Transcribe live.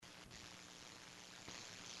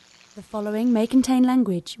The following may contain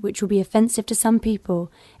language which will be offensive to some people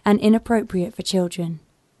and inappropriate for children.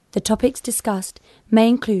 The topics discussed may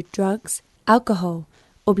include drugs, alcohol,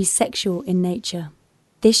 or be sexual in nature.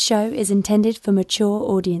 This show is intended for mature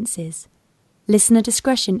audiences. Listener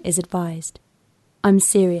discretion is advised. I'm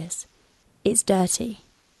serious. It's dirty.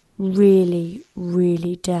 Really,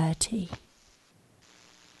 really dirty.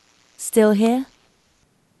 Still here?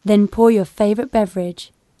 Then pour your favorite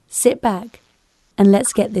beverage, sit back, and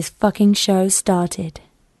let's get this fucking show started.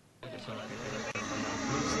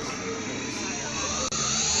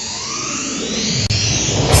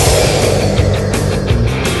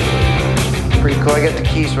 Pretty cool. I got the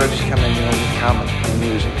keys, so I just come in and only comic and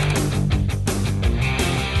music.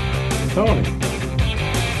 Tony.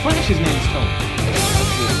 Flash's name's Tony.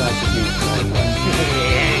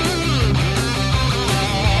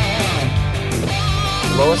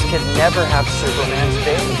 Lois can never have Superman's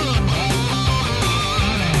baby.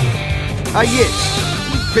 Ah yes,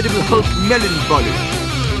 Incredible Hulk Melon Volley.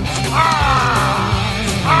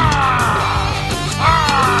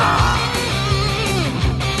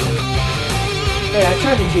 Hey, I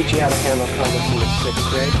tried to teach you how to handle comics in the 6th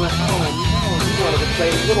grade, but oh no, you wanted to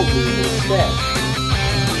play Little League instead.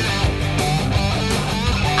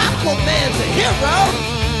 Aquaman's a hero!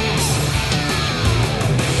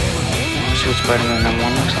 Want to see what Spider-Man #1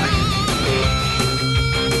 looks like?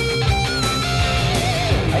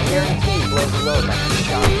 I guarantee he blows the load like a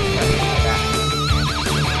shot.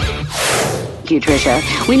 Thank you, Trisha.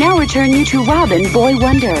 We now return you to Robin, Boy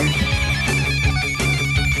Wonder.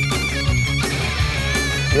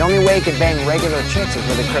 The only way he could bang regular chicks is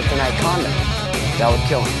with a kryptonite condom. That would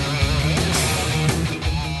kill him.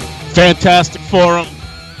 Fantastic Forum.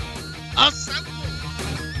 Assemble.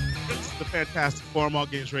 This is the Fantastic Forum, All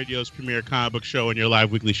Games Radio's premier comic book show and your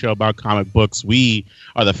live weekly show about comic books. We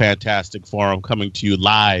are the Fantastic Forum, coming to you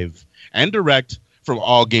live and direct from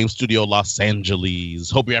All Games Studio Los Angeles.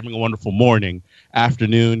 Hope you're having a wonderful morning,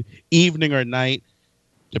 afternoon, evening, or night,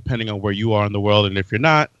 depending on where you are in the world. And if you're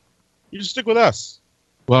not, you just stick with us.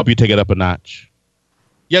 We'll help you take it up a notch.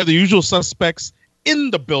 Yeah, the usual suspects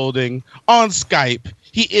in the building on Skype.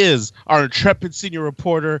 He is our intrepid senior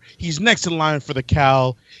reporter. He's next in line for the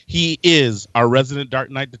Cal. He is our resident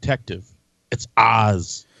Dark Knight detective. It's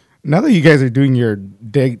Oz. Now that you guys are doing your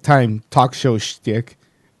daytime talk show shtick,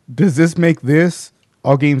 does this make this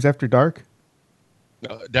All Games After Dark?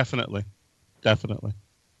 Definitely.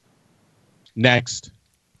 Next,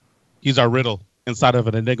 he's our riddle inside of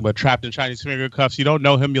an enigma, trapped in Chinese finger cuffs. You don't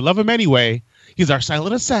know him, you love him anyway. He's our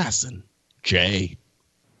silent assassin, Jay.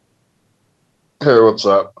 Hey, what's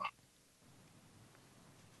up?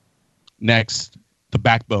 Next, the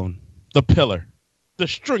backbone, the pillar, the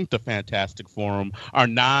strength of Fantastic Forum, our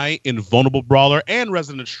nigh invulnerable brawler and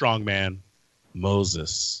resident strongman,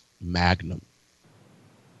 Moses Magnum.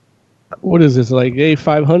 What is this, like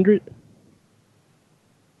A500?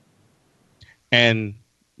 And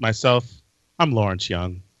myself, I'm Lawrence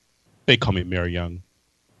Young. They call me Mayor Young.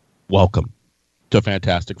 Welcome to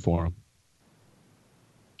Fantastic Forum.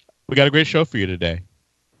 We got a great show for you today.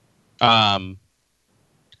 I'm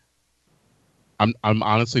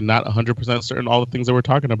honestly not 100% certain all the things that we're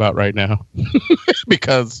talking about right now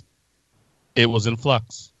because it was in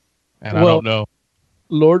flux, and I don't know.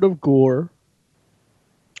 Lord of Gore.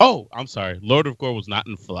 Oh, I'm sorry. Lord of Gore was not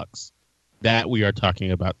in flux. That we are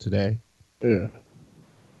talking about today. Yeah.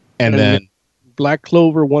 And then Black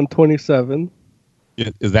Clover 127.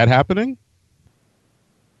 Is that happening?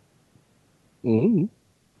 Mm-hmm.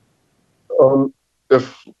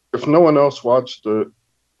 If no one else watched it,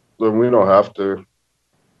 then we don't have to.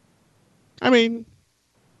 I mean,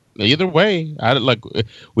 either way,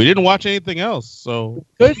 we didn't watch anything else, so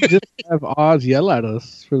Could just have Oz yell at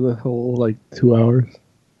us for the whole 2 hours.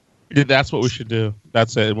 That's what we should do.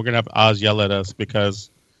 That's it. We're gonna have Oz yell at us because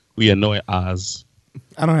we annoy Oz.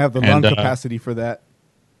 I don't have the lung capacity for that.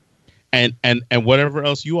 And whatever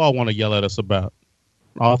else you all want to yell at us about,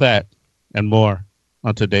 all that and more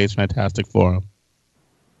on today's Fantastic Forum.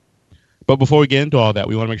 But before we get into all that,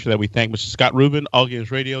 we want to make sure that we thank Mr. Scott Rubin, All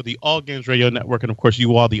Games Radio, the All Games Radio Network, and of course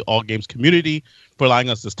you all, the All Games community, for allowing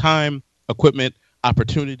us this time, equipment,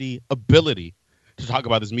 opportunity, ability to talk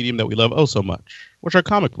about this medium that we love oh so much, which are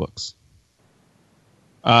comic books.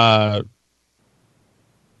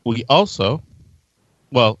 We also,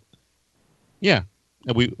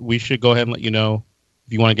 we should go ahead and let you know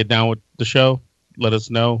if you want to get down with the show. Let us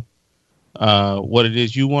know what it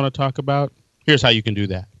is you want to talk about. Here's how you can do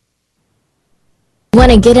that. Want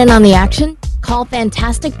to get in on the action? Call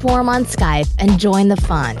Fantastic Forum on Skype and join the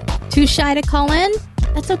fun. Too shy to call in?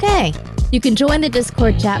 That's okay. You can join the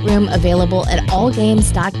Discord chat room available at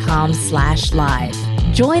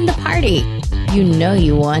allgames.com/live. Join the party. You know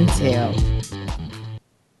you want to.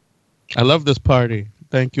 I love this party.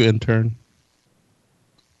 Thank you, intern.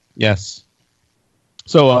 Yes.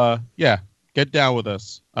 So, yeah, get down with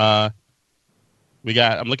us. I'm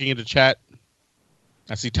looking into chat.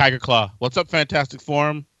 I see Tiger Claw. What's up, Fantastic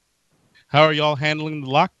Forum? How are y'all handling the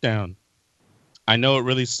lockdown? I know it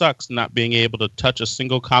really sucks not being able to touch a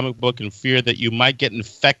single comic book in fear that you might get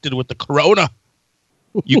infected with the corona.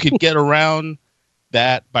 You could get around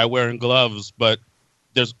that by wearing gloves, but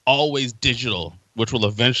there's always digital, which will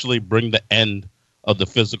eventually bring the end of the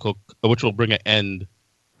physical, which will bring an end,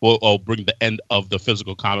 will bring the end of the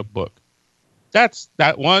physical comic book. That's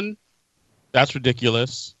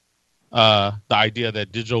ridiculous. The idea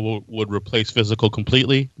that digital would replace physical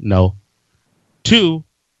completely, no. 2,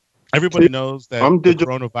 everybody knows that the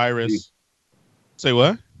coronavirus. Say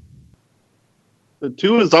what? The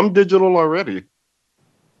 2 is I'm digital already.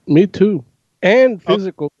 Me too. And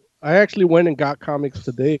physical. I actually went and got comics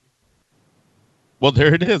today. Well,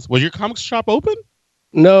 there it is. Was your comics shop open?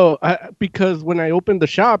 No, because when I opened the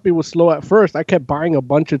shop, it was slow at first. I kept buying a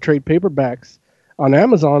bunch of trade paperbacks on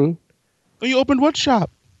Amazon. Oh, you opened what shop?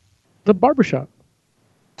 The barbershop.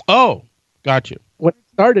 Oh, got you. When I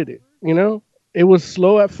started it, it was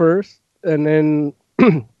slow at first, and then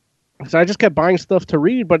so I just kept buying stuff to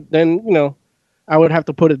read, but then, I would have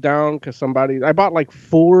to put it down because I bought like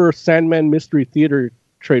 4 Sandman Mystery Theater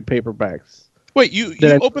trade paperbacks. Wait, you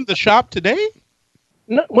opened the shop today?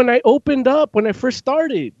 No, when I first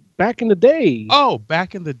started, back in the day. Oh,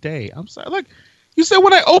 back in the day. I'm sorry. Like, you said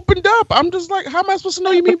when I opened up. I'm just like, how am I supposed to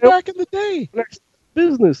know you mean back in the day?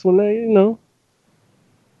 Business,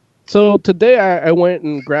 So today I went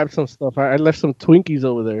and grabbed some stuff. I left some Twinkies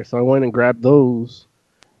over there, so I went and grabbed those.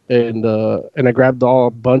 And I grabbed a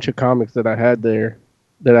bunch of comics that I had there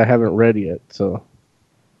that I haven't read yet. So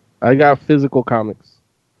I got physical comics.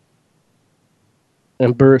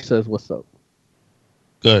 And Burr says, "What's up?"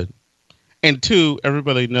 Good. And 2,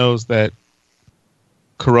 everybody knows that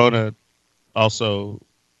Corona also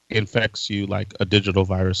infects you like a digital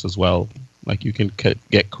virus as well. Like you can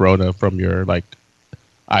get Corona from your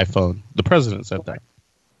iPhone. The president said that.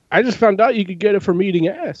 I just found out you could get it from eating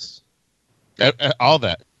ass. All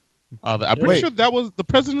that. I'm pretty sure that was the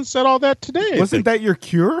president said all that today. Wasn't that your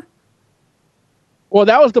cure? Well,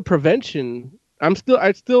 that was the prevention. I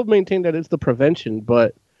still maintain that it's the prevention,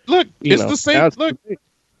 but look, it's the same. Look,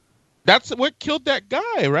 that's what killed that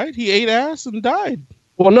guy, right? He ate ass and died.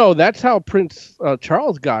 Well, no, that's how Prince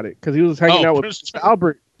Charles got it, because he was hanging out with Prince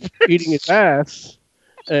Albert eating his ass,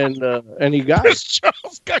 and he got Prince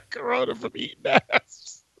Charles got corona from eating ass.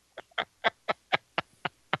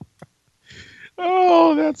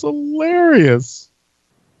 Oh, that's hilarious.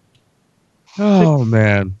 Oh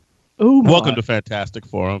man. Oh, welcome to Fantastic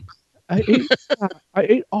Forum. I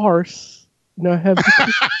ate arse. No, I have.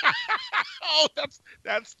 Oh,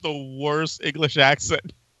 that's the worst English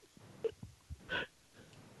accent.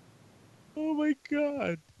 Oh my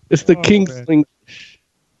god. It's the King's English.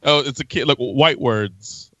 Oh, it's a kid. Look, white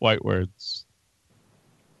words. White words.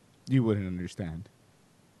 You wouldn't understand.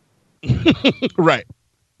 Right.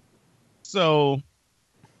 So,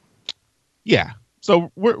 yeah.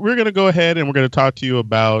 So we're gonna go ahead and we're gonna talk to you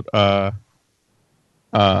about oh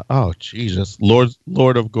Jesus, Lord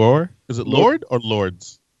of Gore. Is it Lord or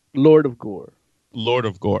Lords? Lord of Gore. Lord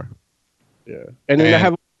of Gore. Yeah, and then I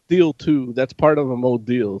have a deal too. That's part of a Mo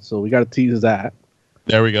deal, so we got to tease that.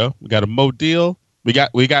 There we go. We got a Mo deal. We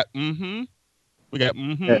got. Yeah,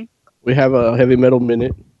 we have a heavy metal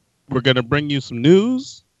minute. We're gonna bring you some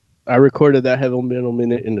news. I recorded that heavy metal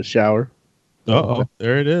minute in the shower. Oh,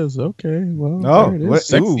 there it is. Okay, well, oh, there it is.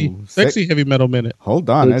 Sexy heavy metal minute. Hold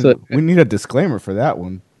on, we need a disclaimer for that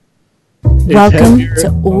one. Welcome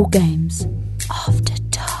to All Games After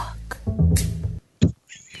Dark.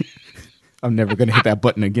 I'm never gonna hit that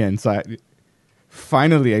button again. So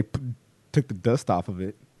finally, I took the dust off of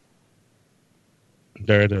it.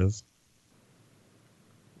 There it is.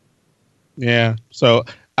 Yeah. So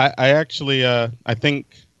I actually I think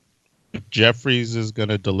Jeffries is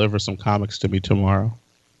gonna deliver some comics to me tomorrow.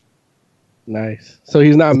 Nice. So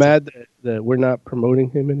he's not mad that we're not promoting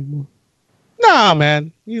him anymore? Nah,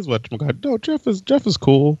 man. He's whatchamacallit. No, Jeff is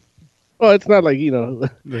cool. Well, it's not like,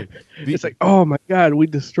 it's like, oh my God, he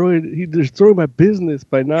destroyed my business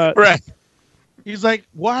by not. Right. He's like,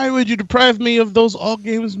 why would you deprive me of those All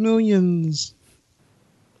Games millions?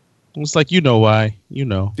 It's like, you know why. You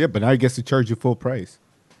know. Yeah, but now he gets to charge you full price.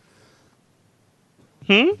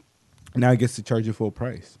 Now he gets to charge you full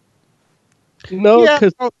price. No,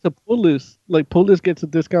 because the Pull List, Pull List gets a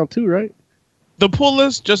discount too, right? the pull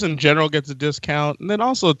list just in general gets a discount, and then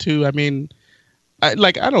also too, I mean, I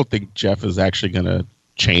don't think Jeff is actually gonna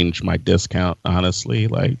change my discount. Honestly,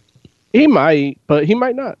 like he might, but he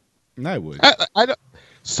might not. I would. I don't.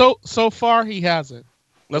 So far he hasn't.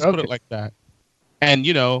 Let's put it like that. And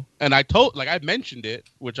and I mentioned it,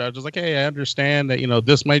 which I was just like, hey, I understand that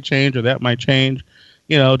this might change or that might change.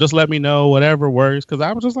 Just let me know, whatever works. Because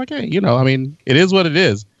I was just like, hey, I mean, it is what it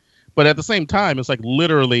is. But at the same time, it's like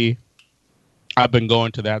literally, I've been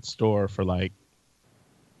going to that store for like,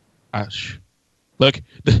 look,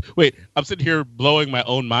 wait, I'm sitting here blowing my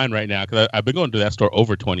own mind right now because I've been going to that store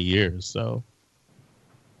over 20 years. So,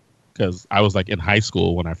 because I was like in high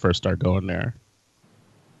school when I first started going there.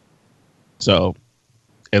 So,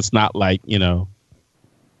 it's not like, I'm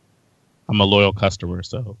a loyal customer.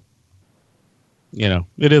 So,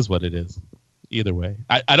 it is what it is. Either way,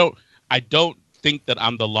 I don't think that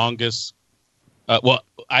I'm the longest.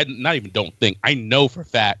 I not even don't think. I know for a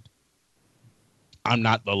fact I'm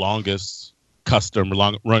not the longest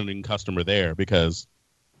running customer there because,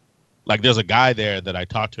 like, there's a guy there that I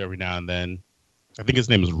talk to every now and then. I think his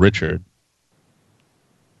name is Richard.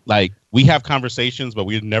 Like, we have conversations, but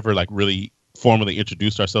we've never like really formally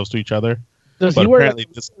introduced ourselves to each other. Does he wear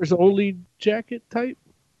his only jacket type?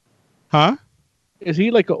 Huh? Is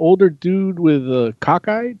he like an older dude with a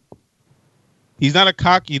cockeyed? He's not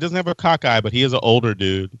he doesn't have a cockeye, but he is an older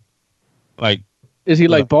dude. Like, is he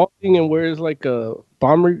like balding and wears like a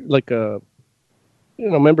bomber, like a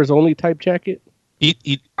members only type jacket?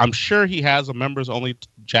 I'm sure he has a members only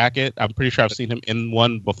jacket. I'm pretty sure I've seen him in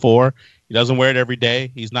one before. He doesn't wear it every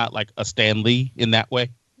day. He's not like a Stan Lee in that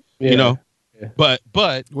way, Yeah. But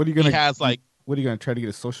what are you gonna? He has like. What are you gonna try to get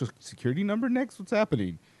a social security number next? What's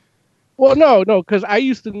happening? Well, no, because I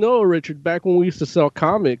used to know Richard back when we used to sell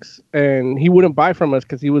comics, and he wouldn't buy from us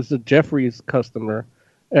because he was the Jeffries customer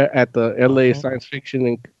at the LA Science Fiction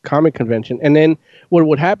and Comic Convention. And then what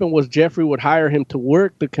would happen was Jeffrey would hire him to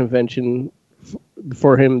work the convention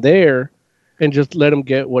for him there, and just let him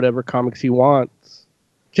get whatever comics he wants.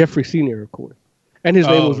 Jeffrey Sr., of course, and his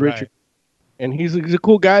name was Richard. And he's a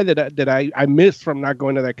cool guy that I missed from not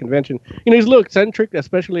going to that convention. He's a little eccentric,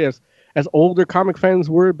 especially as older comic fans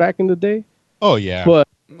were back in the day. Oh yeah, but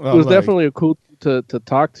it was definitely a cool to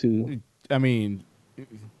talk to. I mean,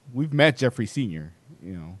 we've met Jeffrey Sr.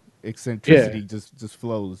 Eccentricity just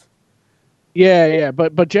flows. Yeah,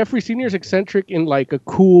 but Jeffrey Sr. is eccentric in like a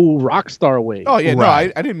cool rock star way. Oh yeah,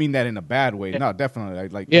 right. No, I didn't mean that in a bad way. Yeah. No, definitely.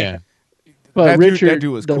 But that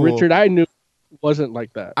dude was cool. Richard I knew wasn't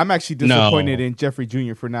like that. I'm actually disappointed in Jeffrey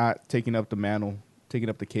Jr. for not taking up the mantle, taking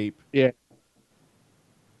up the cape. Yeah.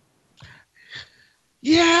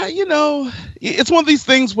 Yeah, it's one of these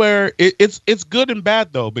things where it's good and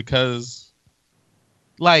bad though, because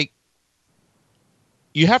like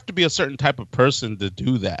you have to be a certain type of person to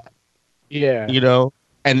do that. Yeah.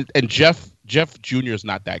 And Jeff Jr. is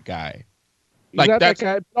not that guy. He's not that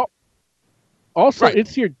guy. Also,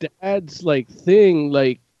 It's your dad's like thing.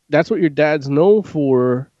 Like that's what your dad's known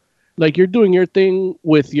for. Like you're doing your thing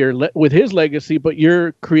with with his legacy, but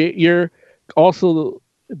you're also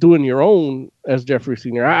doing your own as Jeffrey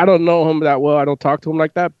Sr. I don't know him that well. I don't talk to him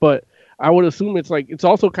like that, but I would assume it's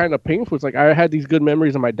also kind of painful. It's like I had these good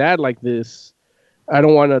memories of my dad like this. I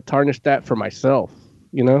don't want to tarnish that for myself,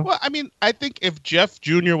 Well, I mean, I think if Jeff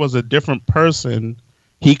Jr. was a different person,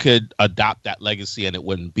 he could adopt that legacy and it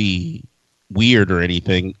wouldn't be weird or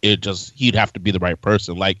anything. He'd have to be the right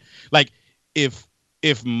person. Like if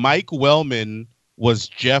Mike Wellman was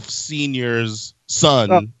Jeff Sr.'s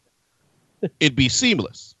son, it'd be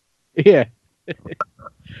seamless. Yeah.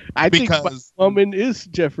 I think Mike Wellman is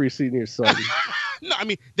Jeffrey Sr.'s son. No, I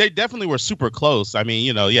mean, they definitely were super close. I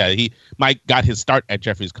mean, Mike got his start at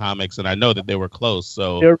Jeffrey's Comics, and I know that they were close.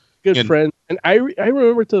 So they're good friends. And I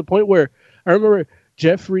remember to the point where I remember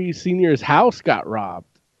Jeffrey Sr.'s house got robbed,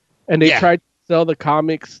 and they tried to sell the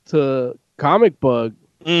comics to Comic Bug,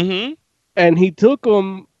 and he took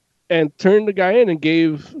them and turned the guy in and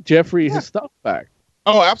gave Jeffrey his stuff back.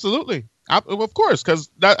 Oh, absolutely. Of course,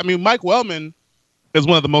 because Mike Wellman is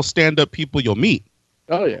one of the most stand-up people you'll meet.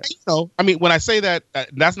 Oh yeah. I mean, when I say that,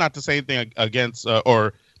 that's not to say anything against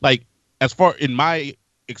or like as far in my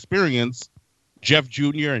experience, Jeff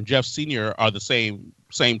Jr. and Jeff Sr. are the same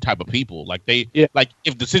type of people. Like like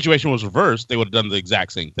if the situation was reversed, they would have done the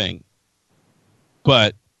exact same thing.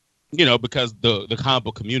 But because the comic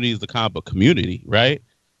book community is the comic book community, right?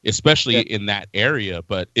 Especially in that area.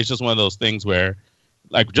 But it's just one of those things where,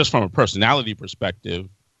 like, just from a personality perspective,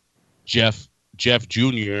 Jeff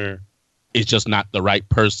Jr. is just not the right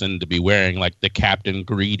person to be wearing like the Captain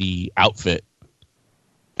Greedy outfit.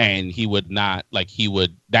 and he would not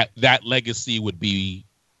that legacy would be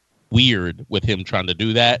weird with him trying to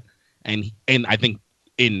do that. And I think,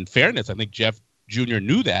 in fairness, I think Jeff Jr.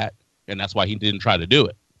 knew that, and that's why he didn't try to do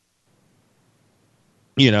it.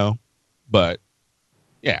 But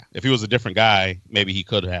yeah, if he was a different guy, maybe he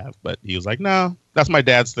could have. But he was like, no, that's my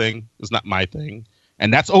dad's thing. It's not my thing.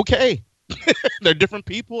 And that's okay. They're different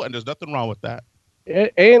people, and there's nothing wrong with that.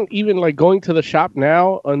 And even like going to the shop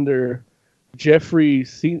now under Jeffrey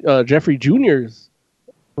Jr.'s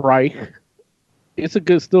Reich, it's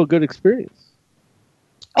still a good experience.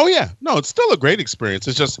 Oh yeah, no, it's still a great experience.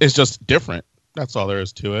 It's just different. That's all there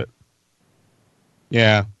is to it.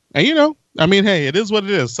 Yeah, and hey, it is what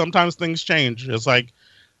it is. Sometimes things change. It's like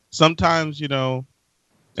sometimes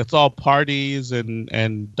it's all parties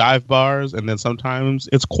and dive bars, and then sometimes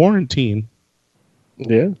it's quarantine.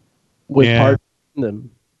 Yeah, with parties in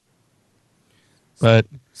them. But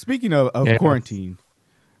speaking of quarantine,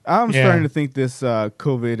 I'm starting to think this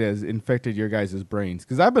COVID has infected your guys' brains,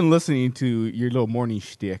 because I've been listening to your little morning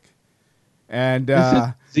shtick, and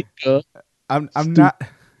I'm not.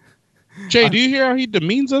 Jay, do you hear how he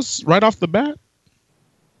demeans us right off the bat?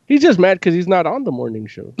 He's just mad because he's not on the morning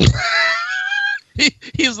show.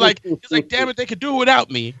 He's like, damn it, they could do it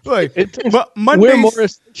without me. Look, we're more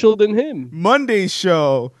essential than him. Monday's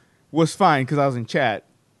show was fine because I was in chat,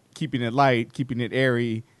 keeping it light, keeping it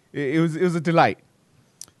airy. It was a delight.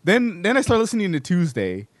 Then I started listening to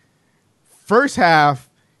Tuesday. First half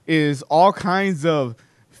is all kinds of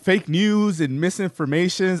fake news and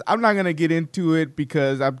misinformation. I'm not gonna get into it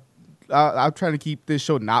because I'm trying to keep this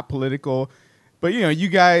show not political. But you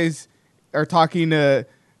guys are talking to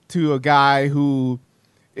a guy who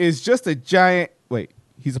is just a giant. Wait,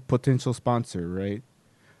 he's a potential sponsor, right?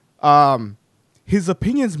 His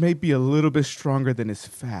opinions may be a little bit stronger than his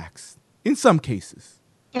facts in some cases.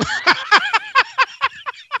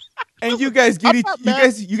 And you guys get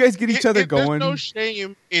each other going. There's no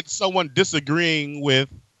shame in someone disagreeing with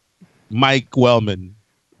Mike Wellman.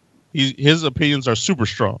 His opinions are super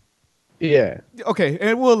strong. Yeah. Okay,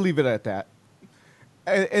 and we'll leave it at that.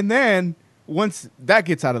 And then once that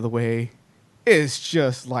gets out of the way, it's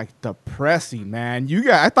just like depressing, man.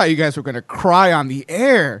 I thought you guys were gonna cry on the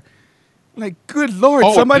air. Like, good Lord,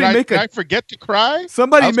 somebody did I forget to cry?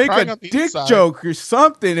 Somebody make a dick joke or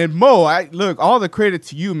something. And Mo, look, all the credit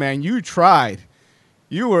to you, man. You tried.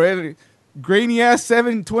 You were at a grainy ass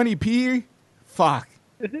 720p. Fuck.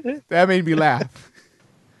 That made me laugh.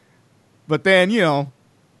 But then,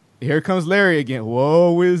 here comes Larry again.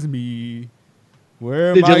 Woe is me.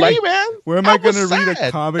 Where am I going to read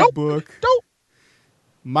a comic book?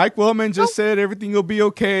 Mike Wellman just said everything will be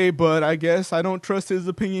okay, but I guess I don't trust his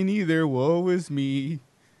opinion either. Woe is me.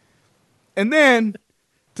 And then,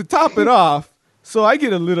 to top it off, so I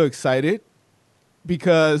get a little excited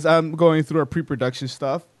because I'm going through our pre-production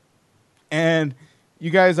stuff, and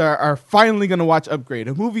you guys are finally going to watch Upgrade,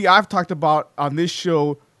 a movie I've talked about on this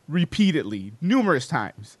show repeatedly, numerous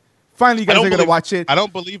times. Finally, you guys are going to watch it. I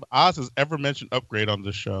don't believe Oz has ever mentioned Upgrade on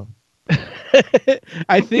this show.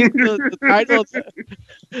 I think the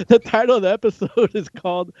title of the episode is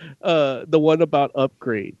called "The One About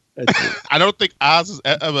Upgrade." I don't think Oz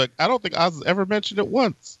has ever mentioned it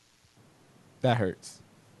once. That hurts.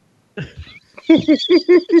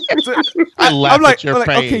 I laugh at your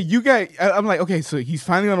pain. Okay, you guys. I'm like, okay, so he's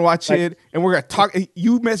finally gonna watch it, and we're gonna talk.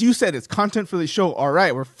 You said it's content for the show. All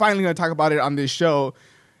right, we're finally gonna talk about it on this show,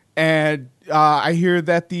 and I hear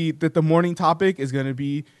that the morning topic is gonna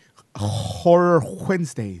be Horror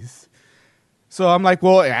Wednesdays. So I'm like,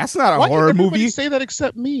 well, that's not a horror movie. Why did say that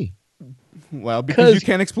except me? Well, because you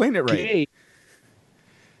can't explain it right.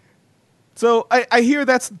 So I hear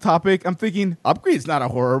that's the topic. I'm thinking, Upgrade's not a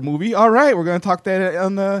horror movie. All right, we're going to talk that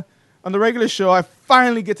on the regular show. I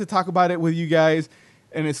finally get to talk about it with you guys.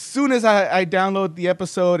 And as soon as I download the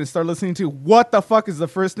episode and start listening to, what the fuck is the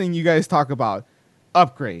first thing you guys talk about?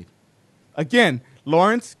 Upgrade. Again,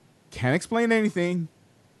 Lawrence can't explain anything.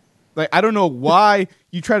 Like, I don't know why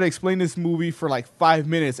you try to explain this movie for like 5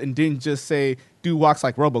 minutes and didn't just say, dude walks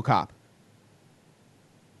like RoboCop.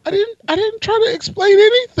 I didn't try to explain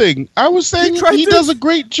anything. I was saying he does a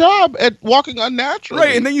great job at walking unnaturally.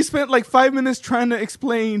 Right, and then you spent like 5 minutes trying to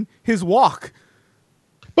explain his walk.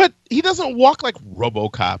 But he doesn't walk like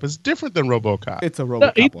RoboCop. It's different than RoboCop. It's a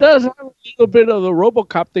RoboCop. He does have a little bit of the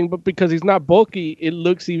RoboCop thing, but because he's not bulky, it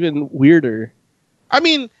looks even weirder. I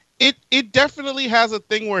mean, it definitely has a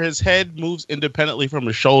thing where his head moves independently from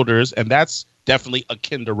his shoulders, and that's definitely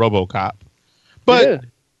akin to RoboCop. But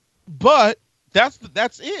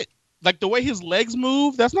that's it. Like, the way his legs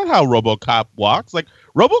move, that's not how RoboCop walks. Like,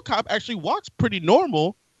 RoboCop actually walks pretty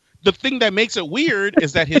normal. the thing that makes it weird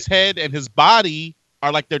is that his head and his body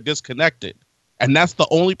are like they're disconnected, and that's the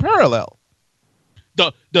only parallel.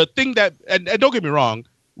 The thing that and don't get me wrong,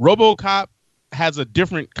 RoboCop has a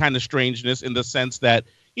different kind of strangeness in the sense that,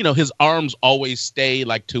 you know, his arms always stay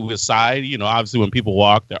like to his side. You know, obviously when people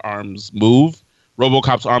walk, their arms move.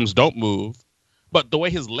 RoboCop's arms don't move, but the way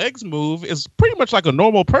his legs move is pretty much like a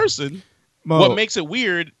normal person. Mo. What makes it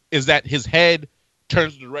weird is that his head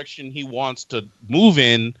turns the direction he wants to move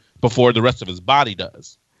in before the rest of his body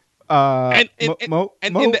does. At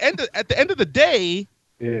the end of the day,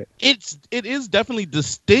 yeah, it is definitely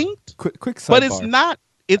distinct. Quick sidebar. But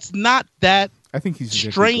it's not that I think he's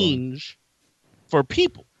strange for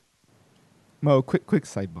people. Mo, quick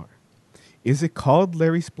sidebar. Is it called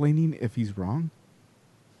Larry splaining if he's wrong?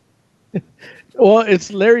 Well,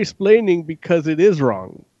 it's Larry splaining because it is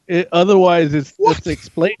wrong. Otherwise, it's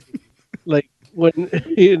explaining. Like when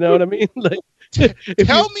you know what I mean. Like,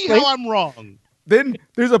 tell me how I'm wrong. Then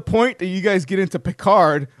there's a point that you guys get into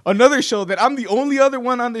Picard, another show that I'm the only other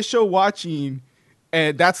one on this show watching,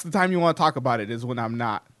 and that's the time you want to talk about it is when I'm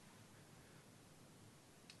not.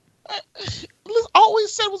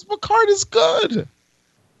 Always said was Picard is good.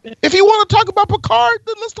 If you want to talk about Picard,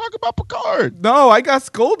 then let's talk about Picard. No, I got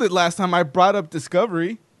scolded last time I brought up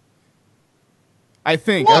Discovery. I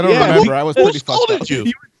think. Well, I don't remember. I was pretty fucked up.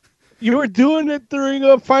 You were doing it during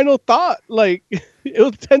a final thought. Like, it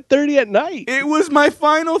was 10:30 at night. It was my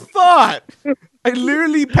final thought. I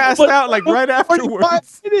literally passed out like right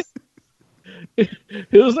afterwards. It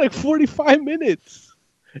was like 45 minutes.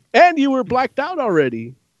 And you were blacked out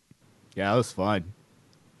already. Yeah, it was fun.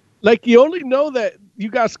 Like, you only know that you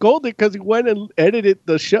got scolded because you went and edited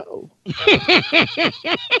the show.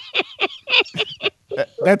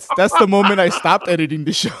 That's the moment I stopped editing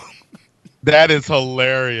the show. That is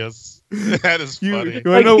hilarious. That is funny.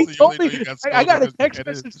 I got a text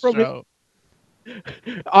message from him.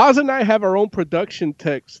 Oz and I have our own production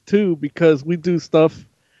text too, because we do stuff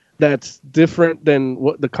that's different than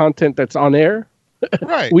what the content that's on air.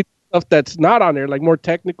 Right. We do stuff that's not on air, like more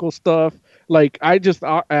technical stuff. Like, I just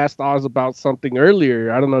asked Oz about something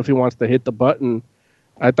earlier. I don't know if he wants to hit the button.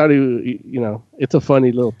 I thought it's a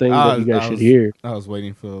funny little thing that you guys should hear. I was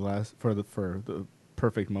waiting for the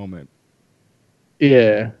perfect moment.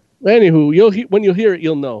 Yeah. Anywho, when you hear it,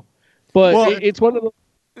 you'll know. But it's one of the.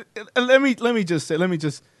 Let me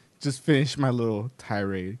just finish my little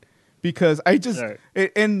tirade, because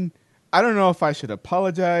and I don't know if I should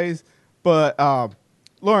apologize, but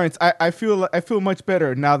Lawrence, I feel much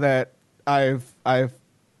better now that I've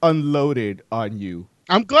unloaded on you.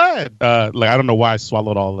 I'm glad. I don't know why I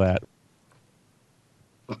swallowed all that.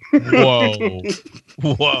 Whoa.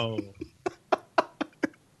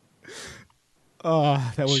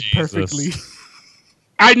 Oh, that was Jesus. Perfectly.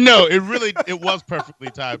 I know it was perfectly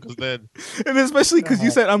timed, because then, and especially because you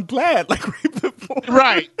said I'm glad, like right before.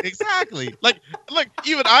 Right, exactly. Like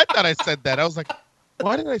even I thought I said that. I was like,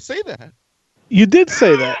 why did I say that? You did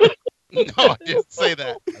say that. No, I didn't say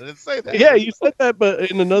that. Yeah, you said that, but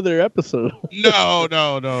in another episode. No.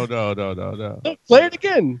 Play it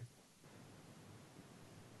again.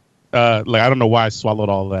 I don't know why I swallowed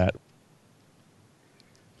all that.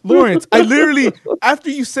 Lawrence, I literally, after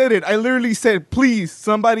you said it, I literally said, please,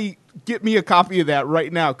 somebody get me a copy of that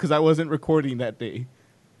right now, because I wasn't recording that day.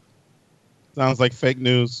 Sounds like fake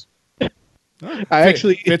news.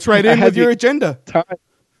 It's right in with your agenda. Time.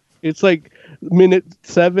 It's like minute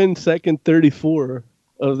 7 second 34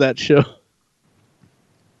 of that show.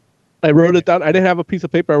 I wrote it down. I didn't have a piece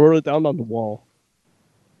of paper. I wrote it down on the wall.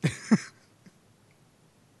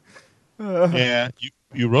 Yeah,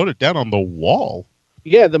 you wrote it down on the wall.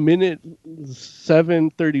 Yeah, the minute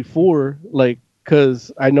 7:34, like,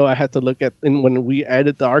 because I know I had to look at, and when we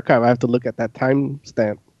added the archive, I have to look at that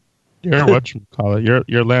timestamp.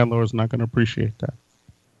 Your landlord's not going to appreciate that.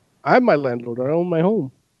 I'm my landlord. I own my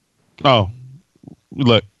home. Oh,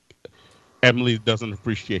 look, Emily doesn't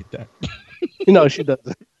appreciate that. No, she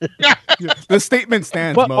doesn't. The statement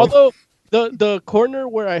stands. But Mo. although the corner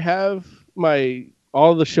where I have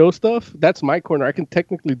all the show stuff, that's my corner. I can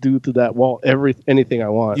technically do to that wall anything I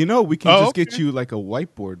want. You know, we can get you like a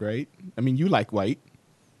whiteboard, right? I mean, you like white.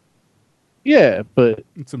 Yeah, but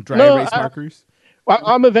and some dry erase markers.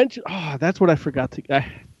 I'm eventually. Oh, that's what I forgot to.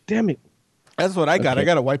 Damn it. That's what I got. Okay. I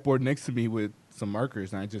got a whiteboard next to me with some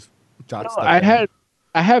markers, and I just jot stuff.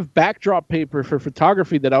 I have backdrop paper for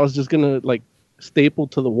photography that I was just gonna like staple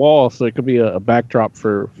to the wall so it could be a backdrop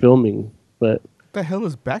for filming. But what the hell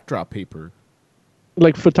is backdrop paper?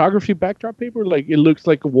 Like photography backdrop paper, like it looks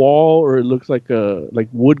like a wall, or it looks like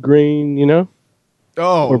wood grain, you know?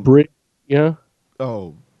 Oh, or brick, yeah.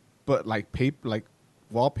 Oh, but like paper, like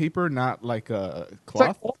wallpaper, not like a It's cloth.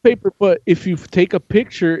 like wallpaper, but if you take a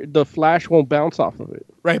picture, the flash won't bounce off of it.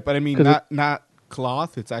 Right, but I mean, not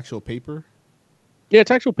cloth. It's actual paper. Yeah,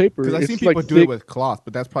 it's actual paper. Because I've seen It's people like do thick. it with cloth,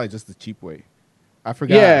 but that's probably just the cheap way. I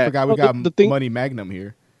forgot. Yeah. I forgot we No, got the thing- Money Magnum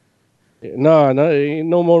here. No, ain't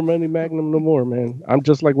no more Money Magnum no more, man. I'm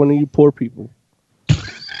just like one of you poor people.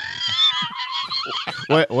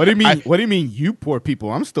 What do you mean? What do you mean, you poor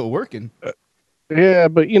people? I'm still working. Yeah,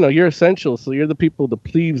 but you're essential, so you're the people, the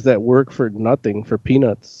plebes that work for nothing, for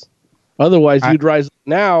peanuts. Otherwise, you'd rise up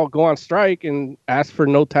now, go on strike, and ask for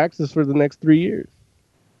no taxes for the next 3 years.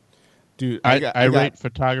 Dude, I rate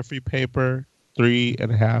photography paper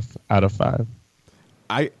 3.5 out of 5.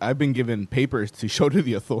 I've been given papers to show to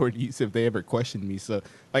the authorities if they ever question me. So,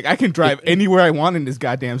 like, I can drive anywhere I want in this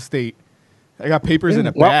goddamn state. I got papers and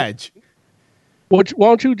a badge. Why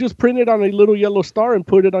don't you just print it on a little yellow star and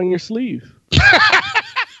put it on your sleeve?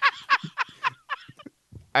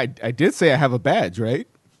 I did say I have a badge, right?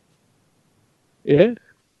 Yeah.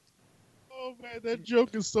 Oh man, that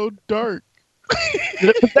joke is so dark.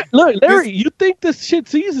 Look, Larry, you think this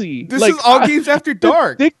shit's easy? This is all games after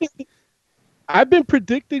dark. I've been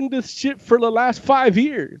predicting this shit for the last 5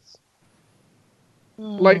 years.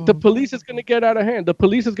 Like, the police is going to get out of hand. The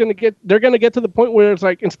police is going to they're going to get to the point where it's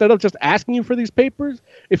like, instead of just asking you for these papers,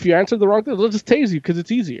 if you answer the wrong thing, they'll just tase you because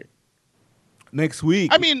it's easier. Next week,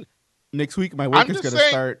 my worker's going to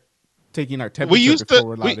start taking our temperature before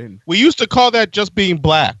we're allowed in. We used to call that just being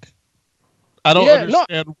black. I don't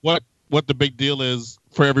understand what the big deal is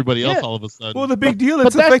for everybody else all of a sudden. Well, the big deal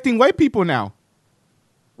is affecting white people now.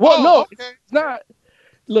 Well, it's not.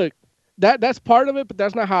 Look, that's part of it, but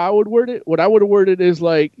that's not how I would word it. What I would have worded is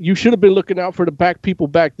like, you should have been looking out for the black people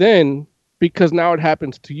back then because now it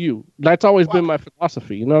happens to you. That's always been my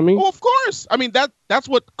philosophy. You know what I mean? Well, of course. I mean, that's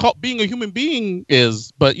what being a human being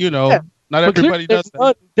is. But, not everybody does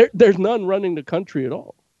that. There's none running the country at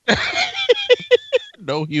all.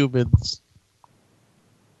 No humans.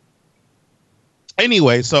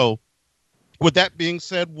 Anyway, so with that being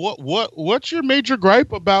said, what's your major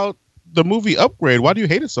gripe about the movie Upgrade? Why do you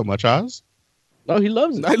hate it so much, Oz? No, he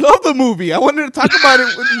loves it. I love the movie. I wanted to talk about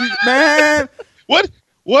it with you, man. Why?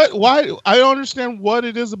 I don't understand what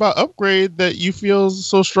it is about Upgrade that you feel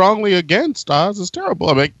so strongly against, Oz. It's terrible.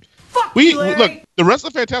 I mean, look, the rest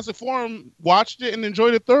of the Fantastic Forum watched it and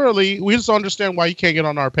enjoyed it thoroughly. We just don't understand why you can't get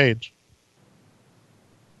on our page.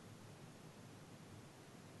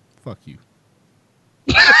 Fuck you.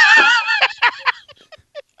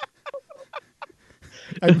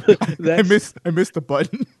 I missed the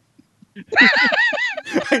button.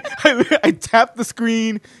 I tapped the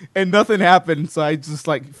screen and nothing happened, so I just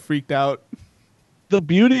like freaked out. The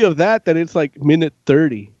beauty of that it's like minute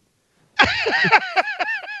 30.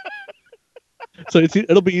 So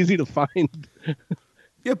it'll be easy to find.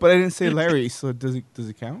 Yeah, but I didn't say Larry, so does it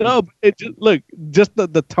count? No, just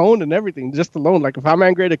the tone and everything, just alone. Like, if I'm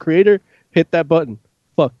angry at a creator, hit that button.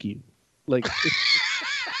 Fuck you. Like,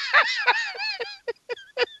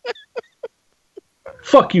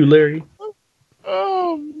 fuck you, Larry.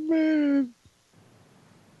 Oh man,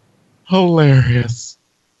 hilarious.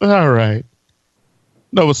 All right.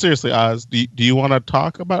 No, but seriously, Oz, do you want to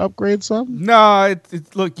talk about Upgrade some? No,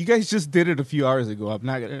 it's look, you guys just did it a few hours ago. I'm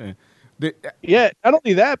not gonna. Yeah, not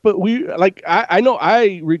only that, but I know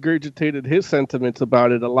I regurgitated his sentiments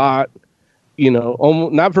about it a lot.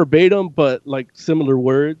 Almost not verbatim, but like similar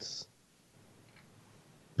words,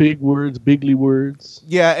 big words, bigly words.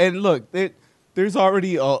 Yeah, and look, there's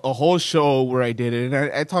already a whole show where I did it,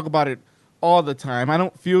 and I talk about it all the time. I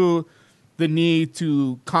don't feel the need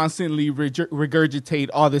to constantly regurgitate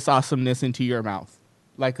all this awesomeness into your mouth,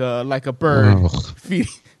 like a bird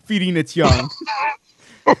feeding its young.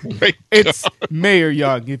 Oh it's Mayor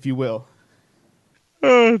Young, if you will.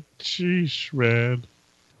 Oh, jeez, man.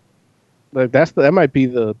 Like that might be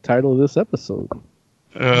the title of this episode.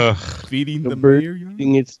 Feeding the bird Mayor Young.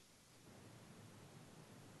 Feeding its.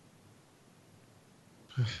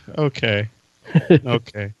 Okay.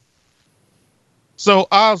 Okay. So,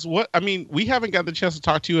 Oz, we haven't got the chance to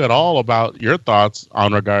talk to you at all about your thoughts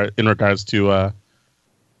in regards to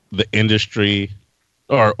the industry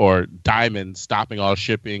or Diamond stopping all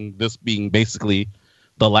shipping, this being basically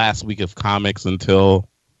the last week of comics until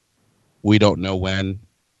we don't know when.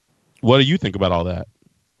 What do you think about all that?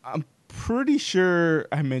 I'm pretty sure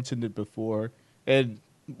I mentioned it before. And,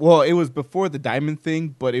 well, it was before the Diamond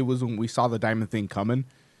thing, but it was when we saw the Diamond thing coming.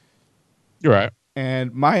 You're right.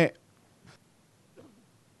 And my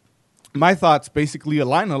thoughts basically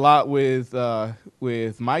align a lot with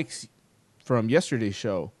Mike's from yesterday's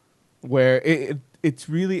show, where it's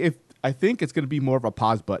really, I think it's going to be more of a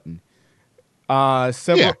pause button.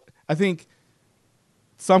 Several, I think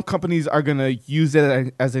some companies are going to use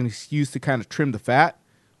it as an excuse to kind of trim the fat,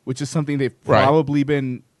 which is something they've probably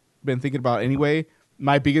been thinking about anyway.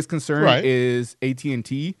 My biggest concern is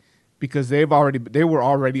AT&T because they were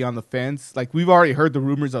already on the fence. Like we've already heard the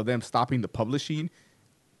rumors of them stopping the publishing.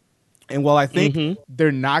 And while I think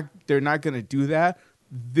they're not going to do that,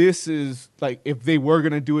 this is like if they were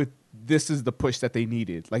going to do it, this is the push that they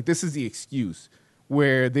needed. Like this is the excuse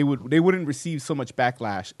where they wouldn't receive so much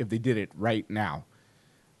backlash if they did it right now.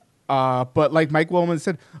 But like Mike Wellman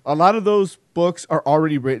said, a lot of those books are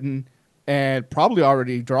already written and probably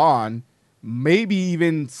already drawn, maybe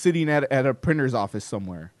even sitting at a printer's office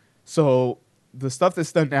somewhere. So the stuff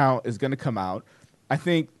that's done now is going to come out. I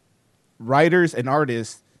think writers and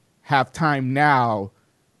artists have time now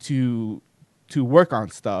to work on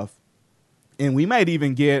stuff, and we might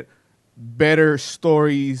even get better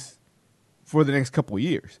stories for the next couple of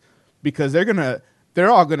years because they got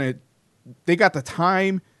the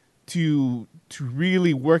time to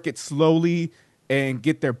really work it slowly and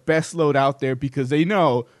get their best load out there because they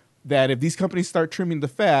know that if these companies start trimming the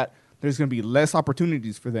fat, there's going to be less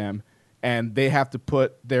opportunities for them, and they have to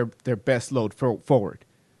put their best load forward.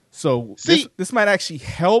 So this might actually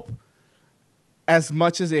help as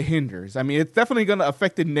much as it hinders. I mean, it's definitely going to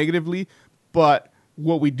affect it negatively, but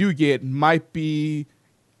what we do get might be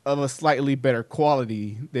of a slightly better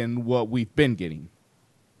quality than what we've been getting.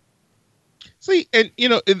 See, and,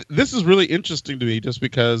 this is really interesting to me just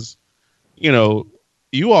because,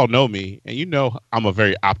 you all know me and I'm a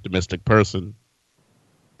very optimistic person.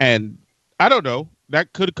 And I don't know,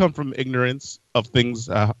 that could come from ignorance of things,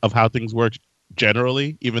 of how things work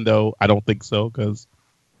generally, even though I don't think so because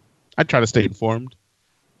I try to stay informed.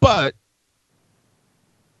 But,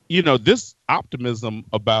 this optimism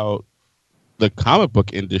about the comic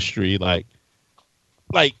book industry, like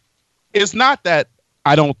it's not that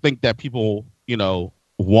I don't think that people,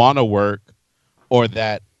 want to work or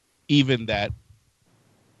that even that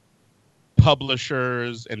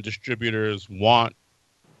publishers and distributors want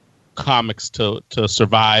comics to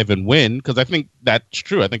survive and win, because I think that's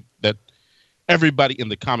true. I think that everybody in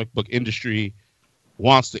the comic book industry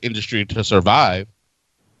wants the industry to survive.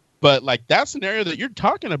 But like that scenario that you're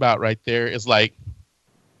talking about right there is like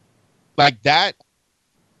that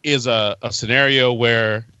is a scenario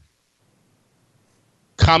where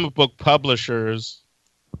comic book publishers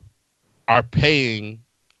are paying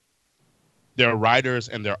their writers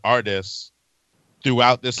and their artists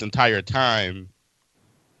throughout this entire time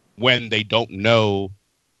when they don't know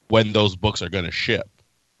when those books are going to ship.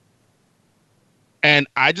 And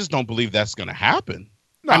I just don't believe that's going to happen.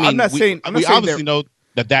 No, I'm not saying we obviously know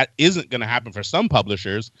that isn't going to happen for some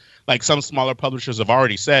publishers. Like some smaller publishers have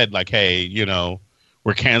already said, like, hey,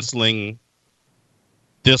 we're canceling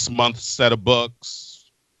this month's set of books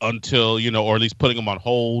until, or at least putting them on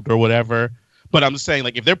hold or whatever. But I'm saying,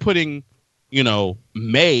 like, if they're putting,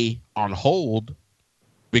 May on hold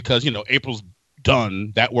because, April's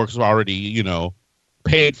done, that work's already,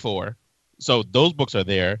 paid for. So those books are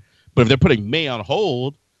there. But if they're putting May on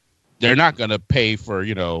hold, they're not going to pay for,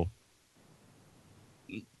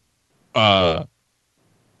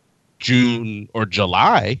 June or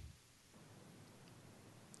July.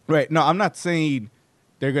 Right. No, I'm not saying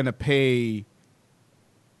they're going to pay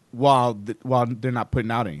while they're not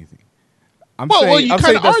putting out anything. I'm saying you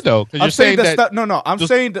kind of are, though. I'm saying that I'm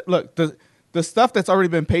saying that, look, the stuff that's already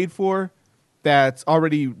been paid for, that's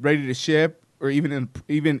already ready to ship, or even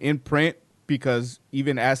in print, because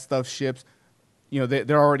even as stuff ships,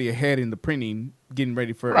 they're already ahead in the printing, getting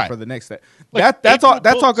ready for the next step. Like that's all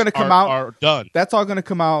going to come out. Are done. That's all going to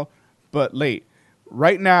come out, but late.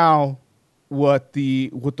 Right now, what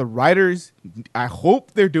the writers, I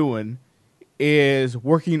hope they're doing, is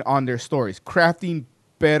working on their stories, crafting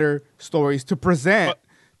better stories to present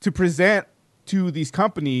to these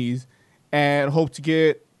companies, and hope to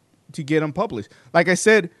get them published. Like I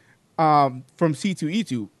said, from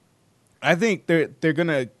C2E2, I think they're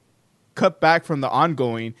gonna cut back from the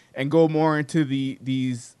ongoing and go more into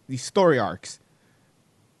these story arcs,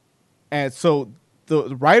 and so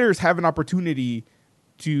the writers have an opportunity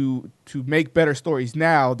to make better stories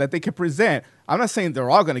now that they can present. I'm not saying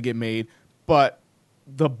they're all gonna get made, but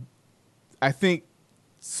I think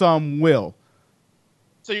some will.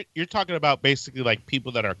 So you're talking about basically like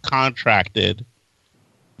people that are contracted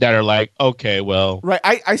that are like, okay, well, right.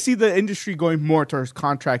 I see the industry going more towards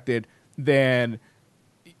contracted than,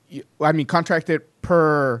 contracted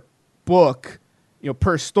per book,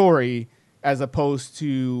 per story, as opposed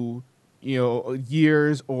to,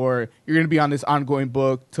 years, or you're going to be on this ongoing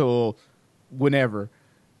book till whenever.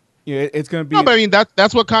 Yeah, it's going to be. No, but I mean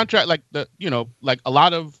that's what contract like a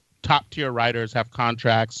lot of top tier writers have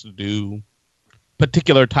contracts to do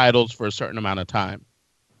particular titles for a certain amount of time,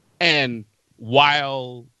 and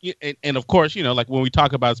and of course like when we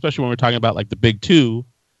talk about, especially when we're talking about like the big two,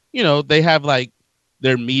 they have like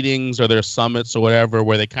their meetings or their summits or whatever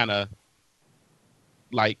where they kind of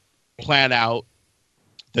like plan out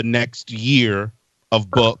the next year of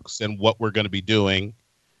books and what we're going to be doing.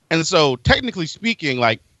 And so technically speaking,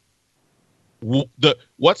 like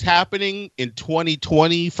what's happening in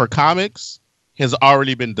 2020 for comics has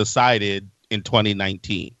already been decided in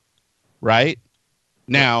 2019, right?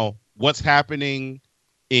 Now, what's happening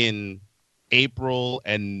in April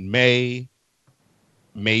and May,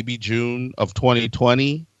 maybe June of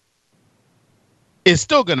 2020 is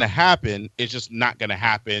still going to happen. It's just not going to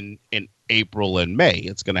happen in April and May.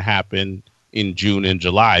 It's going to happen in June and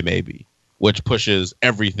July, maybe, which pushes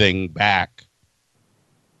everything back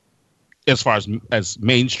as far as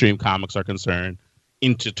mainstream comics are concerned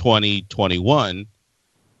into 2021.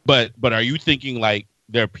 But are you thinking like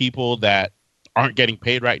there are people that aren't getting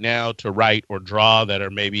paid right now to write or draw that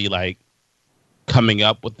are maybe like coming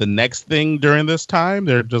up with the next thing during this time?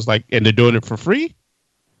 They're just like, and they're doing it for free?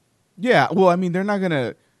 Yeah, well, I mean, they're not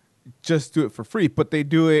gonna just do it for free, but they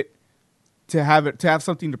do it to have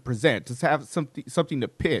something to present, to have something to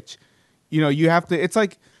pitch. You have to. It's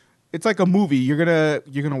like a movie. You're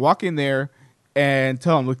gonna walk in there and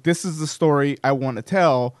tell them, look, this is the story I want to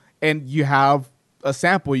tell, and you have a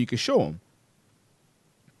sample you can show them.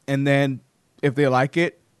 And then if they like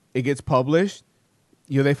it, it gets published.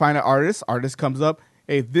 They find an artist. Artist comes up,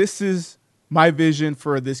 hey, this is my vision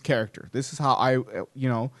for this character. This is how I,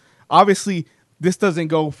 obviously this doesn't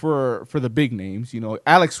go for the big names.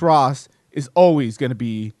 Alex Ross is always going to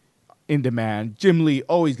be in demand. Jim Lee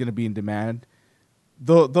always going to be in demand.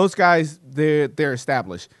 Those guys, they're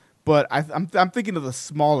established. But I'm thinking of the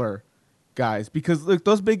smaller guys, because look,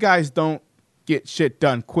 those big guys don't get shit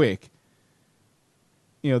done quick.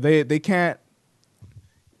 They can't.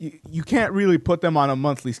 You can't really put them on a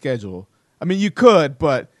monthly schedule. I mean, you could,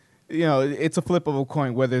 but it's a flip of a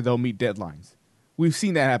coin whether they'll meet deadlines. We've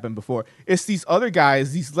seen that happen before. It's these other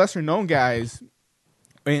guys, these lesser known guys,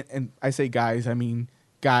 and I say guys, I mean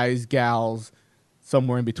guys, gals,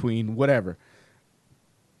 somewhere in between, whatever.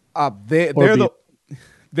 They're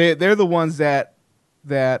the ones that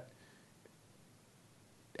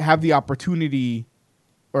have the opportunity,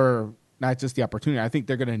 or not just the opportunity. I think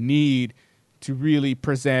they're going to need to really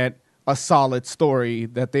present a solid story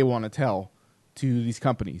that they want to tell to these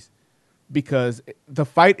companies, because the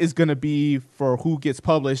fight is going to be for who gets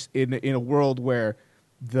published in a world where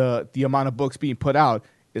the amount of books being put out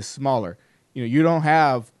is smaller. You don't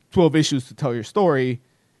have 12 issues to tell your story.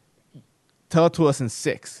 Tell it to us in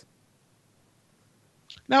 6.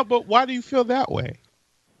 Now, but why do you feel that way?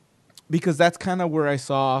 Because that's kind of where I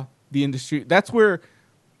saw the industry. That's where,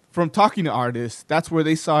 from talking to artists, that's where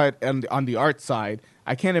they saw it on the art side.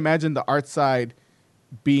 I can't imagine the art side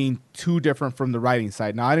being too different from the writing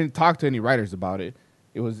side. Now, I didn't talk to any writers about it.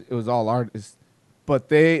 It was all artists. But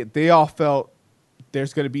they all felt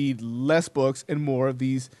there's going to be less books and more of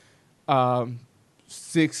these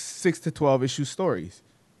 6 to 12 issue stories.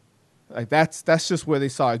 Like that's just where they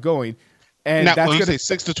saw it going. And now, that's when you say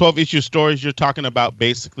 6 to 12 issue stories, you're talking about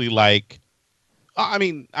basically like, I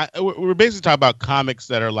mean, we're basically talking about comics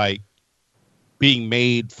that are like being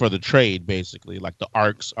made for the trade, basically. Like the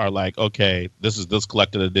arcs are like, okay, this is this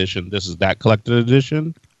collected edition, this is that collected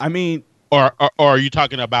edition. I mean, or are you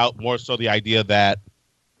talking about more so the idea that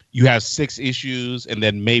you have 6 issues and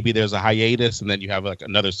then maybe there's a hiatus and then you have like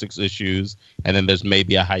another 6 issues and then there's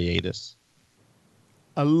maybe a hiatus?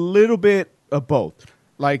 A little bit of both.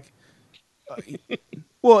 Like,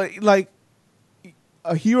 well, like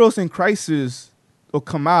a Heroes in Crisis will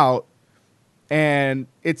come out and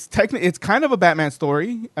it's kind of a Batman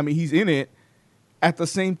story. I mean, he's in it. At the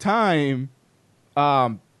same time,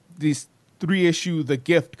 these 3 issue The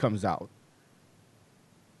Gift comes out.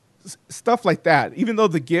 Stuff like that. Even though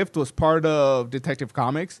The Gift was part of Detective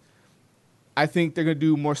Comics, I think they're going to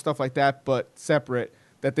do more stuff like that, but separate,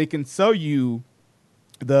 that they can sell you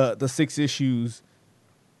the 6 issues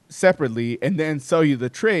separately and then sell you the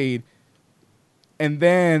trade, and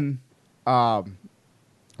then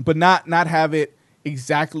but not have it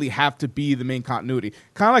exactly have to be the main continuity.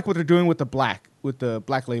 Kind of like what they're doing with the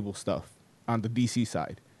Black Label stuff on the DC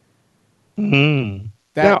side. Mm-hmm.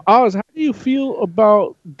 Now, Oz, how do you feel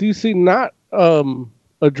about DC not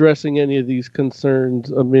addressing any of these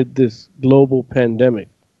concerns amid this global pandemic?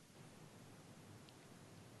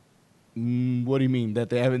 What do you mean? That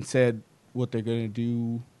they haven't said what they're going to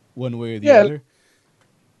do one way or the other?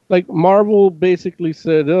 like Marvel basically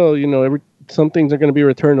said, oh, some things are going to be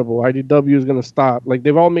returnable. IDW is going to stop. Like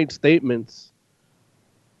they've all made statements,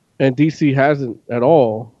 and DC hasn't at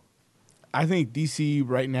all. I think DC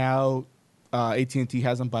right now, AT&T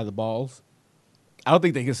has them by the balls. I don't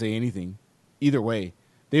think they can say anything either way.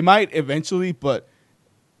 They might eventually, but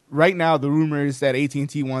right now the rumor is that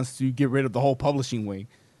AT&T wants to get rid of the whole publishing wing.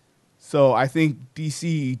 So I think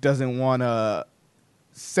DC doesn't want to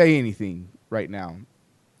say anything right now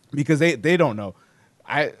because they don't know.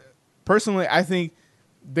 I think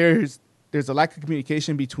there's a lack of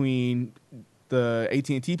communication between the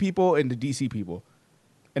AT&T people and the DC people.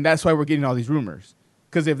 And that's why we're getting all these rumors.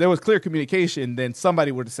 Because if there was clear communication, then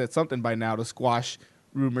somebody would have said something by now to squash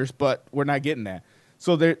rumors, but we're not getting that.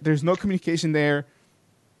 So there's no communication there.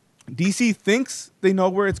 DC thinks they know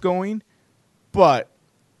where it's going, but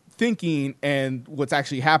thinking and what's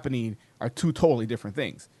actually happening are two totally different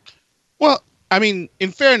things. Well, I mean,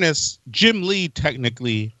 in fairness, Jim Lee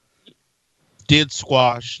technically did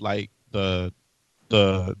squash like the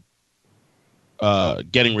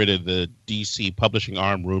getting rid of the DC publishing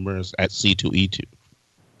arm rumors at C2E2.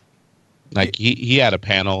 Like he had a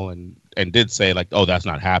panel and did say like, oh, that's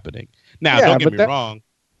not happening. Now, don't get me wrong.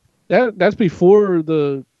 That's before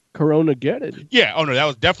the Corona get it. Yeah. Oh no, that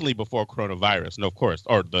was definitely before coronavirus. No, of course,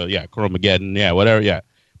 or Coronageddon. Yeah, whatever. Yeah,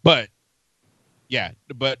 but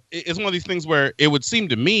it's one of these things where it would seem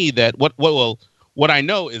to me that what I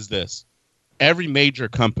know is this: every major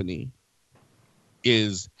company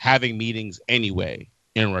is having meetings anyway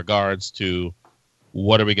in regards to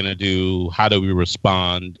what are we going to do? How do we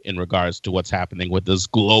respond in regards to what's happening with this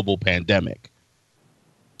global pandemic?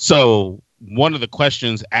 So one of the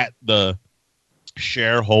questions at the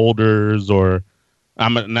shareholders, or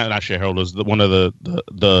I'm not shareholders, one of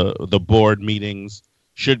the board meetings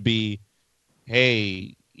should be,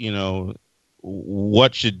 hey,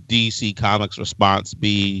 what should DC Comics' response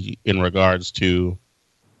be in regards to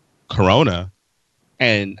Corona?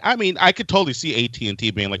 And I mean, I could totally see AT&T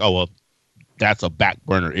being like, oh, well, that's a back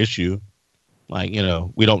burner issue. Like,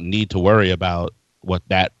 we don't need to worry about what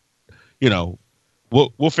that,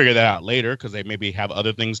 we'll figure that out later because they maybe have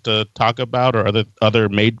other things to talk about or other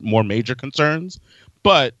more major concerns.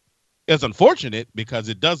 But it's unfortunate because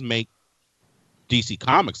it does make DC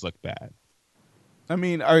Comics look bad. I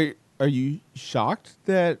mean, are you shocked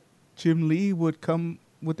that Jim Lee would come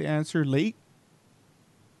with the answer late?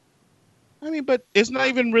 I mean, but it's not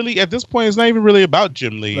even really, at this point, it's not even really about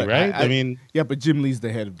Jim Lee, right? I mean... Yeah, but Jim Lee's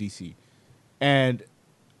the head of DC. And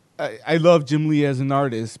I love Jim Lee as an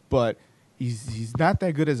artist, but he's not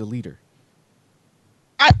that good as a leader.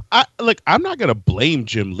 Look, I'm not going to blame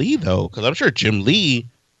Jim Lee, though, because I'm sure Jim Lee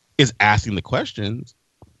is asking the questions.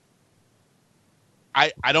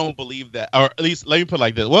 I don't believe that, or at least let me put it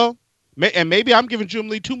like this. Well, and maybe I'm giving Jim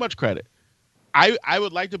Lee too much credit. I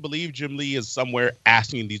would like to believe Jim Lee is somewhere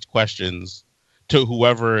asking these questions to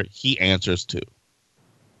whoever he answers to.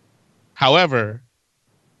 However,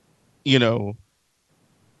 because,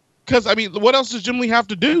 I mean, what else does Jim Lee have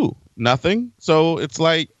to do? Nothing. So it's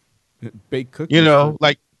like, bake cookies. And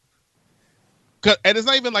it's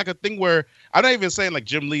not even like a thing where, I'm not even saying like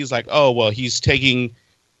Jim Lee's like, oh, well, he's taking,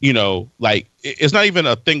 like, it's not even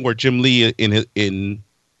a thing where Jim Lee in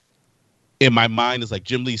my mind is like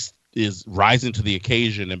Jim Lee is rising to the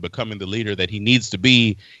occasion and becoming the leader that he needs to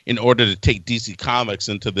be in order to take DC Comics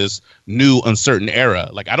into this new uncertain era.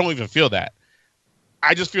 Like, I don't even feel that.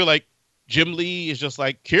 I just feel like Jim Lee is just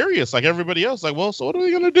like curious, like everybody else. Like, well, so what are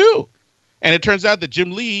we going to do? And it turns out that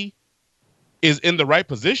Jim Lee is in the right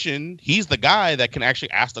position. He's the guy that can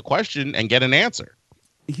actually ask the question and get an answer.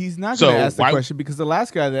 He's not going to ask the question because the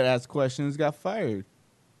last guy that asked questions got fired.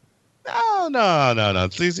 No.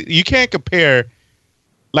 See, you can't compare.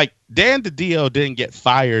 Like, Dan DiDio didn't get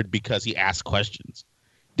fired because he asked questions.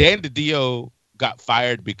 Dan DiDio got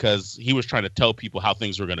fired because he was trying to tell people how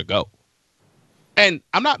things were going to go. And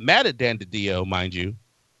I'm not mad at Dan DiDio, mind you.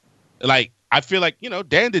 Like, I feel like,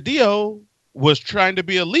 Dan DiDio was trying to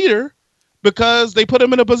be a leader because they put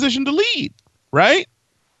him in a position to lead, right?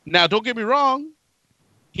 Now, don't get me wrong.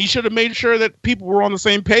 He should have made sure that people were on the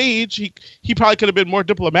same page. He probably could have been more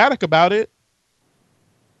diplomatic about it.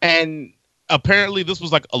 And apparently this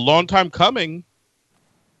was like a long time coming.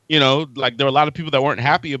 Like there were a lot of people that weren't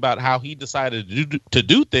happy about how he decided to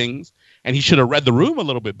do things, and he should have read the room a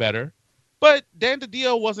little bit better. But Dan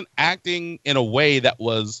DiDio wasn't acting in a way that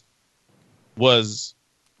was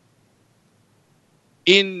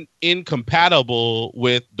incompatible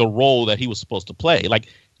with the role that he was supposed to play. Like,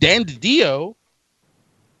 Dan DiDio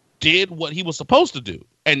did what he was supposed to do.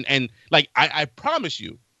 And like, I promise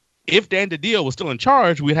you, if Dan DiDio was still in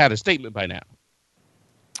charge, we'd had a statement by now.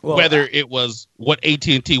 whether it was what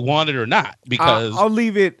AT&T wanted or not. Because I'll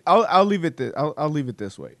leave it. I'll leave it. I'll leave it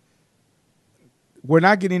this way. We're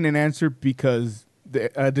not getting an answer because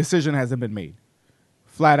the decision hasn't been made,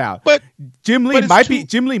 flat out. But Jim Lee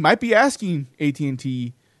might be asking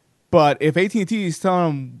AT&T, but if AT&T is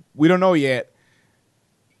telling him we don't know yet,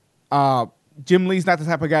 Jim Lee's not the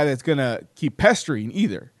type of guy that's gonna keep pestering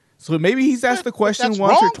either. So maybe he's asked the question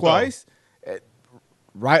once or twice. Though.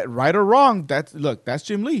 Right or wrong, that's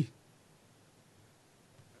Jim Lee.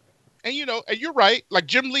 And and you're right. Like,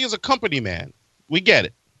 Jim Lee is a company man. We get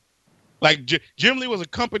it. Like, Jim Lee was a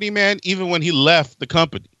company man even when he left the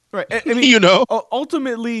company. Right. I mean,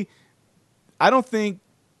 ultimately, I don't think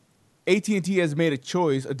AT&T has made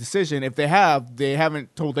a decision. If they have, they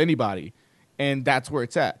haven't told anybody, and that's where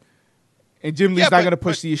it's at. And Jim Lee's not going to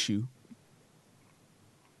push the issue.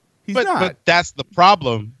 He's not. But that's the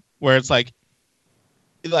problem, where it's like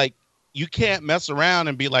you can't mess around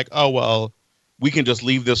and be like, oh, well, we can just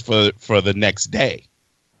leave this for the next day.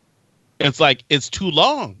 It's like, it's too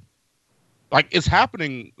long. Like, it's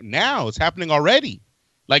happening now. It's happening already.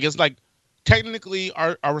 Like, it's like, technically,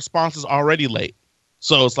 our response is already late.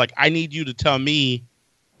 So it's like, I need you to tell me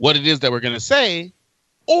what it is that we're going to say,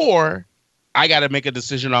 or I got to make a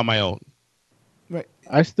decision on my own. Right.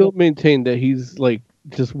 I still maintain that he's, like,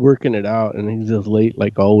 just working it out, and he's just late,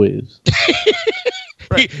 like always.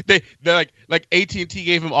 Right. They're like AT&T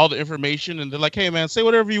gave him all the information, and they're like, hey, man, say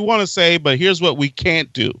whatever you want to say, but here's what we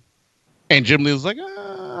can't do. And Jim Lee was like,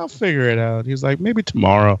 I'll figure it out. He's like, maybe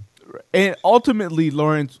tomorrow. And ultimately,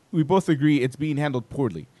 Lawrence, we both agree it's being handled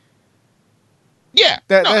poorly. Yeah.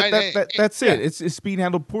 That's it. It's being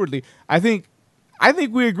handled poorly. I think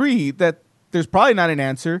we agree that there's probably not an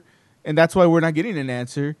answer, and that's why we're not getting an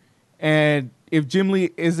answer. And if Jim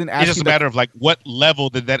Lee isn't asking... It's just a matter of, like, what level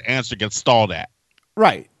did that answer get stalled at?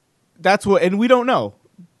 Right. That's what... And we don't know.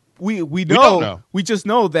 We don't know. We just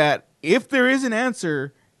know that if there is an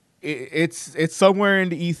answer... It's somewhere in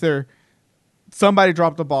the ether. Somebody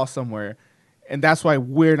dropped the ball somewhere, and that's why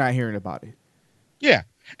we're not hearing about it. Yeah,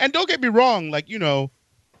 and don't get me wrong. Like,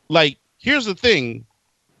 like, here's the thing.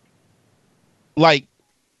 Like,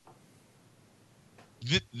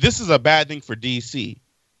 this is a bad thing for DC.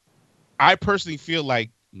 I personally feel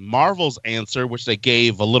like Marvel's answer, which they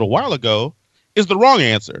gave a little while ago, is the wrong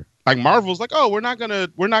answer. Like, Marvel's like, oh, we're not gonna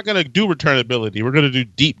do returnability. We're gonna do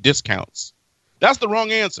deep discounts. That's the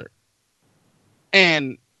wrong answer.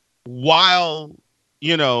 And while,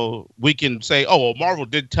 we can say, oh, well, Marvel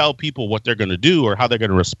did tell people what they're going to do or how they're going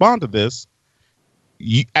to respond to this,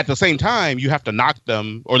 at the same time, you have to knock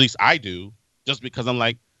them, or at least I do, just because I'm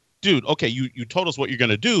like, dude, okay, you told us what you're going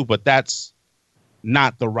to do, but that's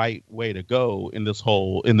not the right way to go in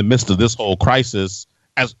the midst of this whole crisis,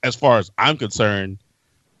 as far as I'm concerned,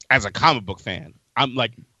 as a comic book fan. I'm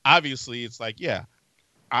like, obviously, it's like, yeah.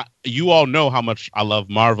 You all know how much I love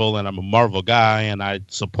Marvel, and I'm a Marvel guy, and I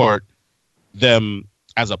support them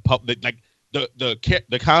as a public. Like,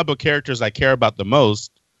 the comic book characters I care about the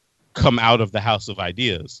most come out of the House of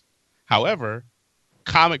Ideas. However,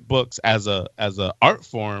 comic books as a art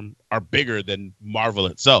form are bigger than Marvel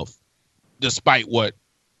itself, despite what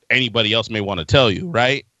anybody else may want to tell you.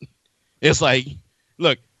 Right? It's like,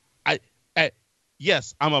 look,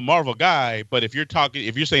 yes, I'm a Marvel guy, but if you're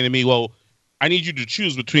saying to me, well, I need you to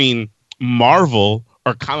choose between Marvel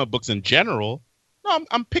or comic books in general. No,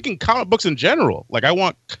 I'm picking comic books in general. Like, I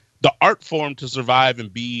want the art form to survive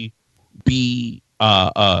and be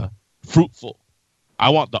fruitful. I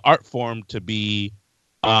want the art form to be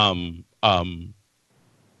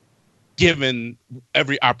given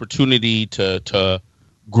every opportunity to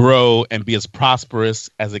grow and be as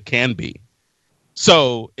prosperous as it can be.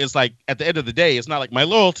 So it's like, at the end of the day, it's not like my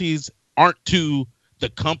loyalties aren't to the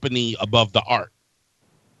company above the art.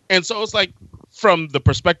 And so it's like, from the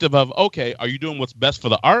perspective of, okay, are you doing what's best for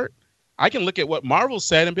the art? I can look at what Marvel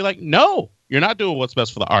said and be like, no, you're not doing what's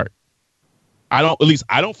best for the art. I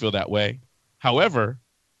don't feel that way. However,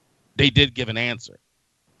 they did give an answer.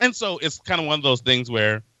 And so it's kind of one of those things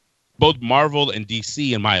where both Marvel and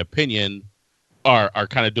DC, in my opinion, are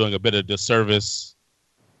kind of doing a bit of disservice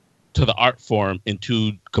to the art form in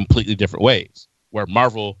two completely different ways, where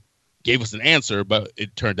Marvel gave us an answer, but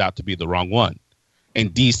it turned out to be the wrong one.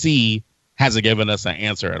 And DC hasn't given us an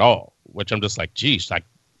answer at all, which I'm just like, geez, like,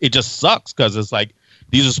 it just sucks, because it's like,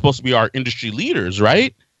 these are supposed to be our industry leaders,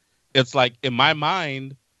 right? It's like, in my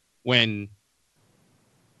mind, when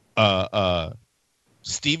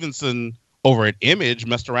Stevenson over at Image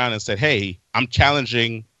messed around and said, hey, I'm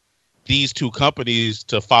challenging these two companies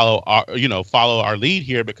to follow our lead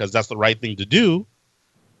here because that's the right thing to do.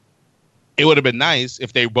 it would have been nice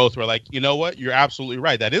if they both were like, you know what, you're absolutely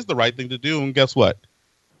right. That is the right thing to do. And guess what?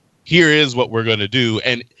 Here is what we're going to do.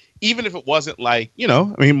 And even if it wasn't like,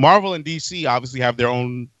 Marvel and DC obviously have their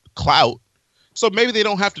own clout. So maybe they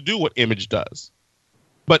don't have to do what Image does.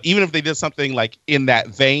 But even if they did something like in that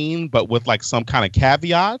vein, but with like some kind of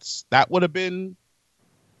caveats, that would have been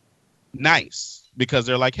nice, because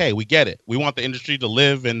they're like, hey, we get it. We want the industry to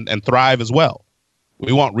live and thrive as well.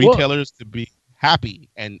 We want retailers to be happy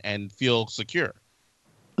and feel secure.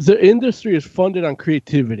 The industry is funded on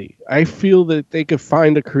creativity. I feel that they could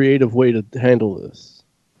find a creative way to handle this.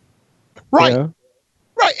 Right. Yeah?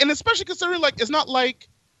 Right. And especially considering, like, it's not like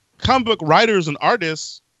comic book writers and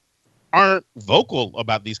artists aren't vocal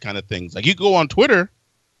about these kind of things. Like, you go on Twitter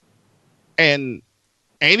and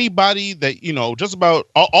anybody that, just about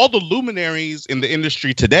all the luminaries in the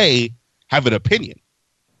industry today have an opinion.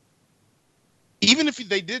 Even if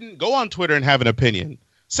they didn't go on Twitter and have an opinion,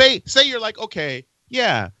 say you're like, okay,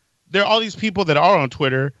 yeah, there are all these people that are on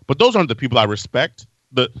Twitter, but those aren't the people I respect.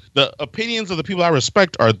 The opinions of the people I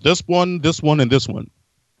respect are this one, and this one.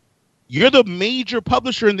 You're the major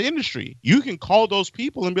publisher in the industry. You can call those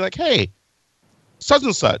people and be like, hey, such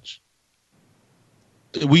and such,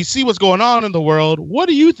 we see what's going on in the world. What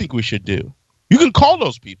do you think we should do? You can call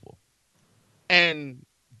those people. And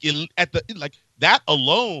that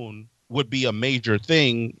alone would be a major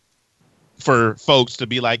thing for folks to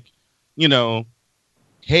be like,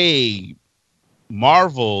 hey,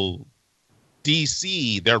 Marvel,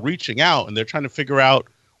 DC, they're reaching out and they're trying to figure out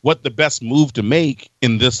what the best move to make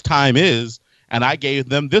in this time is. And I gave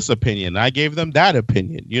them this opinion. I gave them that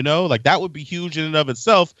opinion, like that would be huge in and of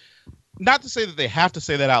itself. Not to say that they have to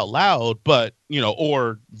say that out loud, but,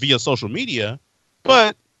 or via social media,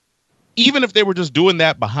 but even if they were just doing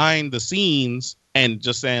that behind the scenes and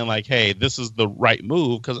just saying like, hey, this is the right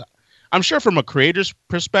move. Cause I'm sure from a creator's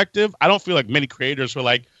perspective, I don't feel like many creators were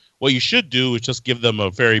like, what you should do is just give them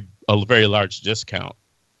a very large discount.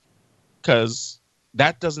 Cause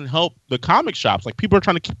that doesn't help the comic shops. Like, people are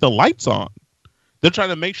trying to keep the lights on. They're trying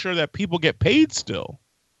to make sure that people get paid still.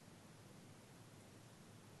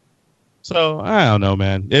 So I don't know,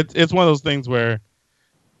 man. It's one of those things where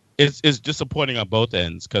it's disappointing on both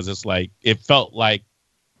ends, because it's like it felt like,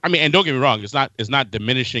 and don't get me wrong, it's not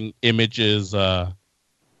diminishing Image's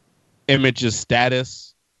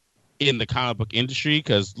status in the comic book industry,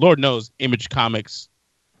 because Lord knows Image Comics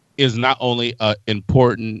is not only an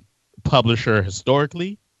important publisher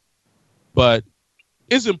historically, but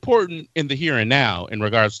is important in the here and now in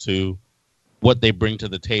regards to what they bring to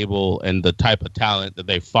the table and the type of talent that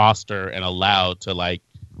they foster and allow to like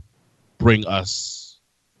bring us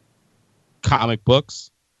comic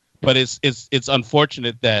books. But it's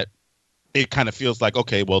unfortunate that it kind of feels like,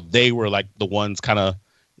 okay, well, they were like the ones kind of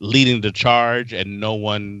leading the charge, and no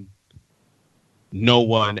one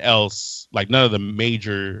else, like none of the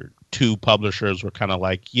major two publishers were kind of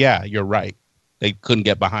like, yeah, you're right. They couldn't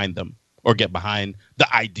get behind them, or get behind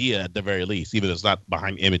the idea at the very least, even if it's not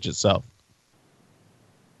behind Image itself.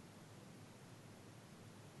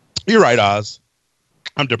 You're right, Oz.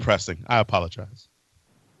 I'm depressing. I apologize.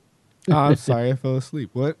 Oh, I'm sorry, I fell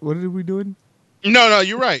asleep. What are we doing? No,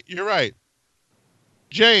 you're right. You're right.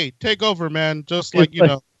 Jay, take over, man. Just like,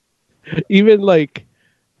 even like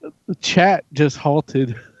the chat just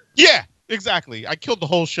halted. Yeah, exactly. I killed the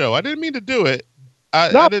whole show. I didn't mean to do it.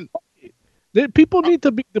 I didn't. People need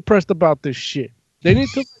to be depressed about this shit. They need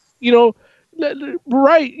to,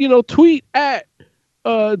 write, tweet at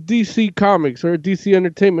DC Comics or DC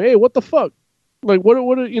Entertainment. Hey, what the fuck? Like, what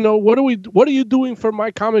are you doing for my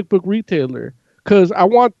comic book retailer? Because I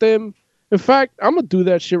want them. In fact, I'm gonna do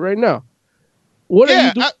that shit right now. What are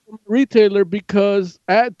you doing for my retailer? Because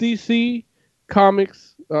at DC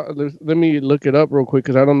Comics, let me look it up real quick,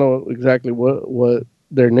 because I don't know exactly what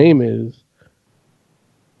their name is.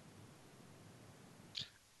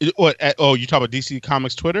 What? You talk about DC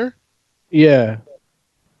Comics Twitter? Yeah.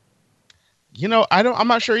 I'm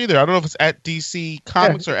not sure either. I don't know if it's at DC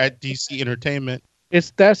Comics or at DC Entertainment.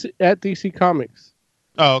 That's at DC Comics.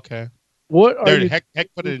 Oh, okay. What are you? Heck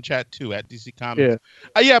put it in chat too, at DC Comics.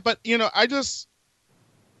 Yeah. But I just.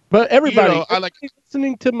 But everybody, I like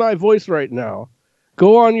listening to my voice right now.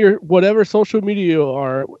 Go on your whatever social media you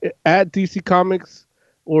are at DC Comics,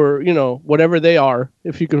 or whatever they are,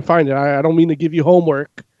 if you can find it. I don't mean to give you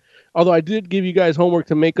homework, although I did give you guys homework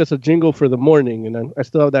to make us a jingle for the morning, and I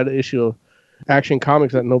still have that issue of Action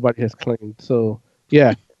Comics that nobody has claimed. So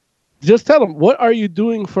yeah, just tell them, what are you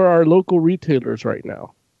doing for our local retailers right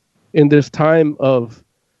now in this time of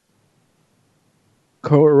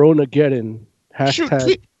Corona-geddon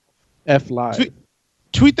 #FLive.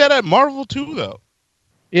 Tweet that at Marvel too, though.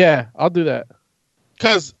 Yeah, I'll do that.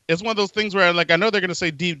 Because it's one of those things where, like, I know they're going to say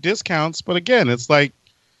deep discounts, but again, it's like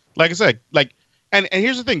I said, like, and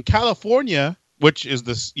here's the thing: California, which is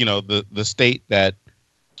this, the state that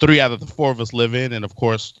 3 out of the 4 of us live in, and of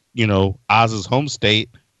course, Oz's home state.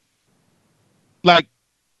 Like,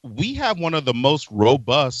 we have one of the most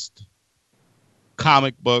robust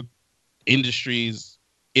comic book industries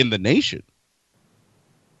in the nation.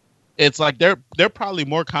 It's like there are probably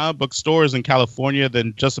more comic book stores in California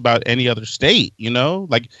than just about any other state,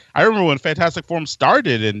 Like, I remember when Fantastic Forum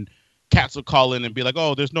started and cats would call in and be like,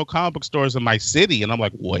 oh, there's no comic book stores in my city. And I'm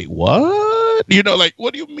like, wait, what? Like,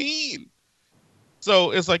 what do you mean? So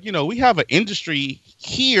it's like, we have an industry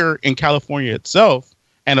here in California itself.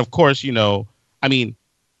 And of course,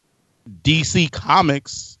 DC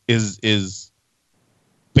Comics is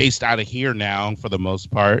based out of here now for the most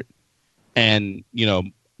part. And,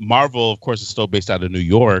 Marvel, of course, is still based out of New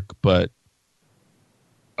York, but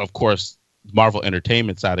of course, Marvel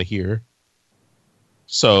Entertainment's out of here.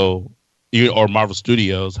 So, or Marvel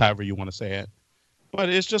Studios, however you want to say it. But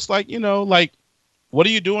it's just like, like, what are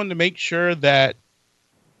you doing to make sure that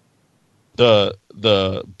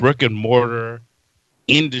the brick and mortar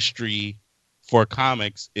industry for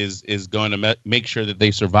comics is going to make sure that they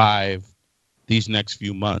survive these next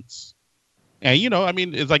few months? And,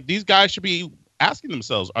 it's like these guys should be asking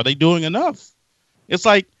themselves, are they doing enough? It's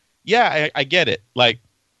like, yeah, I get it. Like,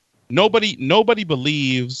 nobody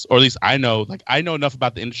believes, or at least I know enough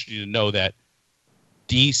about the industry to know that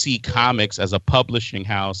DC Comics as a publishing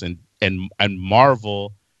house and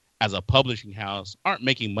Marvel as a publishing house aren't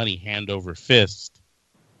making money hand over fist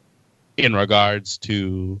in regards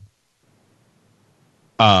to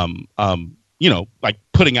like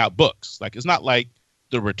putting out books. Like, it's not like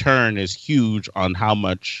the return is huge on how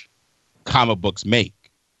much comic books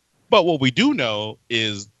make. But what we do know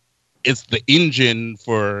is it's the engine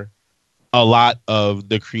for a lot of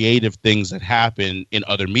the creative things that happen in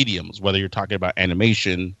other mediums, whether you're talking about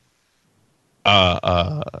animation,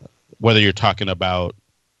 whether you're talking about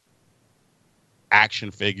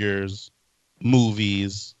action figures,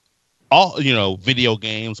 movies, all, video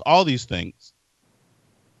games, all these things.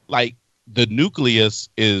 Like, the nucleus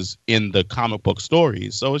is in the comic book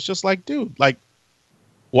stories. So it's just like, dude, like,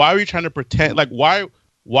 why are we trying to pretend? Like, why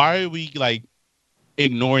are we, like,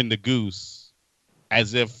 ignoring the goose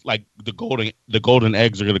as if, like, the golden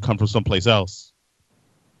eggs are going to come from someplace else?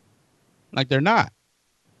 Like, they're not.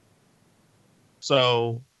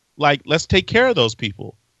 So, like, let's take care of those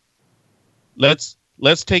people. Let's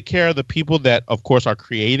take care of the people that, of course, are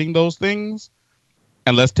creating those things,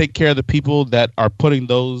 and let's take care of the people that are putting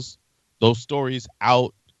those stories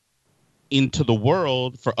out into the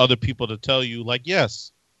world for other people to tell you, like,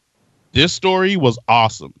 yes, this story was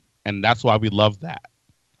awesome, and that's why we love that.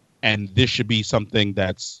 And this should be something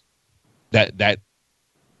that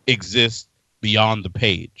exists beyond the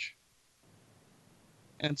page.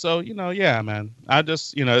 And so, yeah, man, I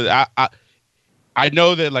just, I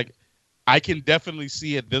know that, like, I can definitely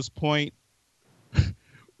see at this point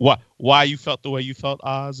why you felt the way you felt,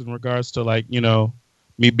 Oz, in regards to, like,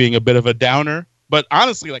 me being a bit of a downer. But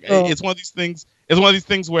honestly, like, it's one of these things. It's one of these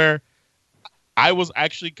things where I was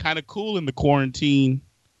actually kind of cool in the quarantine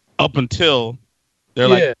up until they're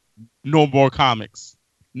like, no more comics.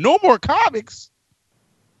 No more comics?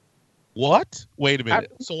 What? Wait a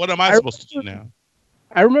minute. So what am I supposed to do now?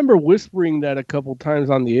 I remember whispering that a couple times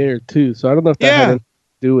on the air, too. So I don't know if that had anything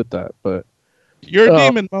to do with that. But you're a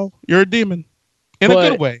demon, Mo. You're a demon. In a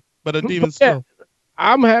good way, but a demon still.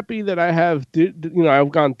 I'm happy that I have, I've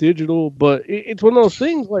gone digital, but it's one of those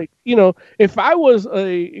things like, if I was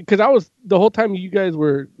because I was the whole time you guys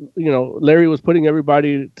were, Larry was putting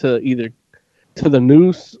everybody to either to the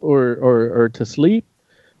noose or to sleep.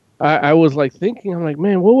 I was like thinking, I'm like,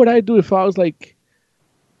 man, what would I do if I was like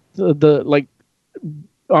the like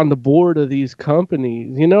on the board of these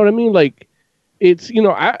companies? You know what I mean? Like, it's,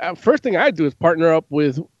 first thing I do is partner up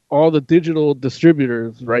with all the digital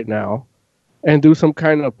distributors right now and do some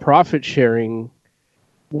kind of profit sharing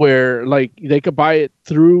where, like, they could buy it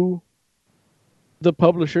through the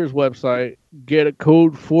publisher's website, get a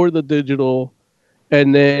code for the digital,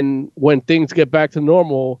 and then when things get back to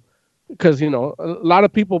normal, because, a lot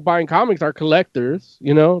of people buying comics are collectors,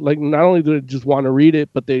 like, not only do they just want to read it,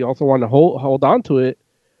 but they also want to hold on to it.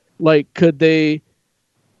 Like, could they,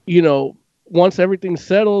 once everything's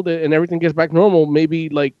settled and everything gets back normal, maybe,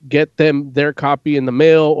 like, get them their copy in the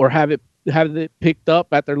mail or have it picked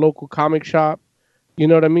up at their local comic shop, you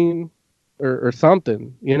know what I mean? Or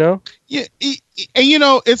something, Yeah.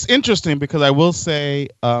 And, it's interesting because I will say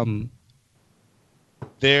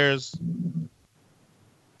there's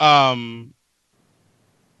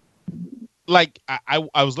like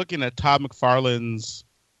I was looking at Todd McFarlane's.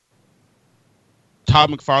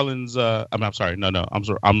 I'm sorry. No. I'm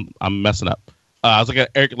sorry. I'm messing up. I was looking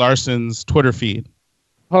at Eric Larson's Twitter feed.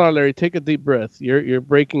 Hold on, Larry. Take a deep breath. You're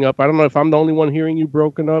breaking up. I don't know if I'm the only one hearing you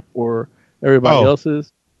broken up or everybody else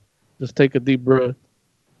is. Just take a deep breath.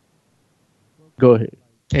 Go ahead.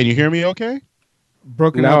 Can you hear me? Okay.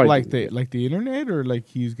 Broken now up like the internet, or like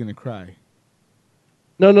he's gonna cry?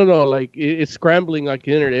 No. Like it's scrambling like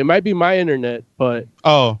the internet. It might be my internet, but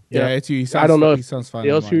yeah, it's you. I don't know if he sounds fine.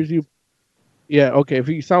 Else hears you. Yeah. Okay. If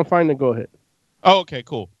you sound fine, then go ahead. Oh, okay.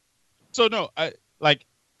 Cool. So no,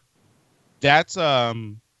 that's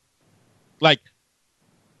like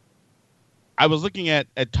I was looking at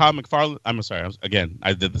Todd McFarlane. I'm sorry.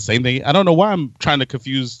 I did the same thing. I don't know why I'm trying to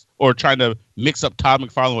confuse or trying to mix up Todd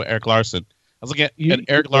McFarlane with Eric Larson. I was looking at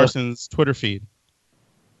Eric Larson's Twitter feed,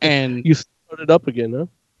 and you started up again, huh?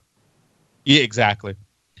 Yeah, exactly.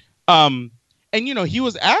 And he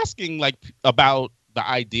was asking like about the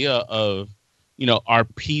idea of, are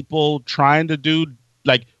people trying to do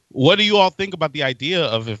like, what do you all think about the idea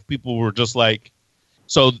of if people were just like,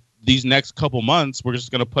 so these next couple months, we're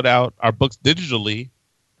just going to put out our books digitally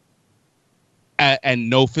and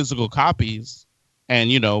no physical copies.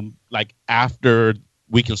 And, like after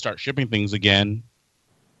we can start shipping things again,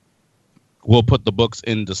 we'll put the books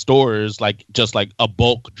in the stores, like just like a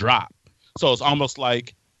bulk drop. So it's almost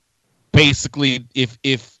like basically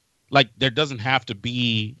if like there doesn't have to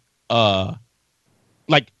be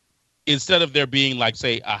like instead of there being like,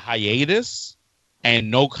 say, a hiatus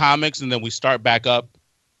and no comics, and then we start back up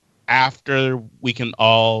after we can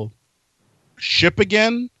all ship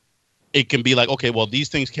again, it can be like, okay, well, these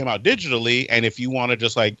things came out digitally, and if you want to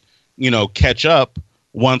just like, catch up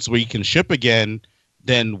once we can ship again,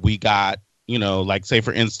 then we got, like say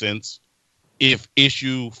for instance, if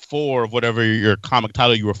issue 4 of whatever your comic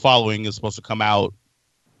title you were following is supposed to come out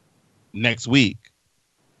next week,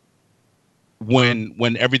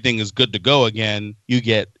 when everything is good to go again, you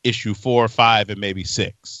get issue 4, 5, and maybe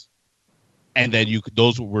 6, and then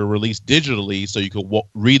those were released digitally, so you could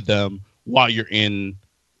read them while you're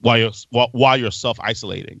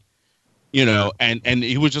self-isolating, and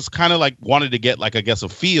he was just kind of like wanted to get like, I guess, a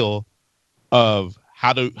feel of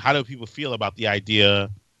how do people feel about the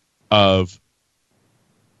idea of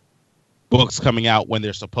books coming out when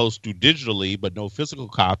they're supposed to digitally but no physical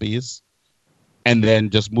copies, and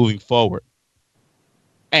then just moving forward.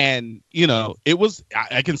 And it was,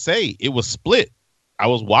 I can say it was split. I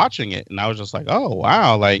was watching it and I was just like, oh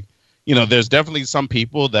wow, like there's definitely some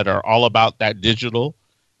people that are all about that digital,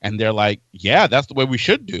 and they're like, yeah, that's the way we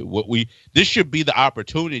should do. This should be the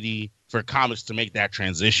opportunity for comics to make that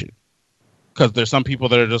transition, because there's some people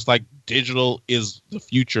that are just like, digital is the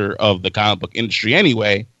future of the comic book industry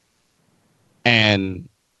anyway. And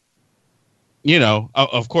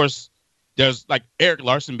of course, there's like Eric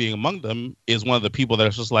Larson being among them is one of the people that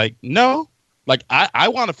is just like, no, like I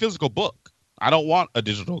want a physical book. I don't want a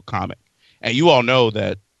digital comic. And you all know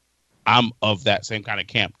that I'm of that same kind of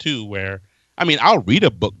camp too, where, I mean, I'll read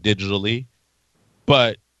a book digitally,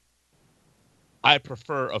 but I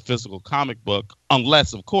prefer a physical comic book,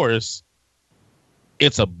 unless, of course,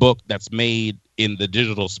 it's a book that's made in the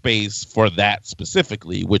digital space for that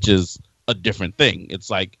specifically, which is a different thing. It's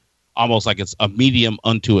like almost like it's a medium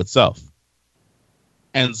unto itself.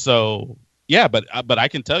 And so, yeah, but I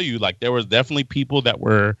can tell you, like, there was definitely people that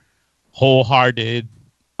were wholehearted.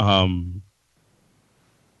 I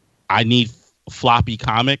need floppy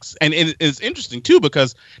comics. And it's interesting too,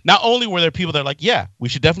 because not only were there people that are like, yeah, we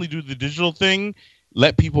should definitely do the digital thing,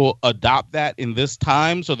 let people adopt that in this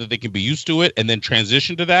time so that they can be used to it and then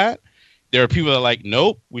transition to that. There are people that are like,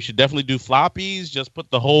 nope, we should definitely do floppies, just put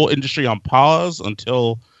the whole industry on pause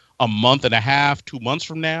until a month and a half, 2 months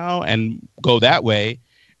from now, and go that way.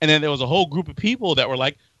 And then there was a whole group of people that were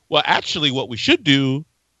like, well, actually what we should do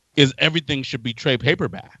is everything should be trade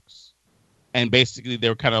paperbacks. And basically they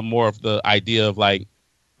were kind of more of the idea of like,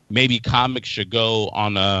 maybe comics should go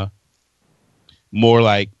on a more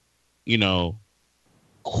like, you know,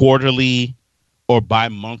 quarterly or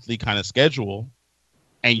bi-monthly kind of schedule,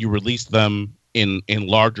 and you release them in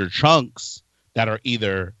larger chunks that are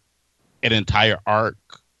either an entire arc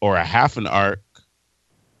or a half an arc.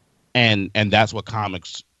 And that's what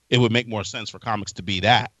comics, it would make more sense for comics to be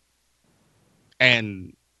that.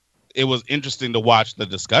 And it was interesting to watch the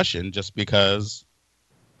discussion just because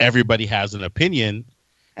everybody has an opinion,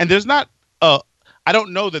 and there's not I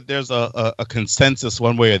don't know that there's a consensus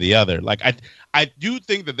one way or the other. Like I do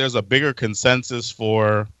think that there's a bigger consensus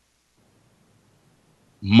for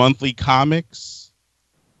monthly comics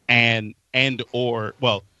and or,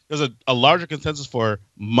 well, there's a larger consensus for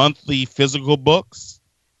monthly physical books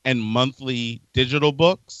and monthly digital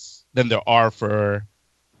books than there are for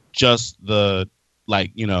just the,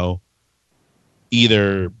 like, you know,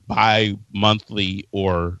 either bi-monthly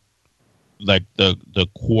or like the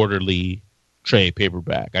quarterly trade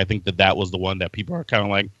paperback. I think that was the one that people are kind of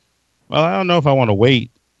like, well, I don't know if I want to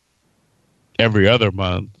wait every other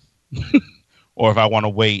month or if I want to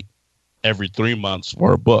wait every 3 months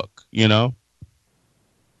for a book, you know?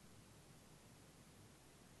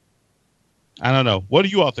 I don't know. What do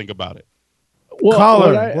you all think about it? Well,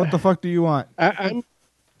 Caller, what the fuck do you want? Huh?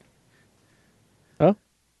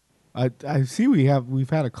 I see we've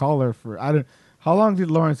had a caller for how long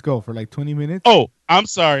did Lawrence go for? Like 20 minutes? Oh, I'm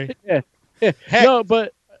sorry. Yeah. No,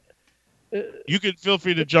 but you can feel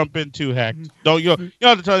free to jump in too, Heck. You don't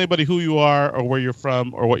have to tell anybody who you are or where you're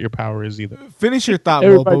from or what your power is either. Finish your thought,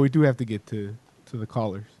 Mo, but we do have to get to the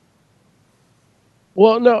callers.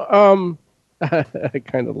 Well, no, I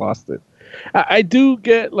kind of lost it. I do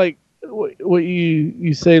get like what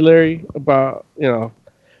you say, Larry, about, you know,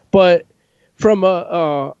 but from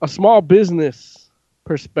a small business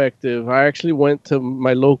perspective, I actually went to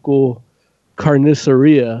my local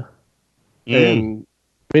carniceria and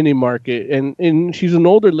mini market, and she's an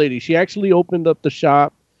older lady. She actually opened up the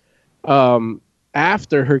shop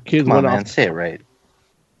after her kids went off. Say it right.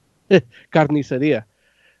 Carniceria.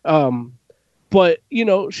 But you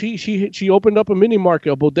know, she opened up a mini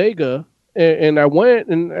market, a bodega, and I went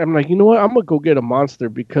and I'm like, you know what, I'm gonna go get a Monster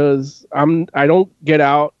because I don't get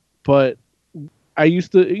out, but I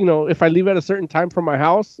used to, you know, if I leave at a certain time from my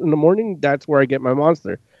house in the morning, that's where I get my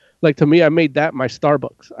Monster. Like, to me, I made that my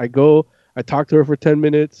Starbucks. I go, I talk to her for 10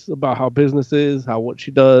 minutes about how business is, what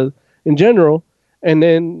she does in general, and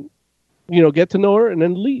then, you know, get to know her and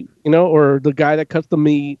then leave, you know, or the guy that cuts the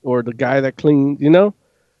meat or the guy that cleans, you know.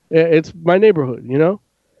 It's my neighborhood, you know.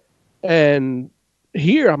 And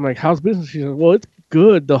here, I'm like, how's business? She said, well, it's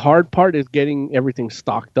good. The hard part is getting everything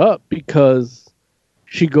stocked up because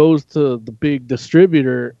she goes to the big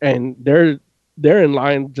distributor and they're in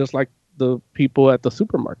line just like the people at the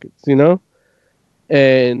supermarkets, you know?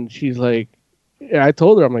 And she's like, I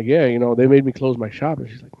told her, I'm like, yeah, you know, they made me close my shop. And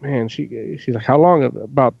she's like, man, she's like, how long?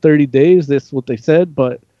 About 30 days. This is what they said.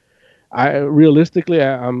 But realistically,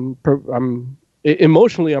 I'm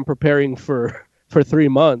emotionally, I'm preparing for 3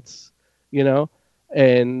 months, you know?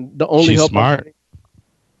 And the only help. Smart.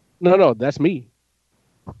 No, that's me.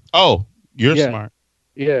 Oh, you're smart.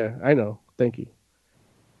 Yeah, I know. Thank you.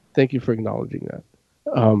 Thank you for acknowledging that.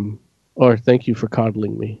 Or thank you for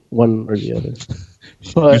coddling me, one or the other.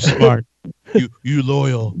 You're smart. you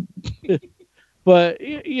loyal. But,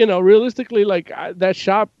 you know, realistically, like, that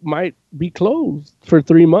shop might be closed for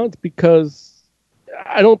 3 months because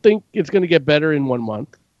I don't think it's going to get better in 1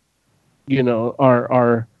 month. You know,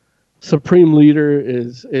 our supreme leader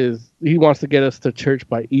is he wants to get us to church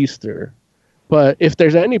by Easter. But if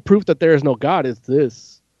there's any proof that there is no God, it's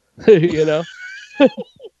this. You know?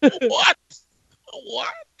 What?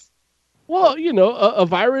 Well, you know, a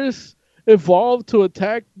virus evolved to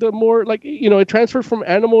attack the more, like, you know, it transferred from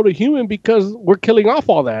animal to human because we're killing off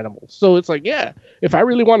all the animals. So it's like, yeah, if I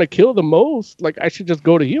really want to kill the most, like, I should just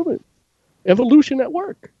go to human. Evolution at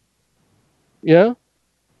work. Yeah?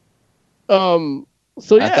 So,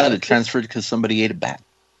 yeah. I thought it transferred because somebody ate a bat.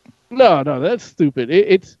 No, that's stupid.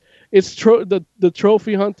 It's the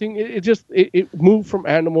trophy hunting. It moved from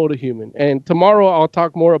animal to human. And tomorrow I'll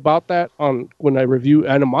talk more about that when I review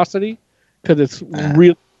Animosity, because it's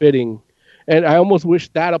really fitting. And I almost wish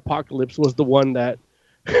that apocalypse was the one that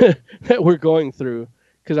that we're going through,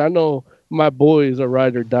 because I know my boys are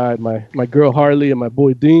ride or die. My girl Harley and my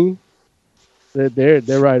boy Dean, they're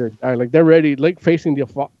ride or die. Like, they're ready, like, facing the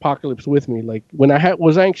apocalypse with me. Like, when I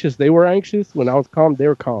was anxious, they were anxious. When I was calm, they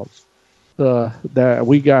were calm. That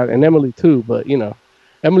we got, and Emily too, but, you know,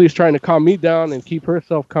 Emily's trying to calm me down and keep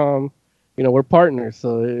herself calm. You know, we're partners,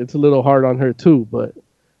 so it's a little hard on her too, but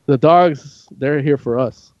the dogs, they're here for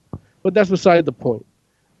us. But that's beside the point.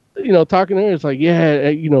 You know, talking to her, it's like, yeah,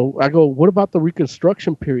 you know, I go, what about the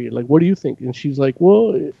Reconstruction period? Like, what do you think? And she's like,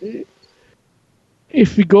 well,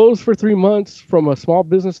 if it goes for 3 months, from a small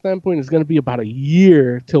business standpoint, it's going to be about a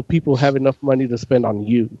year till people have enough money to spend on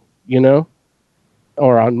you, you know?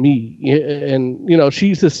 Or on me. And, you know,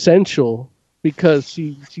 she's essential because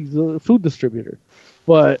she's a food distributor,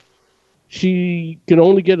 but she can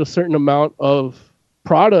only get a certain amount of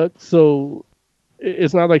product, so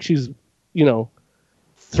it's not like she's, you know,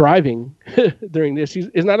 thriving during this.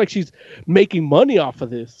 It's not like she's making money off of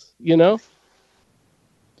this, you know.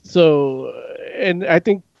 So, and I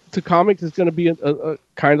think to comics is going to be a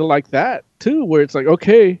kind of like that too, where it's like,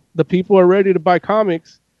 okay, the people are ready to buy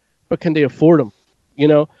comics. but can they afford them? You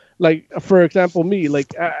know, like for example, me,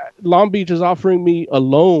 like Long Beach is offering me a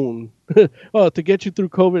loan to get you through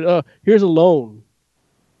COVID. Here's a loan.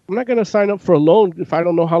 I'm not gonna sign up for a loan if I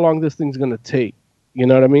don't know how long this thing's gonna take. You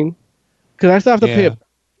know what I mean? Because I still have to pay it,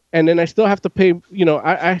 and then I still have to pay. You know,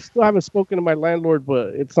 I still haven't spoken to my landlord,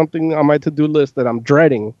 but it's something on my to-do list that I'm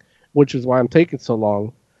dreading, which is why I'm taking so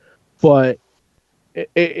long. But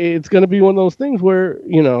it's gonna be one of those things where,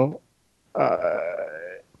 you know,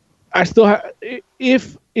 I still have.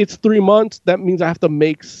 If it's 3 months, that means I have to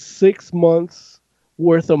make 6 months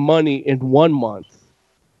worth of money in 1 month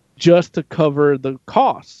just to cover the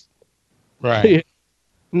costs, right?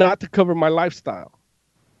 Not to cover my lifestyle.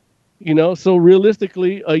 You know, so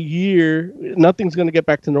realistically, a year, nothing's going to get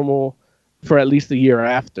back to normal for at least a year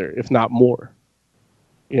after, if not more.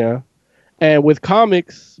 Yeah. And with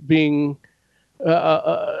comics being,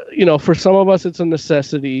 you know, for some of us, it's a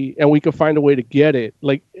necessity and we can find a way to get it.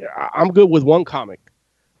 Like, I'm good with one comic.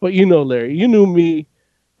 But, you know, Larry, you knew me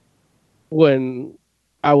when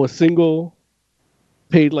I was single,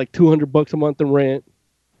 paid like $200 a month in rent,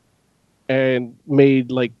 and made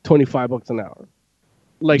like $25 an hour.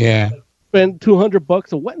 Like, spend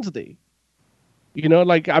 $200 a Wednesday. You know,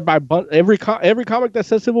 like I buy every comic that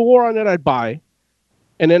says Civil War on it, I'd buy,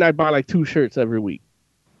 and then I'd buy like 2 shirts every week.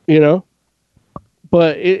 You know,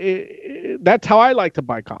 but that's how I like to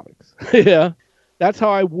buy comics. Yeah, that's how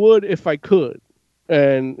I would if I could.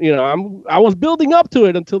 And you know, I was building up to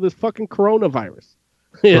it until this fucking coronavirus.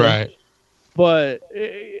 Right. But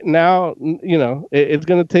now, you know, it's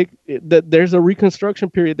going to take that. There's a reconstruction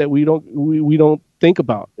period that we don't think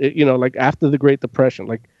about. You know, like after the Great Depression,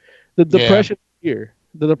 like the depression is here.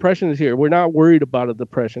 The depression is here. We're not worried about a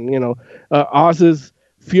depression. You know, Oz's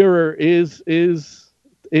Führer is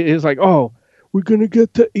like, oh, we're gonna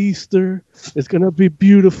get to Easter. It's gonna be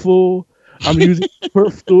beautiful. I'm using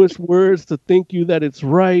superfluous words to think you that it's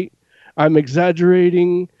right. I'm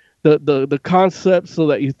exaggerating the concept so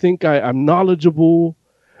that you think I'm knowledgeable.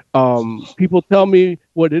 People tell me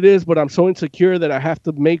what it is, but I'm so insecure that I have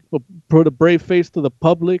to put a brave face to the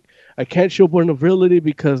public. I can't show vulnerability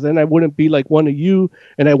because then I wouldn't be like one of you,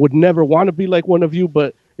 and I would never want to be like one of you.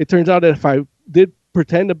 But it turns out that if I did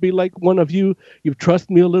pretend to be like one of you, you'd trust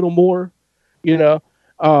me a little more. You know,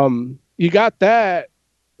 you got that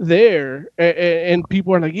there, and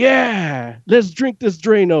people are like, yeah, let's drink this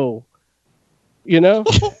Drano. You know,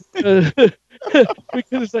 because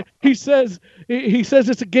it's like he says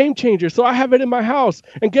it's a game changer. So I have it in my house,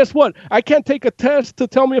 and guess what? I can't take a test to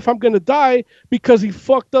tell me if I'm going to die because he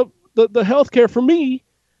fucked up the healthcare for me,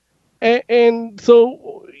 and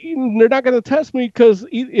so they're not going to test me because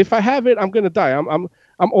if I have it, I'm going to die. I'm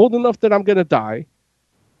old enough that I'm going to die,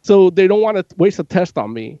 so they don't want to waste a test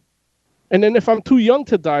on me. And then if I'm too young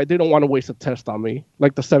to die, they don't want to waste a test on me,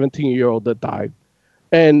 like the 17-year-old that died,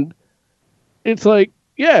 and it's like,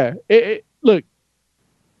 yeah, look,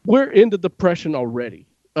 we're in the depression already.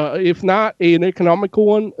 If not an economical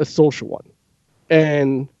one, a social one.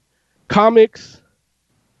 And comics,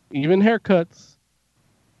 even haircuts,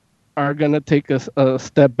 are going to take us a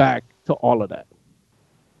step back to all of that.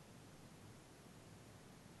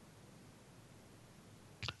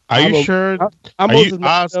 Are you sure?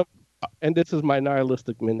 And this is my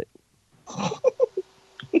nihilistic minute.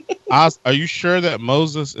 Are you sure that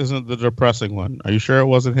Moses isn't the depressing one? Are you sure it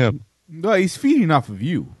wasn't him? No, he's feeding off of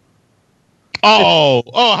you. Oh,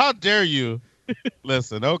 how dare you?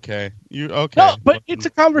 Listen, okay. No, but it's a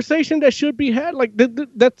conversation that should be had. Like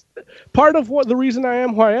that's part of what the reason I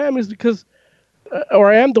am who I am is because, or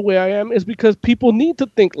I am the way I am, is because people need to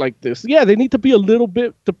think like this. Yeah, they need to be a little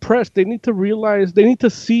bit depressed. They need to realize, they need to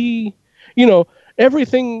see, you know,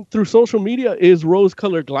 everything through social media is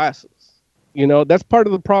rose-colored glasses. You know, that's part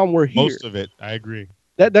of the problem we're here. Most of it, I agree.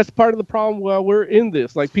 That's part of the problem while we're in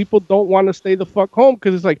this. Like, people don't want to stay the fuck home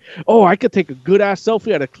because it's like, oh, I could take a good-ass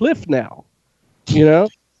selfie at a cliff now. You know?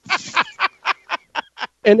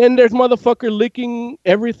 And then there's motherfucker licking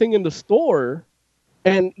everything in the store.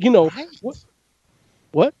 And, you know, what?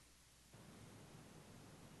 What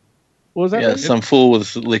was that? Yeah, some fool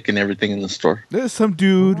was licking everything in the store. There's some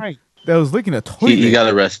dude that was licking a toilet. He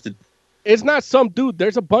got arrested. It's not some dude.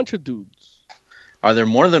 There's a bunch of dudes. Are there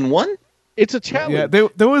more than one? It's a challenge. Yeah,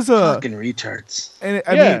 there was a fucking retards. And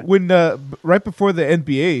I mean, when right before the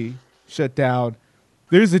NBA shut down,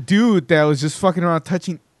 there's a dude that was just fucking around,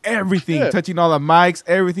 touching everything, touching all the mics,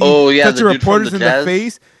 everything. Oh yeah, touching reporters in the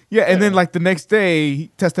face. Yeah, and then like the next day, he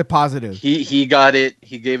tested positive. He got it.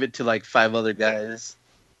 He gave it to like 5 other guys.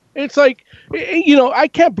 It's like, you know, I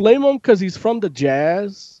can't blame him because he's from the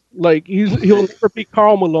Jazz. Like he'll never be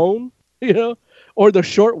Karl Malone, you know, or the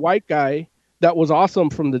short white guy that was awesome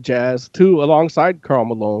from the Jazz too, alongside Karl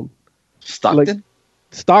Malone. Stockton?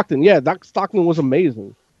 Stockton, yeah, Stockton was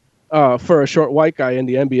amazing for a short white guy in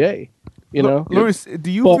the NBA. You know, Lewis, do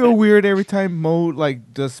you feel weird every time Mo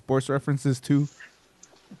like does sports references too,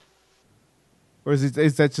 or is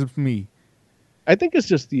that just me? I think it's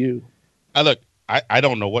just you. I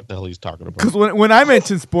don't know what the hell he's talking about. Because when I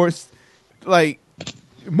mention sports, like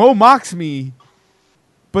Mo mocks me,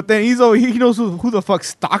 but then he knows who the fuck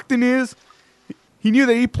Stockton is. He knew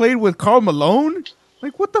that he played with Karl Malone.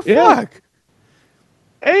 Like, what the fuck?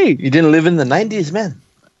 Hey, you didn't live in the 90s, man.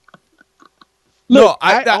 Look,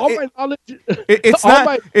 my knowledge.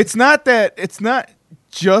 It's not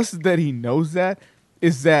just that he knows that.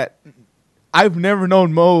 Is that I've never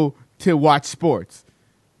known Mo to watch sports.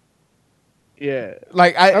 Yeah,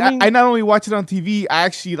 like I not only watch it on TV, I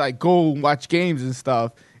actually like go and watch games and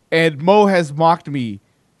stuff. And Mo has mocked me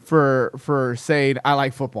for saying I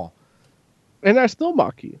like football, and I still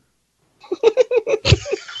mock you.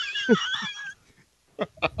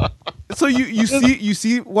 So you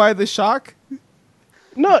see why the shock?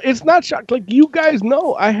 No, it's not shock. Like, you guys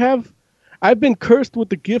know, I've been cursed with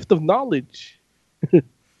the gift of knowledge.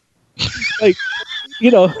 Like,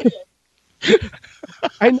 you know,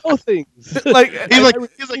 I know things. Like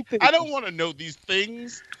he's like, I don't want to know these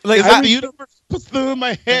things. Like, the universe puts them in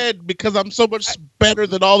my head because I'm so much better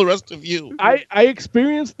than all the rest of you. I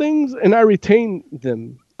experience things and I retain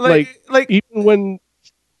them. Like even when,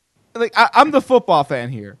 like, I'm the football fan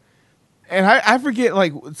here. And I forget,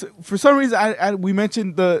 like, for some reason, we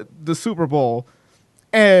mentioned the Super Bowl,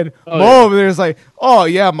 and Mo over there is like, oh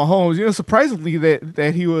yeah, Mahomes. You know, surprisingly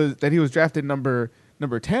that he was drafted number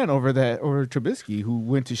 10 over Trubisky, who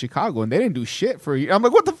went to Chicago, and they didn't do shit for you. I'm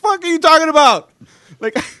like, what the fuck are you talking about?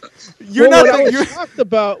 Like, what I was shocked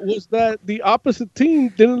about was that the opposite team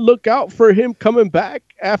didn't look out for him coming back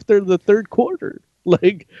after the third quarter.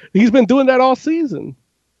 Like, he's been doing that all season.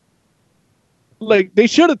 Like, they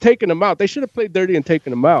should have taken him out. They should have played dirty and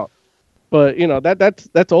taken him out. But, you know,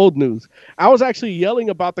 that's old news. I was actually yelling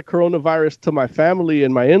about the coronavirus to my family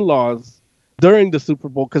and my in-laws during the Super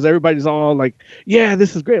Bowl because everybody's all like, yeah,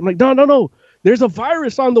 this is great. I'm like, no. There's a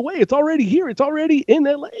virus on the way. It's already here. It's already in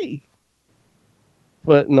L.A.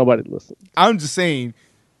 But nobody listened. I'm just saying,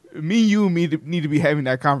 me and you need to be having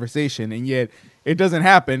that conversation, and yet it doesn't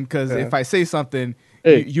happen because if I say something,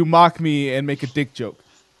 you mock me and make a dick joke.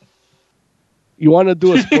 You want to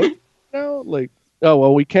do a sport now? Like, oh,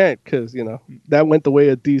 well, we can't because, you know, that went the way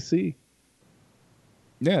of DC.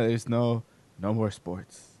 Yeah, there's no more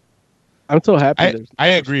sports. I'm so happy. I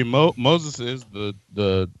agree. Moses is the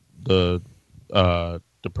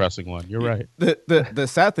depressing one. You're right. The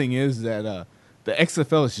sad thing is that the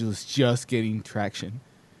XFL is just getting traction.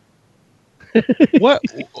 What?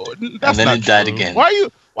 That's and then not it died true. again. Why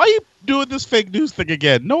are you doing this fake news thing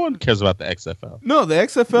again? No one cares about the XFL. No, the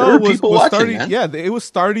XFL was starting. Man. Yeah, it was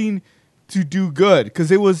starting to do good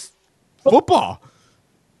because it was football.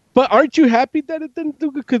 But aren't you happy that it didn't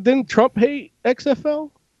do good? Because didn't Trump hate XFL?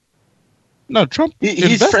 No, Trump.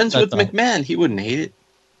 He's friends with McMahon. He wouldn't hate it.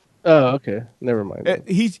 Oh, okay. Never mind.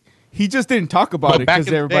 He just didn't talk about it because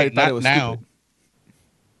everybody thought it was stupid.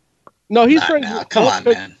 No, he's friends. Come on,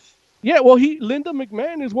 man. Yeah, well, Linda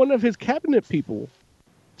McMahon is one of his cabinet people.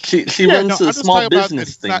 She runs a small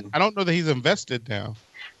business thing. I don't know that he's invested now.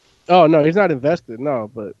 Oh no, he's not invested. No,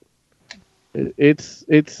 but it's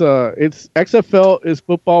XFL is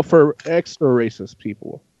football for extra racist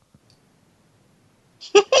people.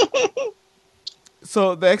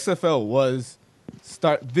 So the XFL was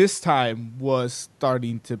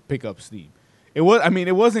starting to pick up steam. It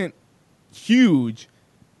wasn't huge,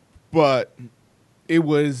 but it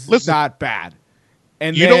was not bad.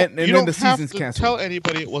 And then the season's canceled. Tell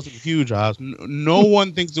anybody it wasn't huge, Oz. No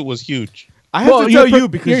one thinks it was huge. I have to tell you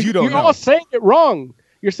because you don't know. You're all saying it wrong.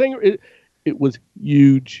 You're saying it was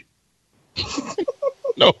huge.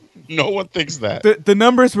 No one thinks that. The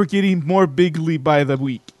numbers were getting more bigly by the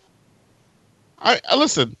week. I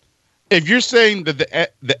listen. If you're saying that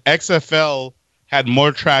the XFL had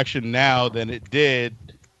more traction now than it did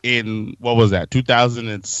in, what was that,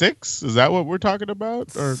 2006? Is that what we're talking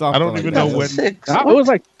about? Or I don't even know when. It was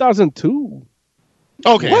like 2002.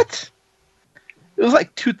 Okay. What? It was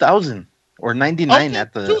like 2000 or 99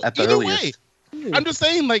 at the earliest. Way. I'm just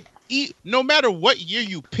saying, like, no matter what year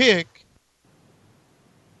you pick,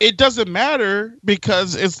 it doesn't matter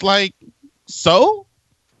because it's like, so?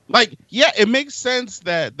 Like, yeah, it makes sense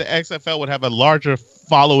that the XFL would have a larger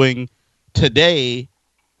following today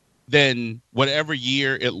than whatever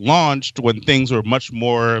year it launched when things were much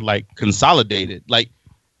more, like, consolidated. Like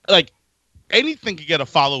anything could get a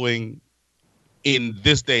following in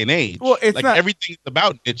this day and age. Well, it's like not everything's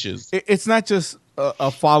about niches. It's not just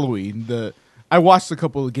a following. I watched a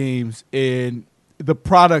couple of games, and the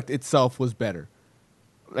product itself was better.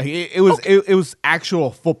 Like it was, Okay. it was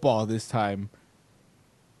actual football this time.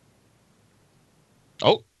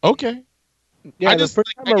 Oh, okay. Yeah, the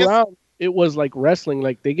first time around, it was like wrestling.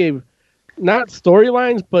 Like they gave not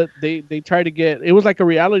storylines, but they tried to get. It was like a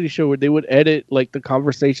reality show where they would edit like the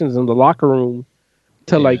conversations in the locker room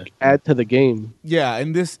to like add to the game. Yeah,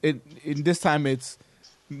 and in this time it's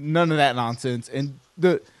none of that nonsense, and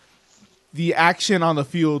the action on the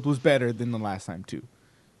field was better than the last time too.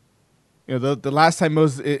 You know, the last time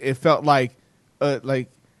it felt like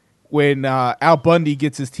when Al Bundy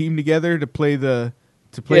gets his team together to play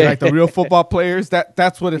like the real football players.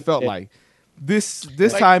 That's what it felt like. This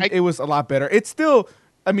time it was a lot better. It's still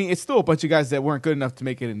a bunch of guys that weren't good enough to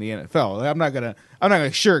make it in the NFL. I'm not gonna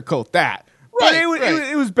sugarcoat that. But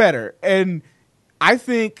it was better, and I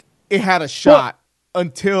think it had a shot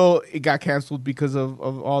until it got canceled because of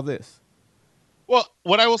all this. Well,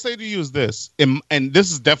 what I will say to you is this, and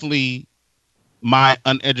this is definitely my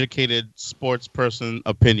uneducated sports person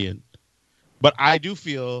opinion, but I do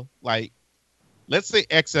feel like, let's say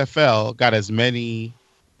XFL got as many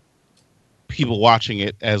people watching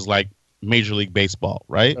it as like Major League Baseball,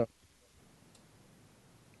 right? Yeah.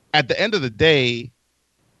 At the end of the day,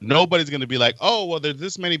 nobody's going to be like, oh, well, there's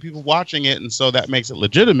this many people watching it, and so that makes it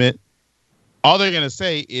legitimate. All they're going to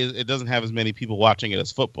say is it doesn't have as many people watching it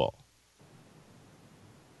as football.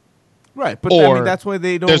 Right, but or that's why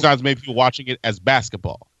they don't. There's not as many people watching it as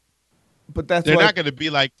basketball. But they're not going to be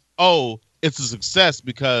like, oh, it's a success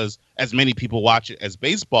because as many people watch it as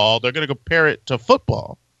baseball. They're going to compare it to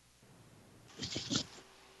football.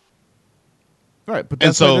 Right, but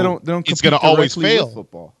that's why they don't. It's going to always fail.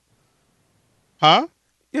 Football, huh?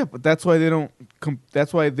 Yeah, but that's why they don't.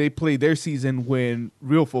 That's why they play their season when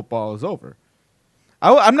real football is over.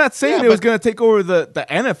 I'm not saying it was going to take over the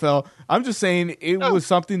NFL. I'm just saying it was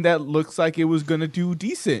something that looks like it was going to do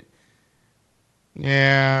decent.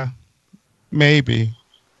 Yeah, maybe.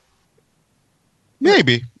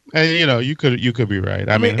 And you could be right.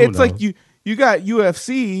 I mean, it's like you got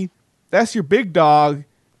UFC. That's your big dog.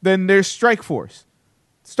 Then there's Strikeforce.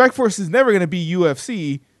 Strikeforce is never going to be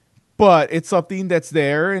UFC, but it's something that's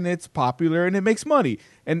there and it's popular and it makes money.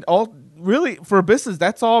 And all really for a business,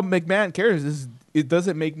 that's all McMahon cares is it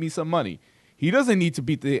doesn't make me some money. He doesn't need to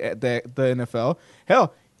beat the NFL.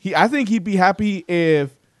 Hell, I think he'd be happy if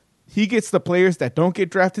he gets the players that don't get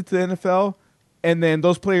drafted to the NFL, and then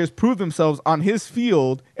those players prove themselves on his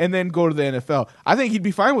field and then go to the NFL. I think he'd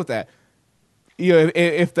be fine with that. You know,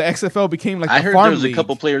 if the XFL became like I the heard farm there was league. a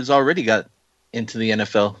couple players already got into the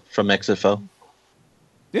NFL from XFL.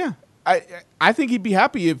 Yeah, I think he'd be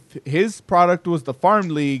happy if his product was the farm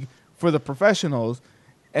league for the professionals,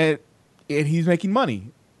 and he's making money.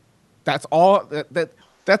 That's all.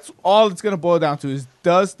 That's all it's going to boil down to is,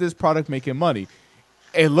 does this product make him money?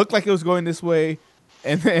 It looked like it was going this way,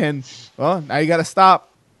 and then, well, now you got to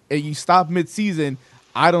stop. And you stop mid-season.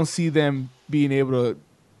 I don't see them being able to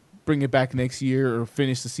bring it back next year or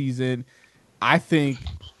finish the season. I think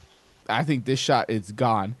this shot is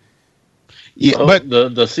gone. Yeah, but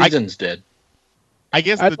the season's dead. I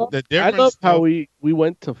guess the difference. I love how we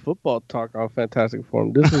went to football talk on Fantastic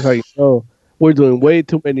Forum. This is how you know we're doing way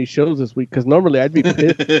too many shows this week, because normally I'd be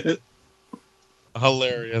pissed.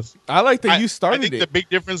 Hilarious. I like that you started I think it. the big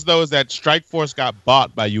difference, though, is that Strikeforce got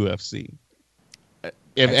bought by UFC.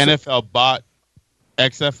 If NFL bought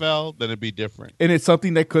XFL, then it'd be different. And it's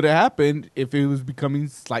something that could have happened if it was becoming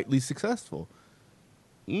slightly successful.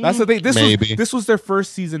 That's the thing. This was their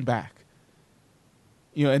first season back.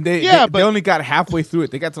 You know, and they only got halfway through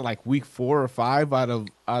it. They got to like week 4 or 5 out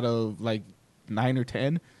of like 9 or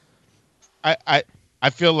 10. I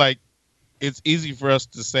feel like it's easy for us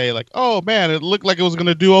to say like, oh man, it looked like it was going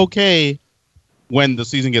to do okay when the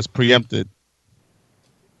season gets preempted.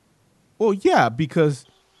 Well, yeah, because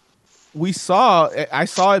I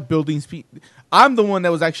saw it building speed. I'm the one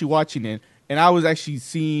that was actually watching it, and I was actually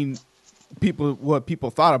seeing what people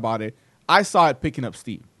thought about it. I saw it picking up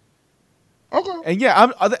steam. Okay. And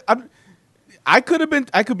yeah, I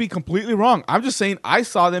could be completely wrong. I'm just saying I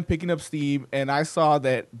saw them picking up steam, and I saw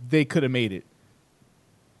that they could have made it.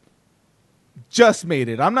 Just made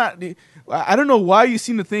it. I don't know why you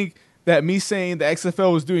seem to think that me saying the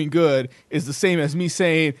XFL was doing good is the same as me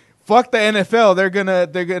saying fuck the NFL.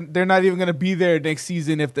 They're not even gonna be there next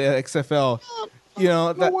season if the XFL. You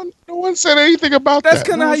know, no one said anything about that. That's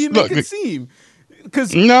kind of how you make it seem.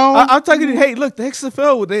 Because no, I'm talking to, hey, look, the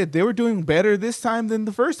XFL, they were doing better this time than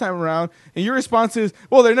the first time around. And your response is,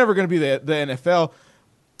 well, they're never going to be the NFL.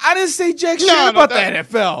 I didn't say jack shit about the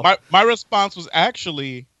NFL. My response was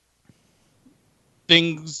actually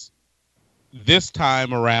things this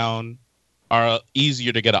time around are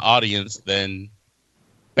easier to get an audience than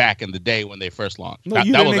back in the day when they first launched. No,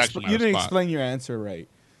 you didn't explain your answer right.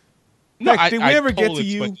 No, Heck, did we ever get to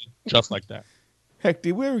you? Just like that. Heck,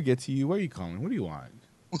 did we ever get to you? Where are you calling? What do you want?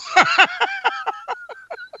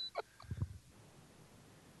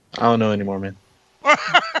 I don't know anymore, man.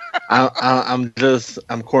 I'm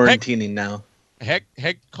quarantining now. Heck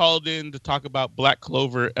called in to talk about Black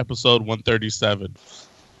Clover episode 137.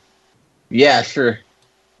 Yeah, sure.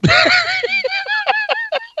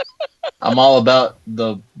 I'm all about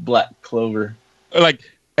the Black Clover. Like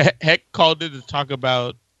Heck called in to talk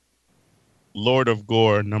about Lord of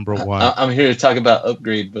Gore #1. I'm here to talk about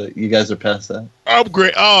Upgrade, but you guys are past that.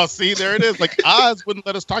 Upgrade. Oh, see, there it is. Like Oz wouldn't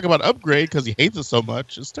let us talk about Upgrade because he hates it so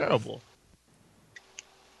much. It's terrible.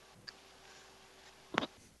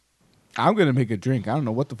 I'm gonna make a drink. I don't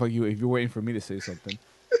know what the fuck if you're waiting for me to say something.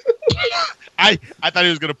 I thought he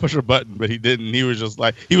was gonna push a button, but he didn't. He was just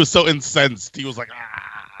like he was so incensed. He was like,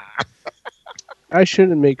 ah. I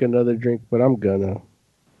shouldn't make another drink, but I'm gonna.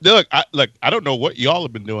 Look, I don't know what y'all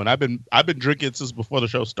have been doing. I've been drinking since before the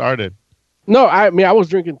show started. No, I mean I was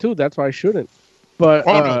drinking too. That's why I shouldn't. But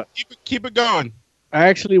no, keep it going. I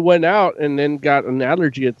actually went out and then got an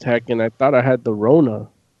allergy attack, and I thought I had the Rona.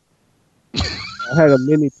 I had a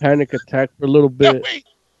mini panic attack for a little bit. No, wait,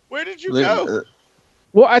 where did you go?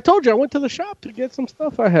 Well, I told you I went to the shop to get some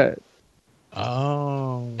stuff I had.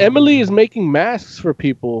 Oh. Emily is making masks for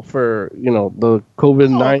people for, the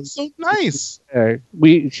COVID-19. So nice.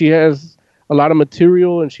 She has a lot of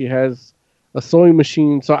material and she has a sewing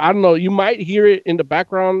machine. So I don't know, you might hear it in the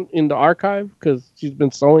background in the archive because she's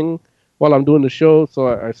been sewing while I'm doing the show. So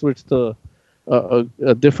I switched to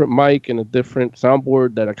a different mic and a different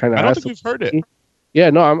soundboard that I kind of. I don't think we've heard it. Yeah,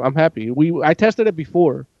 no, I'm happy. I tested it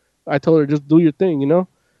before. I told her just do your thing,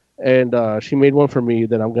 and she made one for me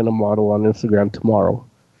that I'm gonna model on Instagram tomorrow.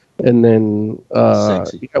 And then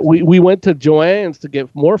we went to Joann's to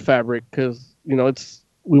get more fabric because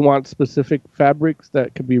we want specific fabrics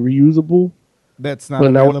that could be reusable. That's not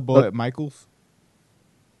available at Michael's.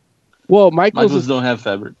 Well, Michael's don't have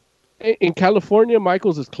fabric in California.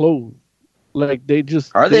 Michael's is closed. Like they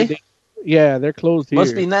just are they? Yeah, they're closed here.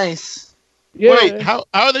 Must be nice. Yeah. Wait, how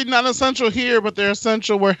are they not essential here, but they're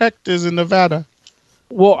essential where Hecht is in Nevada?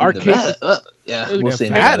 Well, our case, we'll see.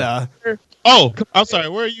 Nevada. Oh, I'm sorry.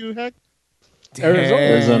 Where are you, Hecht?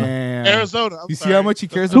 Arizona. You see how much he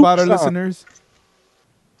cares about our listeners?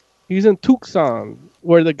 He's in Tucson,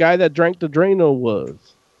 where the guy that drank the Drano was.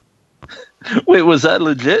 Wait, was that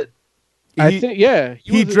legit? I think, yeah.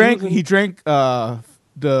 He drank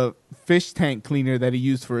the fish tank cleaner that he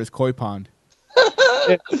used for his koi pond.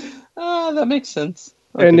 That makes sense.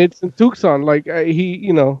 Okay. And it's in Tucson. Like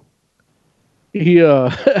when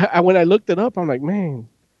I looked it up, I'm like, man,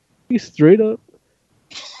 he's straight up.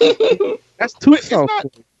 That's Tucson.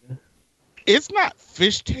 It's not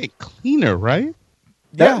fish tank cleaner, right?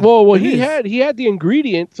 Well, he had the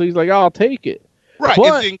ingredient, so he's like, I'll take it. Right,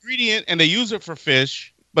 it's the ingredient, and they use it for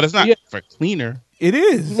fish, but it's not for cleaner. It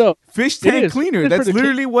is. No, fish tank cleaner. That's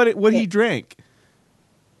literally what he drank.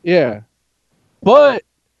 Yeah, but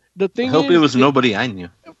the thing I hope it was nobody I knew.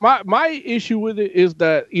 My issue with it is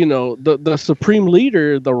that the supreme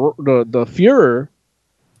leader, the Führer,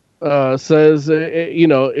 says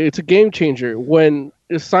it's a game changer when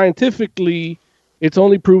scientifically it's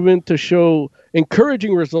only proven to show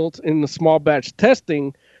encouraging results in the small batch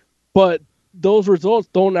testing, but those results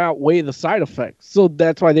don't outweigh the side effects. So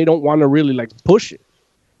that's why they don't want to really push it.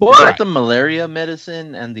 Was that the malaria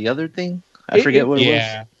medicine and the other thing? I forget what it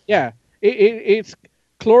was. Yeah. It's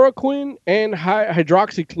chloroquine and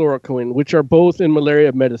hydroxychloroquine, which are both in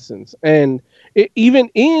malaria medicines. And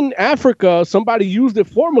even in Africa, somebody used it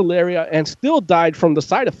for malaria and still died from the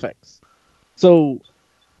side effects. So,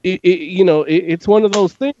 it's one of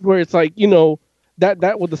those things where it's like,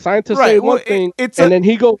 that what the scientists say one thing, then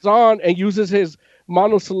he goes on and uses his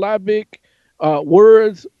monosyllabic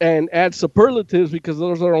words and adds superlatives because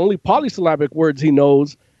those are only polysyllabic words he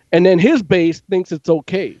knows. And then his base thinks it's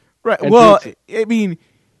okay. Right. Well, I mean,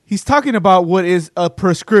 he's talking about what is a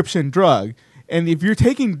prescription drug. And if you're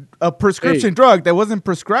taking a prescription drug that wasn't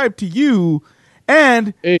prescribed to you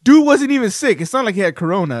and dude wasn't even sick, it's not like he had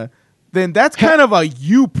corona, then that's kind of a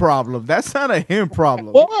you problem. That's not a him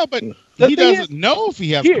problem. Well, but he doesn't know if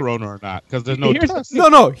he has corona or not because there's no test.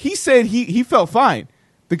 No. He said he felt fine.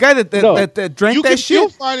 The guy that drank that shit. You can feel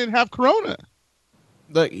fine and have corona.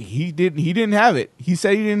 Look, he didn't have it. He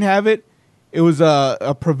said he didn't have it. It was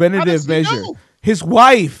a preventative measure. Know? His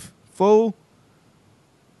wife, fool.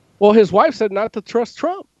 Well, his wife said not to trust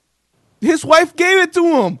Trump. His wife gave it to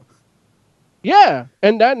him. Yeah,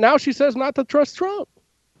 and now she says not to trust Trump.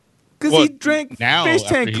 Because he drank fish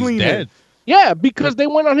tank cleaner. Yeah, because they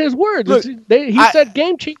went on his word. Look, he said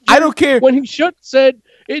game changer. I don't care. When he should have said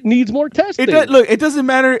it needs more testing. It doesn't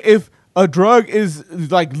matter if a drug is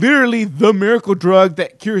like literally the miracle drug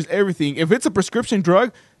that cures everything. If it's a prescription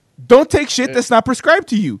drug, don't take shit that's not prescribed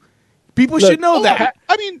to you. People should know that.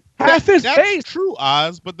 I mean, half his that's base true,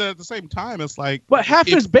 Oz, but then at the same time, it's like. But half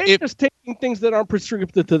his base is taking things that aren't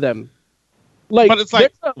prescripted to them. Like, but it's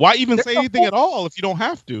like, why even say anything at all if you don't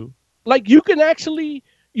have to? Like, you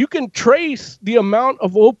can trace the amount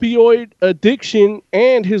of opioid addiction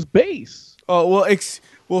and his base. Oh,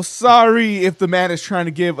 well, sorry if the man is trying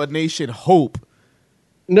to give a nation hope.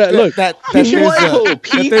 No, look,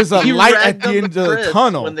 there's a light at the end of the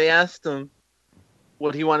tunnel. When they asked him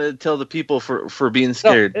what he wanted to tell the people for being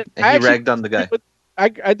scared, and he ragged on the guy.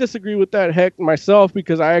 I disagree with that heck myself,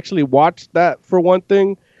 because I actually watched that for one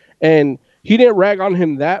thing, and he didn't rag on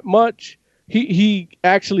him that much. He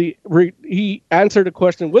actually he answered a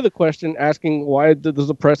question with a question, asking why does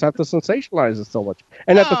the press have to sensationalize it so much?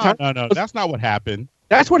 And at the time, no, that's not what happened.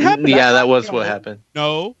 That's what happened. Yeah, that was what happened.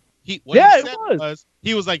 No, he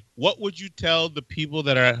was like, "What would you tell the people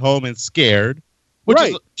that are at home and scared?" Which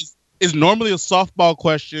is normally a softball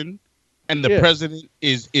question, and the president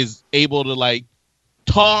is able to like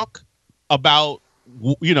talk about,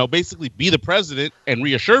 basically be the president and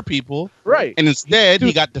reassure people. Right. And instead,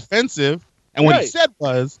 he got defensive. And what he said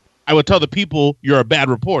was, I would tell the people you're a bad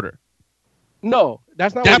reporter. No,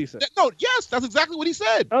 that's not what he said. Yes, that's exactly what he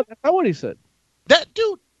said. No, that's not what he said. That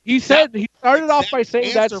dude. He started off by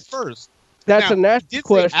saying that's first. That's a nasty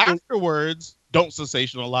question. Afterwards, don't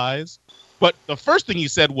sensationalize. But the first thing he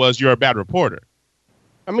said was, you're a bad reporter.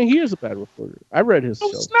 I mean, he is a bad reporter. I read his show.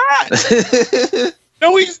 He's not.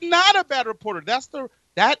 No, he's not a bad reporter.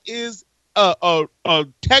 That is a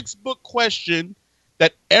textbook question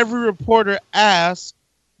that every reporter asks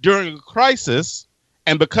during a crisis,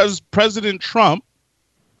 and because President Trump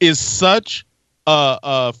is such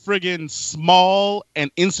a friggin' small and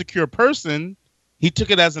insecure person, he took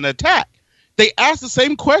it as an attack. They asked the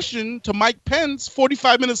same question to Mike Pence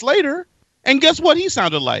 45 minutes later, and guess what he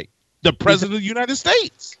sounded like? The President of the United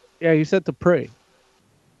States. Yeah, he said to pray.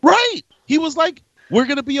 Right. He was like, we're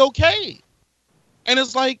going to be okay. And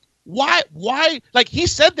it's like, why? Like, he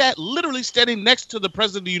said that literally standing next to the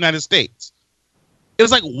President of the United States.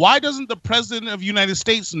 It's like, why doesn't the President of the United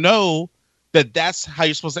States know that that's how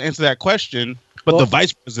you're supposed to answer that question, but the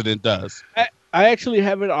Vice President does? I actually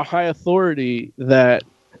have it on high authority that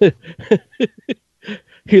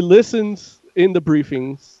he listens in the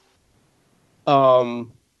briefings,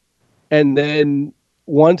 and then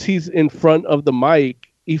once he's in front of the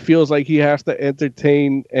mic, he feels like he has to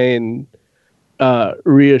entertain and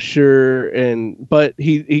reassure, but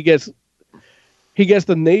he gets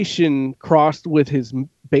the nation crossed with his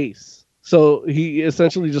base. So he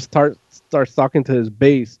essentially just starts talking to his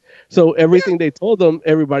base. So everything they told him,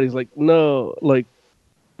 everybody's like, no, like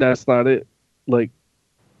that's not it. Like,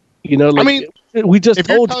 like, I mean, we just if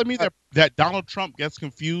you're telling me that Donald Trump gets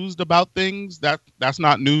confused about things, that's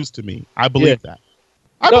not news to me. I believe that.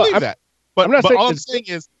 I believe that. But all I'm saying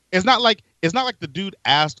is, it's not like the dude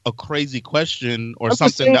asked a crazy question or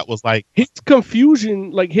something that was like his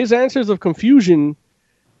confusion, like his answers of confusion,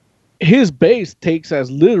 his base takes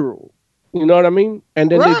as literal. You know what I mean? And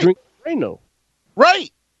then they drink Drano.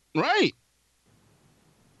 Right.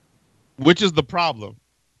 Which is the problem.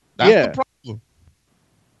 That's the problem.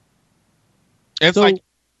 It's so, like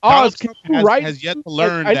Donald Trump has yet to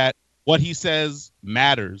learn that what he says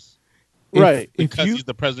matters. Because he's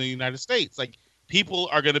the president of the United States. Like, people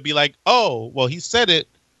are going to be like, oh, well, he said it,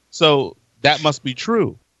 so that must be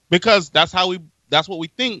true. Because that's what we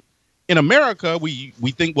think. In America, we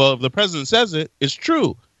think, well, if the president says it, it's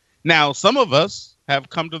true. Now, some of us have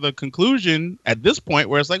come to the conclusion at this point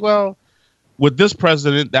where it's like, well, with this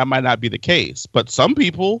president, that might not be the case. But some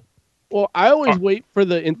people... Well, I always wait for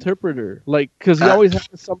the interpreter, like, because he always has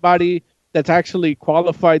somebody that's actually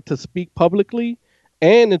qualified to speak publicly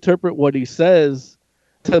and interpret what he says,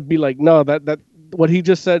 to be like, no, that what he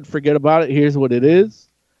just said, forget about it. Here's what it is.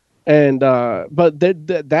 And but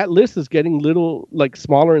that list is getting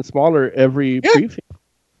smaller and smaller every briefing.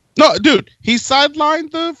 No, dude, he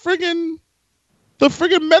sidelined the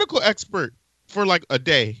friggin' medical expert for like a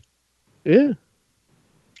day. Yeah.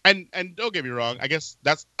 And don't get me wrong, I guess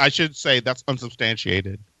I should say that's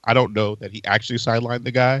unsubstantiated. I don't know that he actually sidelined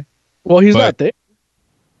the guy. Well, he's not there.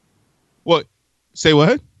 What? Say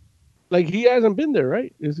what? Like, he hasn't been there,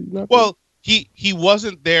 right? Is he not? Well, he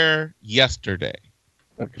wasn't there yesterday.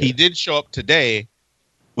 Okay. He did show up today,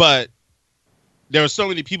 but there were so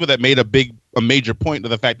many people that made a major point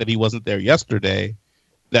of the fact that he wasn't there yesterday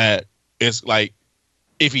that it's like,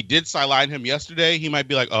 if he did sideline him yesterday, he might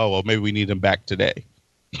be like, oh, well, maybe we need him back today.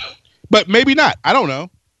 But maybe not. I don't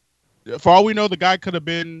know. For all we know, the guy could have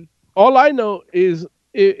been... All I know is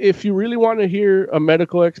if you really want to hear a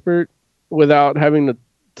medical expert without having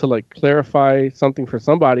to like clarify something for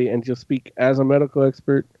somebody and just speak as a medical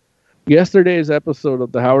expert, yesterday's episode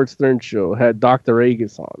of the Howard Stern Show had Dr.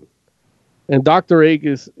 Agus on. And Dr.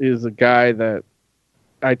 Agus is a guy that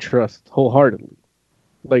I trust wholeheartedly.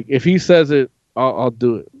 Like, if he says it, I'll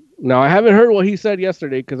do it. Now, I haven't heard what he said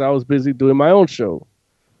yesterday because I was busy doing my own show.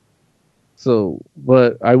 So,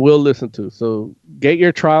 but I will listen to. So, get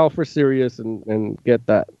your trial for Sirius and get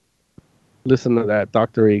that. Listen to that,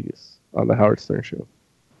 Dr. Agus on the Howard Stern Show.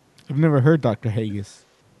 I've never heard Dr. Agus.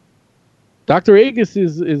 Dr. Agus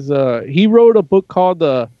is he wrote a book called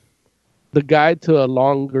The Guide to a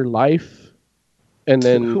Longer Life. And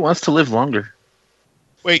then who wants to live longer?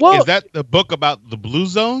 Wait, is that the book about the blue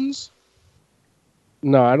zones?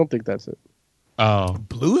 No, I don't think that's it. Oh,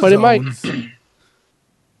 blue zones. But it might.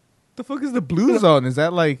 The fuck is the blue zone? Is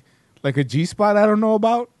that like a G spot I don't know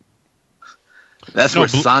about? That's where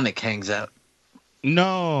Sonic hangs out.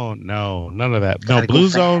 No, none of that. No, blue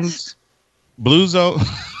zones. Blue zone.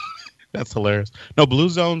 That's hilarious. No, blue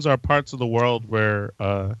zones are parts of the world where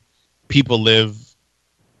people live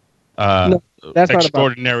that's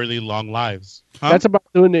extraordinarily long lives. Huh? That's about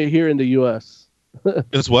doing it here in the U.S.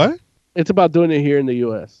 It's what? It's about doing it here in the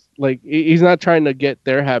U.S. Like, he's not trying to get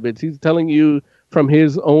their habits. He's telling you from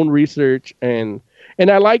his own research. And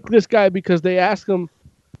I like this guy because they ask him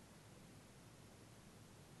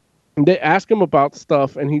about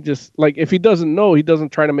stuff, and he just, like, if he doesn't know, he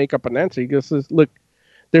doesn't try to make up an answer. He just says, look,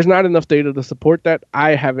 there's not enough data to support that.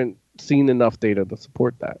 I haven't seen enough data to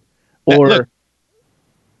support that. Or look,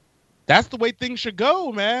 that's the way things should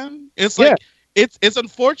go, man. It's like, it's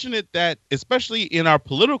unfortunate that, especially in our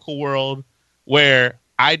political world, where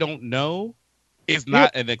I don't know is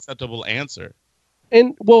not an acceptable answer.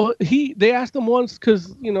 And well, they asked him once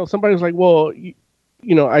because somebody was like, well,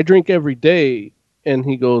 I drink every day, and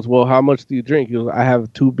he goes, well, how much do you drink? He goes, I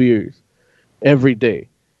have 2 beers every day.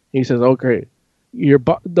 He says, okay,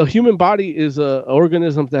 the human body is a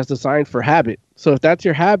organism that's designed for habit. So if that's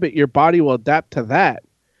your habit, your body will adapt to that.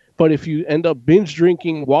 But if you end up binge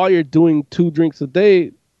drinking while you're doing 2 drinks a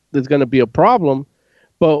day, there's going to be a problem.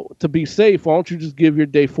 But to be safe, why don't you just give your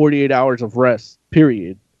day 48 hours of rest,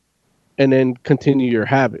 period, and then continue your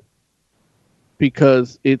habit?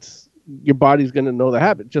 Because your body's going to know the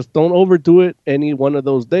habit. Just don't overdo it any one of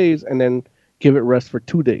those days and then give it rest for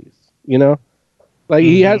 2 days, Like,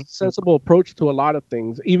 he has a sensible approach to a lot of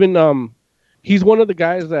things. Even, he's one of the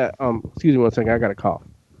guys that, excuse me one second, I got a cough.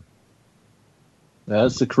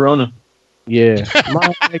 That's the corona. Yeah.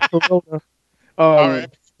 My corona. All right.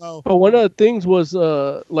 But one of the things was,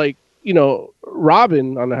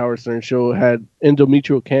 Robin on the Howard Stern Show had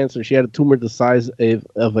endometrial cancer. She had a tumor the size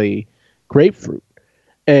of a grapefruit.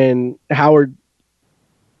 And Howard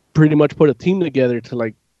pretty much put a team together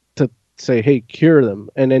to say, hey, cure them.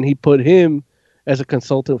 And then he put him as a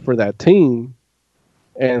consultant for that team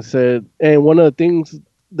and said, and one of the things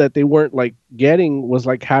that they weren't getting was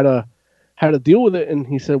how to deal with it. And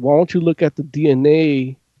he said, why don't you look at the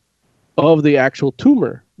DNA of the actual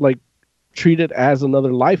tumor, treat it as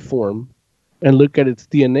another life form and look at its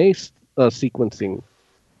DNA sequencing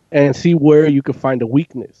and see where you could find a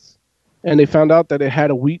weakness. And they found out that it had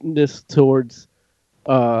a weakness towards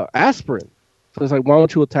aspirin. So it's why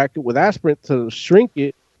don't you attack it with aspirin to shrink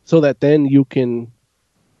it so that then you can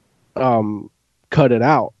cut it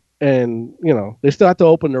out. And, they still have to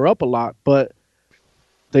open her up a lot, but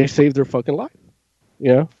they saved her fucking life.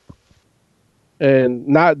 And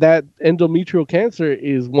not that endometrial cancer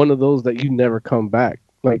is one of those that you never come back.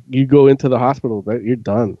 Like, you go into the hospital, you're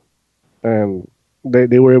done. And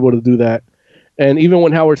they were able to do that. And even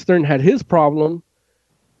when Howard Stern had his problem,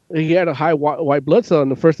 he had a high white blood cell, and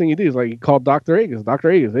the first thing he did is he called Dr. Agus. Dr.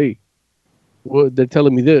 Agus, hey, well, they're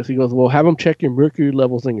telling me this. He goes, well, have them check your mercury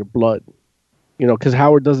levels in your blood. Because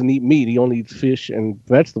Howard doesn't eat meat. He only eats fish and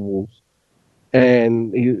vegetables.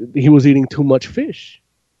 And he was eating too much fish.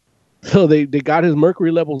 So they got his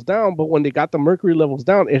mercury levels down, but when they got the mercury levels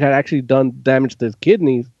down, it had actually done damage to his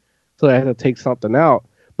kidneys, so they had to take something out.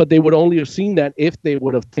 But they would only have seen that if they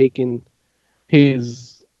would have taken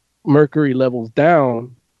his mercury levels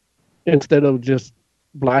down instead of just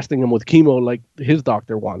blasting him with chemo like his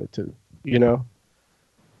doctor wanted to,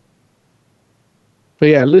 But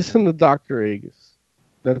yeah, listen to Dr. Agus.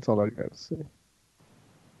 That's all I got to say.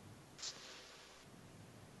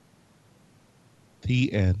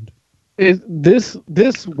 The end. This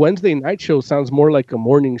Wednesday night show sounds more like a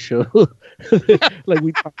morning show. Like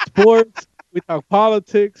we talk sports, we talk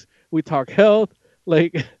politics, we talk health.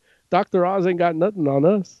 Like Dr. Oz ain't got nothing on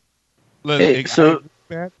us. Look, Hey, so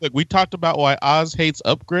look, we talked about why Oz hates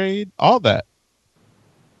Upgrade, all that.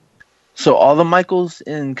 so all the Michaels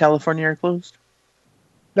in California are closed.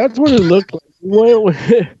 That's what it looked like. Well,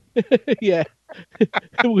 yeah.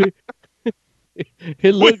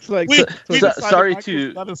 It looks like. Sorry Michael's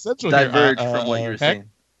to not essential diverge here. from what you were Heck, saying.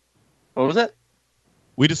 What was that?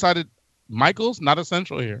 We decided Michael's not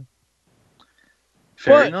essential here.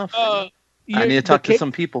 Fair But, enough. uh, I need to talk to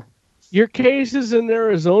some people. Your cases in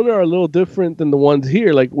Arizona are a little different than the ones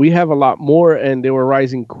here. Like we have a lot more, and they were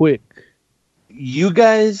rising quick. You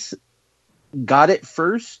guys got it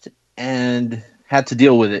first and had to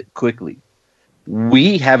deal with it quickly.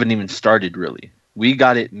 We haven't even started really. We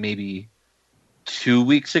got it maybe 2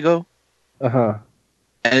 weeks ago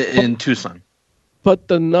in Tucson. But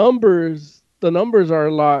the numbers are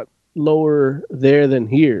a lot lower there than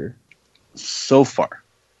here. So far.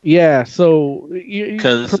 Yeah, so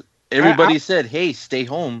because everybody said, "Hey, stay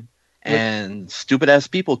home," and stupid ass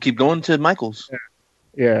people keep going to Michael's.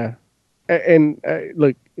 Yeah, and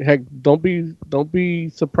look, heck, don't be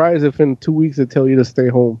surprised if in 2 weeks they tell you to stay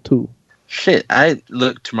home too. Shit,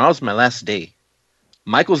 tomorrow's my last day.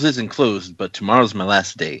 Michael's isn't closed, but tomorrow's my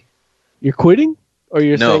last day. You're quitting, or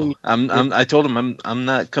you're saying? I told him I'm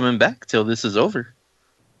not coming back till this is over.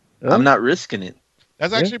 Huh? I'm not risking it.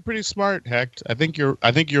 That's actually pretty smart, Hecht. I think you're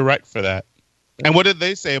right for that. And what did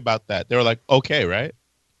they say about that? They were like, okay, right?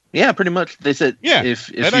 Yeah, pretty much. They said, if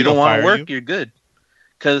you don't want to work, you're good.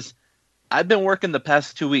 Because I've been working the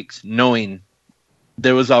past 2 weeks knowing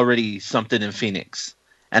there was already something in Phoenix.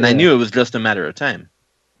 And I knew it was just a matter of time.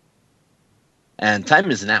 And time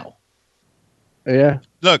is now. Yeah.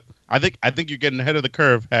 Look, I think you're getting ahead of the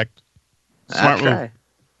curve, Hecht. Smart move.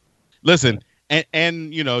 Listen,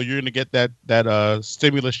 and you know, you're gonna get that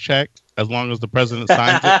stimulus check as long as the president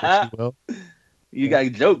signs it, which he will. You got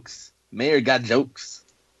jokes. Mayor got jokes.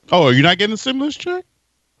 Oh, are you not getting a stimulus check?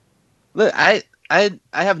 Look, I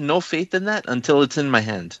have no faith in that until it's in my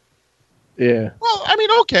hand. Yeah. Well, I mean,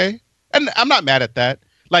 okay. And I'm not mad at that.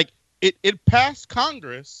 Like, it passed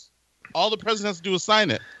Congress. All the president has to do is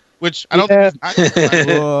sign it, which I don't think is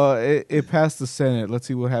well, it passed the Senate. Let's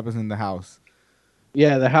see what happens in the House.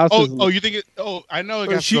 Yeah, the House. You think it? Oh, I know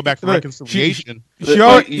it has to go back to reconciliation. You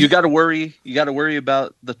got to worry. You got to worry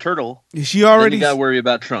about the turtle. She already. You got to worry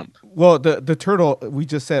about Trump. Well, the turtle we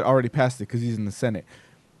just said already passed it because he's in the Senate.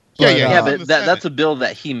 But, but that's a bill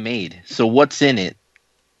that he made. So what's in it?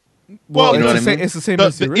 Well, you know it's the same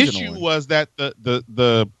as the original issue one. was that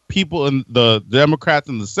the people in the Democrats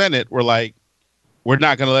in the Senate were like, we're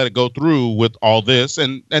not going to let it go through with all this,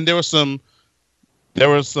 and there was some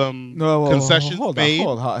concessions made.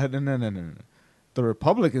 Hold on. No. The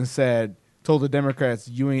Republicans told the Democrats,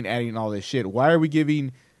 you ain't adding all this shit. Why are we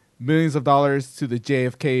giving millions of dollars to the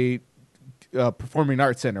JFK Performing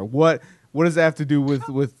Arts Center? What does that have to do with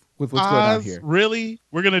what's going on here? Really?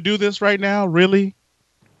 We're going to do this right now? Really?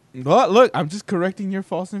 Well, look, I'm just correcting your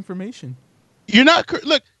false information. You're not.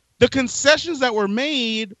 Look, the concessions that were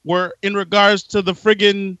made were in regards to the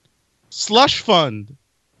friggin' slush fund.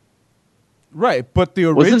 Right, but the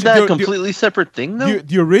original wasn't that a completely separate thing though?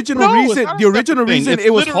 The original reason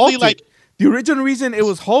it was halted. The original reason it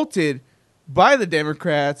was halted by the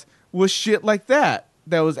Democrats was shit like that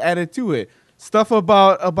was added to it. Stuff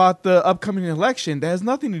about the upcoming election that has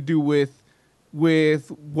nothing to do with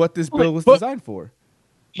what this bill was designed for.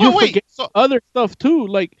 You forget other stuff too.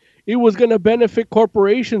 Like it was going to benefit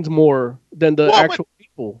corporations more than the actual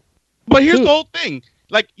people. But here's the whole thing.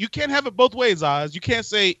 Like, you can't have it both ways, Oz. You can't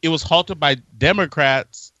say it was halted by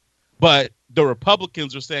Democrats, but the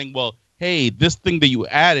Republicans are saying, well, hey, this thing that you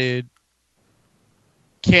added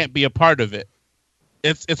can't be a part of it.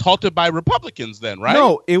 It's halted by Republicans then, right?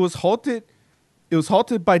 No, it was halted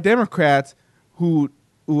by Democrats who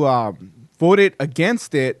voted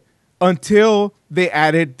against it until they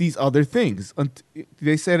added these other things.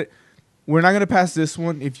 They said, we're not going to pass this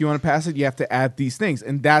one. If you want to pass it, you have to add these things.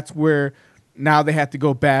 And that's where now they have to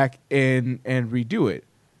go back and redo it.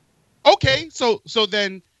 Okay, so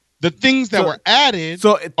then the things that were added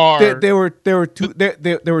there were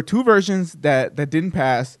two versions that didn't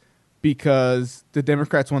pass because the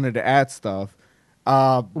Democrats wanted to add stuff.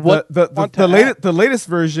 The latest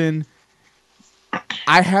version,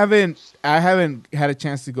 I haven't had a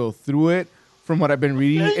chance to go through it. From what I've been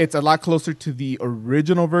reading, it's a lot closer to the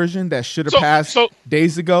original version that should have passed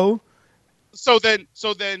days ago. So then,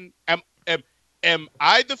 am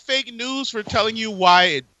I the fake news for telling you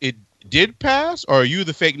why it did pass, or are you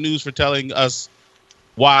the fake news for telling us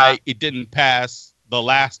why it didn't pass the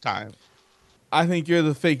last time? I think you're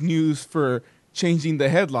the fake news for changing the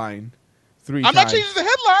headline 3 times. I'm not changing the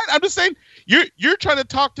headline. I'm just saying you're trying to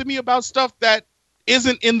talk to me about stuff that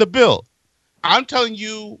isn't in the bill. I'm telling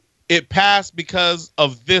you it passed because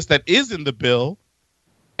of this that is in the bill,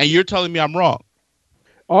 and you're telling me I'm wrong.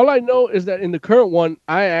 All I know is that in the current one,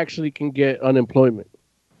 I actually can get unemployment.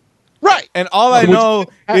 Right. And all I know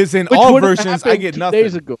is in all versions, I get nothing.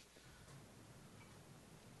 Days ago.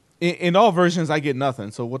 In all versions, I get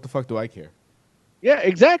nothing. So what the fuck do I care? Yeah,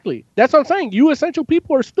 exactly. That's what I'm saying. You essential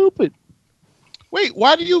people are stupid. Wait,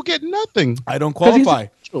 why do you get nothing? I don't qualify.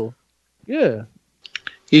 Yeah.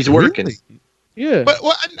 He's working. Really? Yeah. But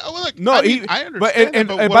look, I understand. But and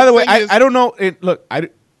by the way, I don't know. Look, I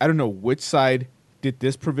don't know which side did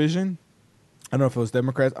this provision. I don't know if it was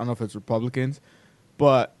Democrats. I don't know if it's Republicans.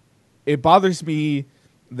 But it bothers me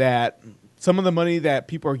that some of the money that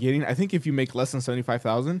people are getting, I think if you make less than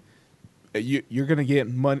 $75,000, you're going to get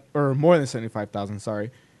money, or more than $75,000,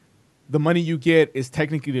 sorry. The money you get is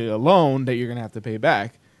technically a loan that you're going to have to pay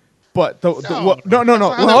back. But no. Well,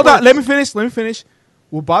 hold on. Let me finish.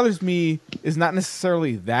 What bothers me is not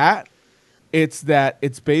necessarily that. It's that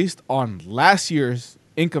it's based on last year's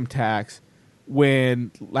income tax,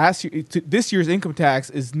 when this year's income tax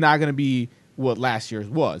is not going to be what last year's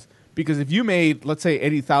was. Because if you made, let's say,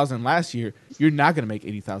 $80,000 last year, you're not going to make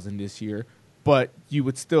 $80,000 this year, but you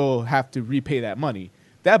would still have to repay that money.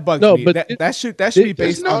 That bugs me. But that should be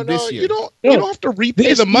based on this year. You don't have to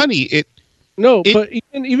repay the money. But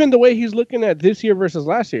even the way he's looking at this year versus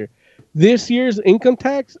last year, this year's income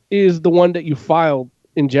tax is the one that you filed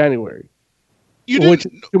in January. Which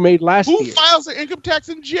you made last year. Who files their income tax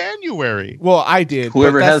in January? Well, I did.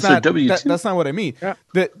 Whoever has their W-2. That's not what I mean. Yeah,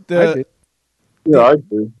 I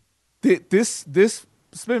do. This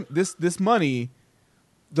money,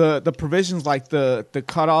 the provisions like the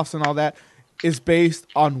cutoffs and all that is based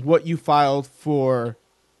on what you filed for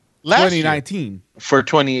 2019. For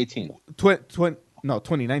 2018.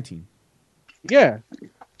 2019. Yeah.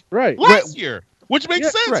 Right. Last year. Which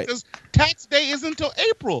makes sense because tax day isn't until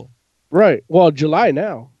April. Right. Well, July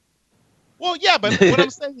now. Well, yeah, but what I'm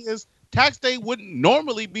saying is tax day wouldn't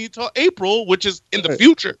normally be until April, which is in the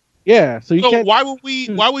future. Yeah. So why would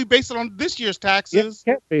we base it on this year's taxes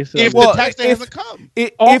can't base it if the tax day hasn't come?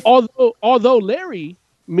 Although Larry,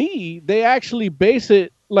 they actually base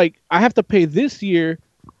it like I have to pay this year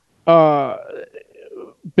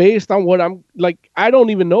based on what I'm like. I don't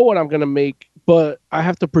even know what I'm going to make, but I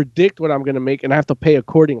have to predict what I'm going to make and I have to pay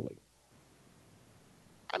accordingly.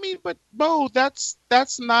 I mean, but Bo, that's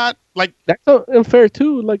not like that's unfair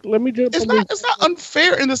too. Like, let me just. It's not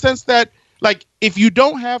unfair in the sense that, like, if you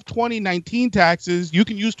don't have 2019 taxes, you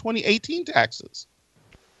can use 2018 taxes.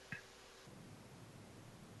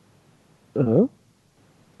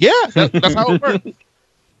 Yeah, that's how it works.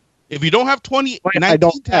 If you don't have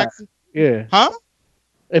 2019 taxes, huh?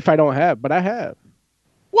 If I don't have, but I have.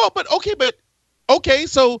 Well, but okay,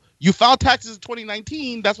 so you filed taxes in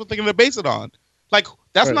 2019. That's what they're going to base it on. Like,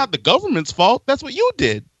 that's not the government's fault. That's what you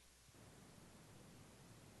did.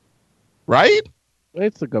 Right?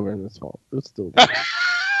 It's the government's fault. It's still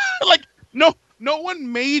like, no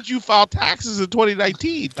one made you file taxes in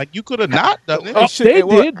 2019. Like, you could have not done it. It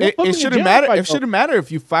shouldn't matter. It shouldn't matter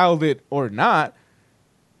if you filed it or not,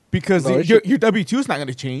 because your W-2 is not going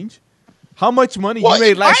to change. How much money you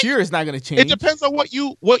made last year is not going to change. It depends on what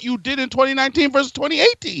you did in 2019 versus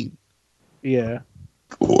 2018. Yeah.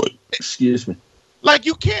 Excuse me. Like,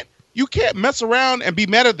 you can't mess around and be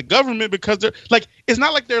mad at the government because they're like, it's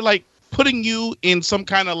not like they're like putting you in some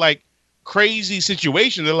kind of like crazy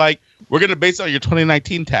situation. They're like, we're going to base it on your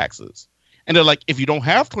 2019 taxes. And they're like, if you don't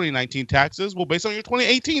have 2019 taxes, we'll base it on your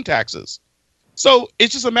 2018 taxes. So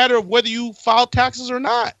it's just a matter of whether you filed taxes or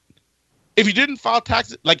not. If you didn't file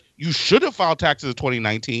taxes, like, you should have filed taxes in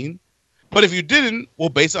 2019. But if you didn't, we'll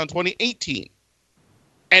base it on 2018.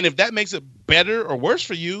 And if that makes it better or worse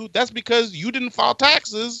for you, that's because you didn't file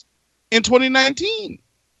taxes in 2019.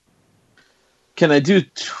 Can I do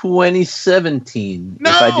 2017 if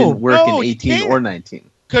I didn't work in 18 or 19?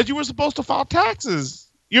 Because you were supposed to file taxes.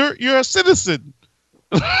 You're a citizen.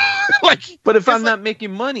 But if I'm not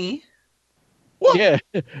making money, yeah,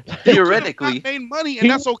 theoretically, not made money, and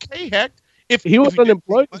that's okay. Heck, if he was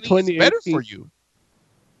unemployed in 2018, better for you.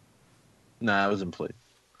 No, I was employed.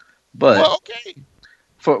 But well, okay.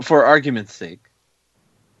 For argument's sake.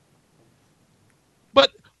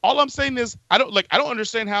 But all I'm saying is I don't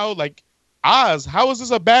understand how, like, Oz, how is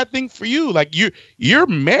this a bad thing for you? Like, you're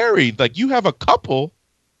married, like, you have a couple,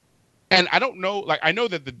 And I don't know, like I know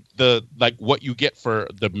that the like what you get for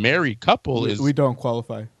the married couple is we don't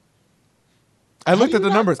qualify. I looked at the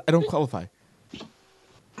numbers. I don't qualify.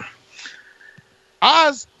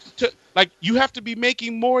 Oz, you have to be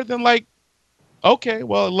making more than like. Okay,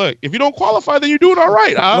 well, look, if you don't qualify, then you're doing all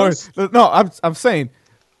right, Oz. No, I'm saying,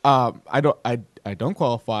 I don't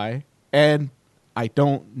qualify, and I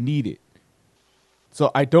don't need it.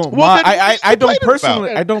 So I don't. Well, I don't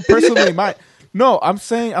personally mind. No, I'm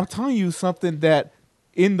telling you something that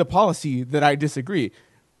in the policy that I disagree.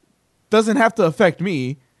 Doesn't have to affect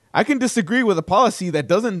me. I can disagree with a policy that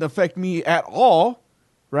doesn't affect me at all.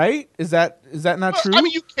 Right? Is that not true? I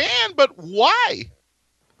mean, you can, but why?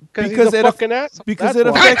 Because it affects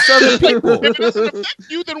other people. If it doesn't affect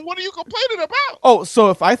you, then what are you complaining about? Oh, so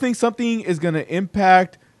if I think something is going to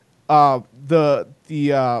impact the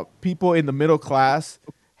people in the middle class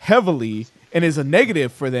heavily and is a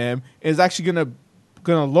negative for them, is actually going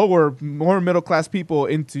to lower more middle class people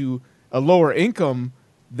into a lower income,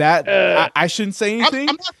 that I shouldn't say anything.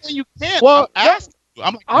 I'm not saying you can't. Well, I'm asking you.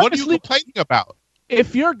 I'm like, what are you complaining about?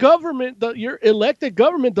 If your government, your elected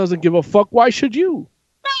government doesn't give a fuck, why should you?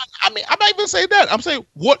 No, I mean, I'm not even saying that. I'm saying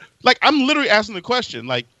what? Like, I'm literally asking the question.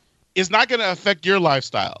 Like, it's not going to affect your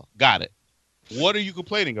lifestyle. Got it. What are you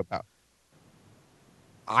complaining about?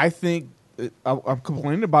 I think I'm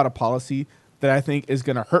complaining about a policy that I think is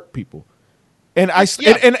going to hurt people, and I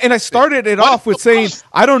started it off with saying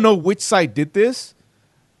I don't know which side did this.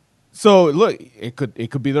 So look, it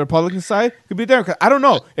could be the Republican side, it could be the Democrat. I don't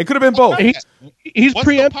know. It could have been both. He's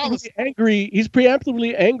preemptively angry. He's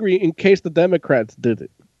preemptively angry in case the Democrats did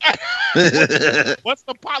it. What's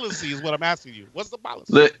the policy? Is what I'm asking you. What's the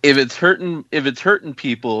policy? Look, if it's hurting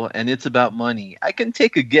people and it's about money, I can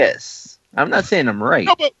take a guess. I'm not saying I'm right.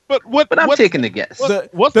 No, but I'm taking a guess.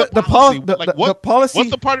 What's the policy? The policy?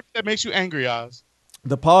 What's the part of it that makes you angry, Oz?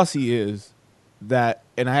 The policy is that,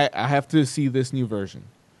 and I have to see this new version.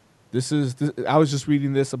 I was just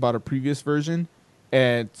reading this about a previous version,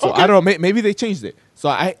 and so I don't know. Maybe they changed it. So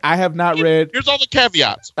I have not read. Here's all the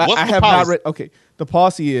caveats. I have not read. Okay, the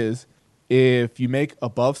policy is if you make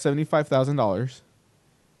above $75,000,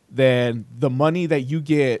 then the money that you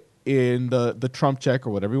get in the Trump check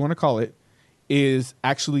or whatever you want to call it is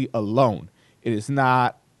actually a loan. It is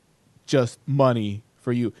not just money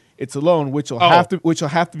for you. It's a loan which will have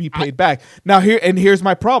to be paid back. Now here's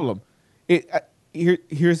my problem.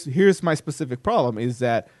 Here's my specific problem is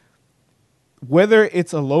that whether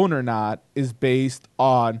it's a loan or not is based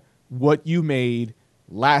on what you made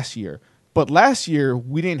last year. But last year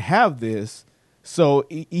we didn't have this. So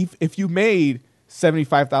if you made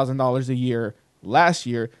 $75,000 a year last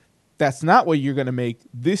year, that's not what you're going to make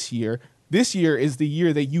this year. This year is the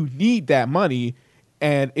year that you need that money.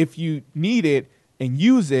 And if you need it and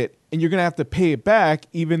use it, and you're going to have to pay it back,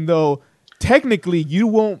 even though technically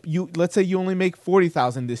let's say you only make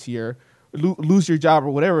 $40,000 this year, lose your job or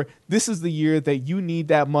whatever. This is the year that you need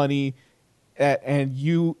that money, and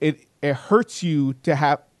it hurts you to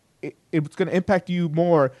have. It's going to impact you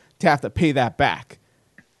more to have to pay that back.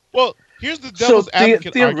 Well, here's the devil's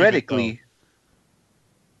advocate theoretically.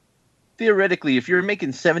 Theoretically, if you're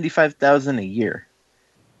making $75,000 a year,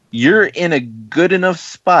 you're in a good enough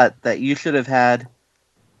spot that you should have had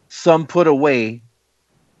some put away.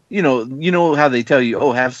 You know how they tell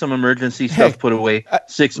you, have some emergency stuff put away,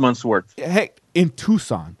 6 months worth. Heck, in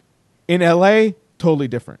Tucson, in LA, totally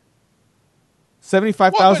different.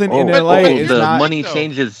 $75,000 in LA is the not. Money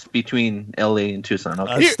changes between LA and Tucson.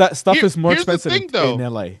 Okay, stuff is more expensive in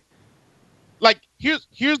LA. Like here's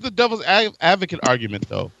the devil's advocate argument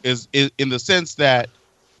though, is in the sense that,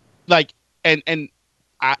 like, and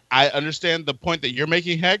I understand the point that you're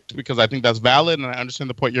making, Hecht, because I think that's valid, and I understand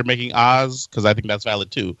the point you're making, Oz, because I think that's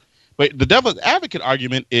valid too. But the devil's advocate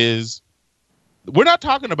argument is, we're not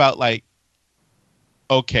talking about like,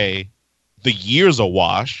 okay, the year's a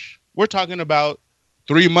wash. We're talking about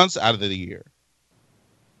 3 months out of the year.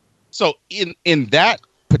 So in that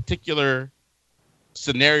particular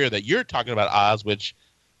scenario that you're talking about, Oz, which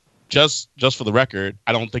just for the record,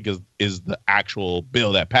 I don't think is the actual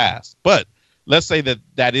bill that passed, but let's say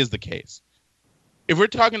that is the case. If we're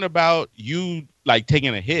talking about you like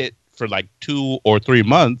taking a hit for like 2 or 3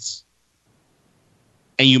 months,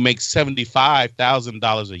 and you make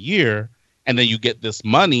 $75,000 a year, and then you get this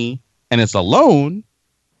money and it's a loan,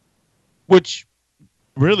 which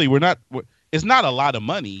really it's not a lot of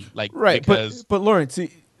money, like, right? Because, but Lawrence,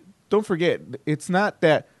 don't forget, it's not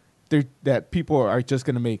that people are just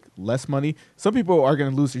going to make less money. Some people are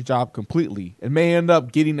going to lose their job completely and may end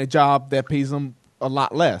up getting a job that pays them a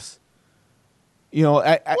lot less.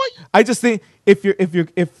 I just think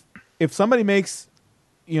if somebody makes,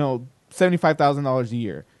 $75,000 a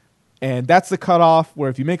year. And that's the cutoff where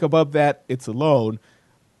if you make above that, it's a loan.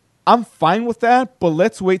 I'm fine with that, but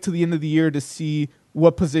let's wait till the end of the year to see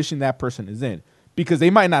what position that person is in. Because they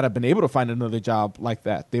might not have been able to find another job like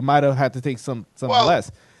that. They might have had to take something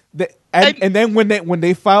less. And then when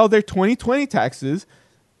they file their 2020 taxes,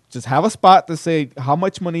 just have a spot to say how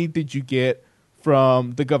much money did you get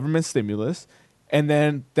from the government stimulus, and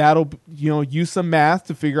then that'll use some math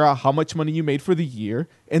to figure out how much money you made for the year,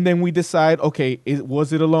 and then we decide, okay,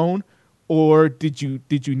 was it a loan, or did you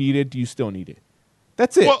need it? Do you still need it?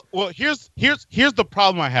 That's it. Well, here's the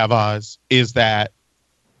problem I have, Oz, is that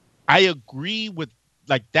I agree with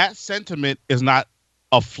that sentiment is not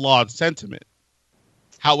a flawed sentiment.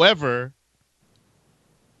 However,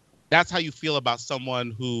 that's how you feel about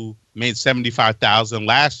someone who made $75,000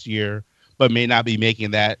 last year, but may not be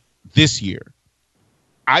making that this year.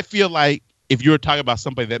 I feel like if you were talking about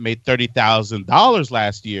somebody that made $30,000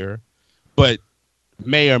 last year, but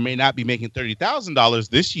may or may not be making $30,000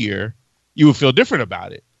 this year, you would feel different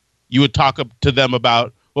about it. You would talk to them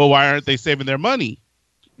about, well, why aren't they saving their money?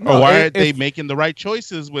 Or why aren't they making the right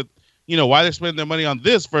choices with, why they're spending their money on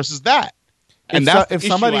this versus that? And if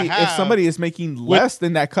somebody is making less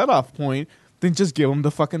than that cutoff point, then just give them the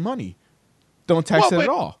fucking money. Don't tax it at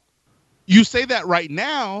all. You say that right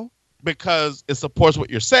now because it supports what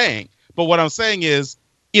you're saying. But what I'm saying is,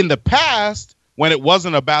 in the past, when it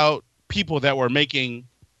wasn't about people that were making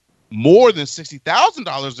more than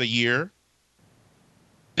 $60,000 a year,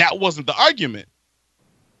 that wasn't the argument.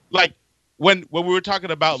 Like when we were talking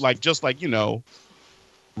about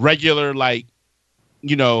regular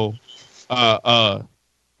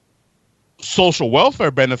social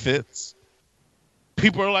welfare benefits,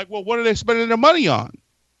 people are like, well, what are they spending their money on?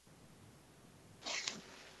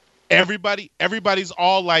 Everybody's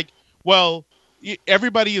all like, well,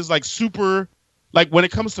 everybody is like super, like when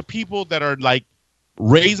it comes to people that are like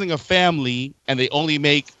raising a family and they only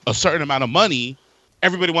make a certain amount of money,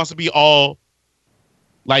 everybody wants to be all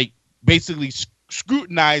like basically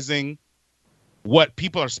scrutinizing what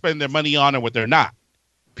people are spending their money on and what they're not.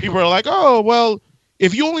 People are like, oh, well,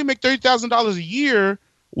 if you only make $30,000 a year,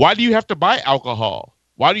 why do you have to buy alcohol?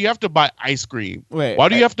 Why do you have to buy ice cream? Why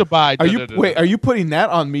do you have to buy? Are you putting that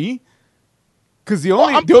on me? Because the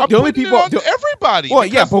only people, everybody. Well,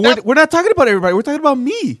 yeah, but we're not talking about everybody. We're talking about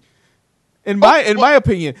me. In my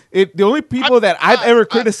opinion, the only people that I've ever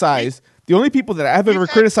criticized,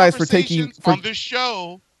 for taking on this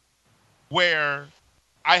show, where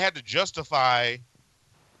I had to justify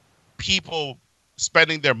people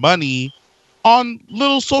spending their money on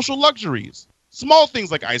little social luxuries, small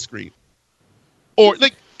things like ice cream, or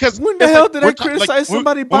like because when the hell did I criticize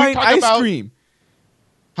somebody buying ice cream?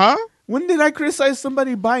 Huh? When did I criticize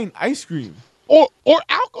somebody buying ice cream or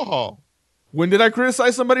alcohol? When did I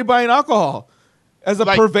criticize somebody buying alcohol as a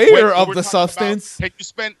purveyor of the substance? Can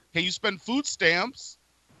you spend food stamps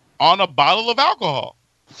on a bottle of alcohol?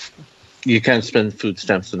 You can't spend food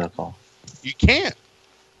stamps on alcohol. You can't.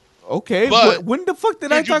 Okay, but when the fuck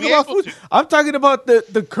did I talk about food? I'm talking about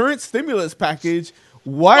the current stimulus package.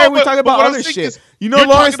 Why are we talking about other shit?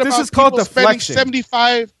 Lawrence, this is called deflection.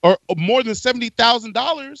 $75 or more than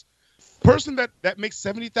 $70,000. Person that makes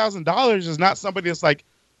 $70,000 is not somebody that's like,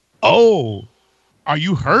 oh, are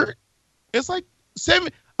you hurt? It's like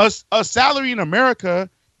a salary in America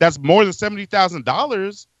that's more than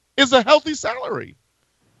 $70,000 is a healthy salary.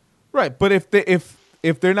 Right, but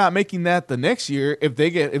if they're not making that the next year, if they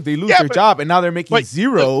lose their job and now they're making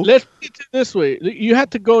zero. Let's put it this way: you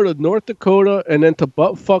had to go to North Dakota and then to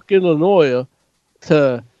buttfuck Illinois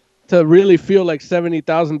to really feel like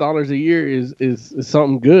 $70,000 a year is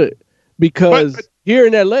something good. Because here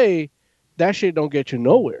in LA, that shit don't get you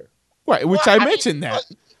nowhere. Right, which I mentioned that.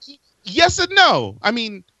 Yes and no. I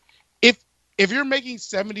mean, if you're making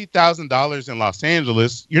 $70,000 in Los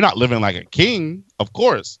Angeles, you're not living like a king, of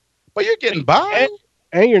course, but you're getting by.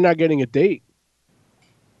 And you're not getting a date.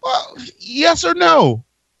 Well, yes or no.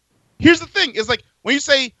 Here's the thing. It's like when you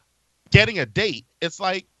say getting a date, it's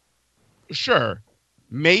like, sure,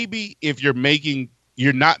 maybe if you're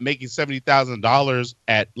not making $70,000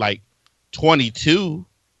 at like 22,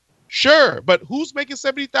 sure, but who's making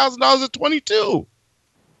 $70,000 at 22?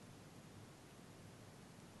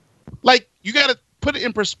 Like, you got to put it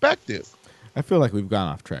in perspective. I feel like we've gone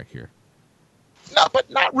off track here. No, but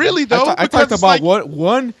not really though. I talked about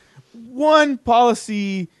one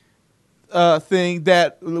policy thing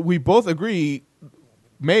that we both agree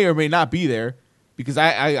may or may not be there, because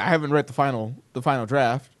I haven't read the final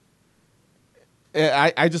draft.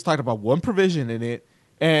 I just talked about one provision in it.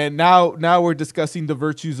 And now we're discussing the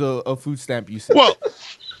virtues of food stamp usage. Well,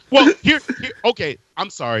 Well, okay. I'm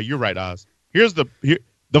sorry. You're right, Oz.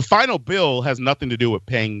 The final bill has nothing to do with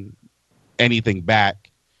paying anything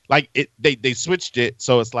back. Like they switched it,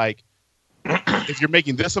 so it's like if you're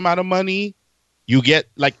making this amount of money, you get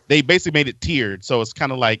like they basically made it tiered. So it's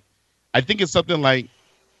kind of like I think it's something like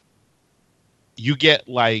you get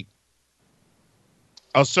like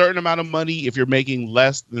a certain amount of money if you're making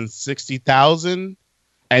less than 60,000,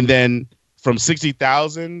 and then from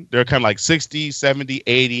 60,000, they're kind of like 60, 70,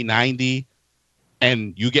 80, 90,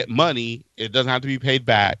 and you get money. It doesn't have to be paid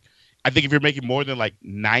back. I think if you're making more than like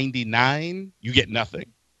 99, you get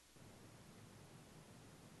nothing.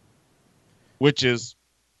 Which is,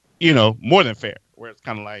 more than fair. Where it's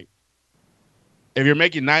kind of like, if you're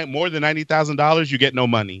making more than $90,000, you get no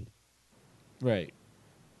money. Right.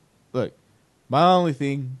 Look, my only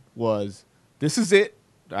thing was, this is it.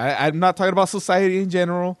 I'm not talking about society in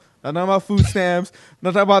general. Not talking about food stamps.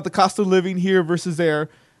 Not talking about the cost of living here versus there.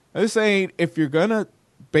 I'm just saying, if you're going to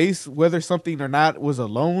base whether something or not was a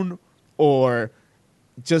loan or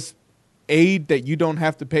just aid that you don't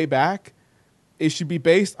have to pay back, it should be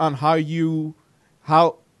based on how you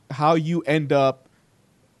end up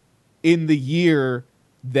in the year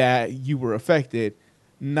that you were affected,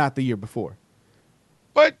 not the year before.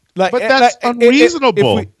 But that's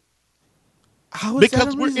unreasonable.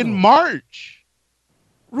 Because we're in March.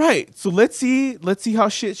 Right. So let's see how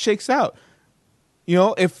shit shakes out.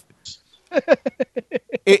 If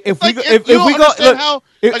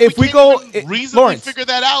we go reasonably figure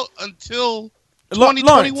that out until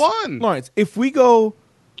 2021. Lawrence, if we go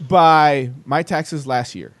by my taxes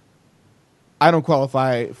last year, I don't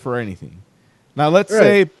qualify for anything. Now let's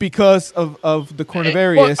say because of the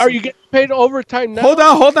coronavirus, are you getting paid overtime now?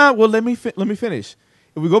 Hold on. Well, let me finish.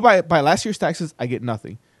 If we go by last year's taxes, I get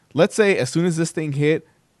nothing. Let's say as soon as this thing hit,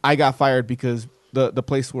 I got fired because the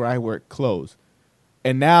place where I work closed.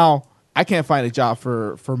 And now I can't find a job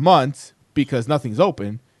for months because nothing's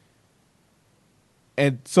open.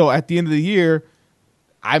 And so at the end of the year,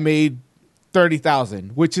 I made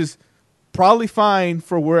 $30,000, which is probably fine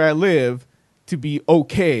for where I live to be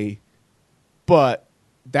okay. But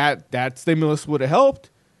that stimulus would have helped.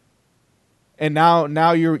 And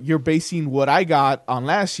now you're basing what I got on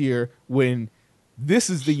last year when this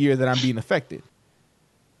is the year that I'm being affected.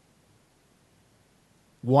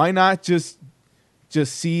 Why not just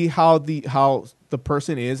see how the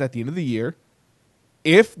person is at the end of the year?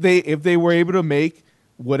 If they were able to make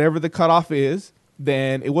whatever the cutoff is,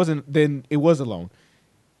 then it was a loan.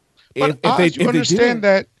 But you understand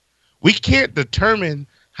that we can't determine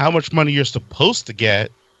how much money you're supposed to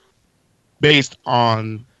get based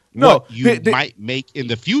on what you might make in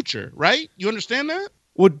the future, right? You understand that?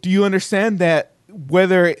 Well, do you understand that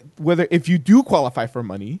whether if you do qualify for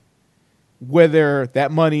money, whether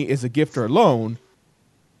that money is a gift or a loan,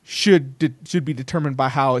 should be determined by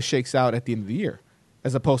how it shakes out at the end of the year,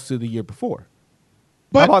 as opposed to the year before.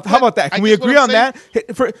 How about that? Can we agree on that?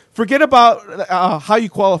 Forget about how you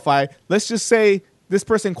qualify. Let's just say this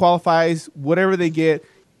person qualifies, whatever they get.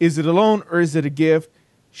 Is it a loan or is it a gift?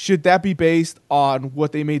 Should that be based on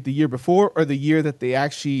what they made the year before or the year that they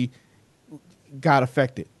actually got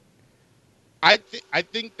affected? I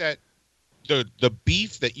think that the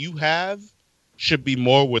beef that you have should be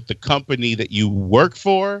more with the company that you work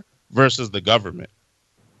for versus the government.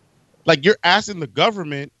 Like, you're asking the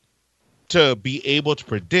government to be able to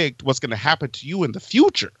predict what's going to happen to you in the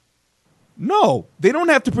future. No, they don't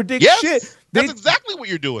have to predict shit. That's exactly what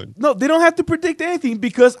you're doing. No, they don't have to predict anything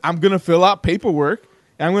because I'm going to fill out paperwork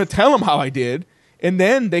and I'm going to tell them how I did. And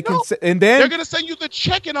then they can they're going to send you the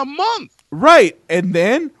check in a month. Right. And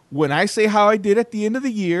then when I say how I did at the end of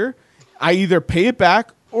the year, I either pay it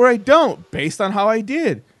back or I don't based on how I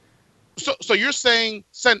did. So you're saying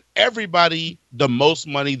send everybody the most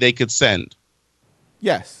money they could send?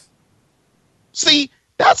 Yes. See,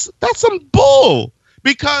 that's some bull,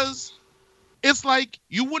 because it's like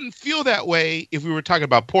you wouldn't feel that way if we were talking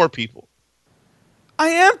about poor people. I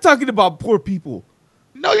am talking about poor people.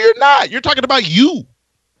 No, you're not. You're talking about you.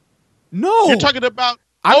 No. You're talking about...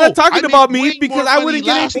 I'm not talking about me because I wouldn't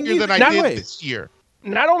get anything than I did this year.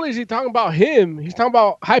 Not only is he talking about him, he's talking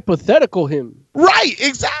about hypothetical him. Right,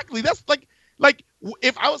 exactly. That's like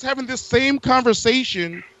if I was having this same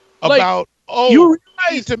conversation about, you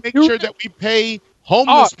need to make sure that we pay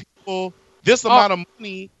homeless people this amount of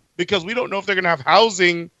money because we don't know if they're going to have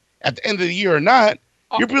housing at the end of the year or not,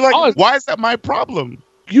 you'd be like, why is that my problem?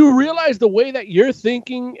 You realize the way that you're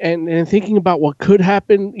thinking and thinking about what could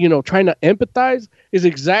happen, trying to empathize is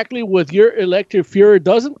exactly what your elected Fuhrer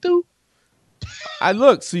doesn't do?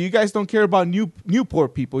 So you guys don't care about new poor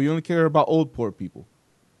people. You only care about old poor people.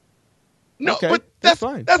 No, That's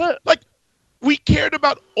fine. That's like, we cared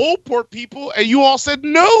about old poor people, and you all said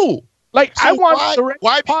no. Like, so I want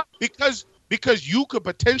why? Because you could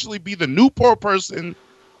potentially be the new poor person.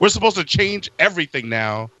 We're supposed to change everything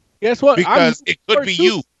now. Guess what? Because it could be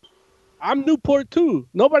you. I'm Newport too.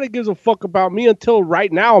 Nobody gives a fuck about me until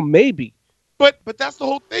right now, maybe. But that's the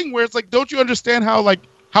whole thing. Where it's like, don't you understand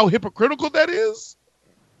how hypocritical that is?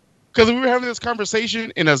 Because we were having this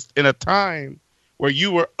conversation in a time where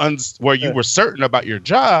you were were certain about your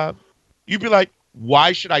job, you'd be like,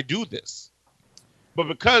 why should I do this? But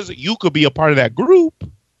because you could be a part of that group,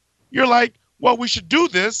 you're like, well, we should do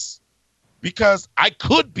this because I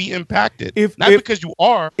could be impacted. Because you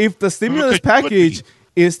are. If the stimulus package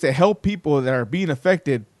is to help people that are being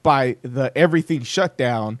affected by the everything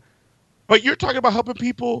shutdown. But you're talking about helping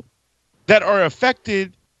people that are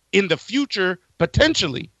affected in the future,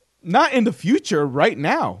 potentially. Not in the future, right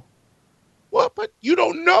now. Well, but you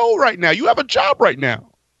don't know right now. You have a job right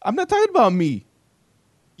now. I'm not talking about me.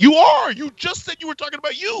 You are. You just said you were talking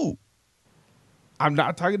about you. I'm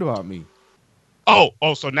not talking about me. Oh,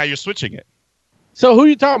 so now you're switching it. So who are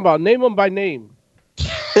you talking about? Name them by name.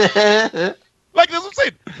 Like, that's what I'm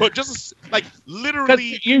saying. But just like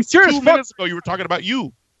literally 2 minutes ago, you were talking about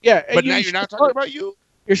you. Yeah. But now you're not talking about you?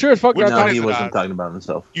 You're sure as fuck not talking. He wasn't talking about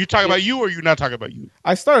himself. You talking about you, or you not talking about you?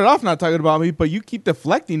 I started off not talking about me, but you keep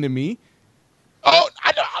deflecting to me. Oh,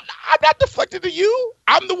 I'm not deflecting to you.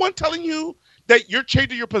 I'm the one telling you that you're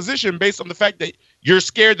changing your position based on the fact that you're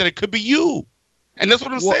scared that it could be you. And that's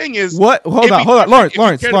what I'm saying is... What? Hold on. Lawrence.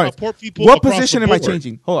 What position am I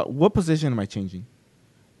changing? Hold on. What position am I changing?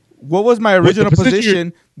 What was my original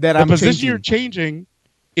position that I'm changing? The position you're changing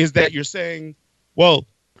is that you're saying, well,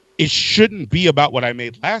 it shouldn't be about what I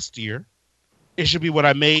made last year. It should be what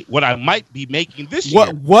I might be making this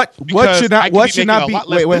year. What should not be?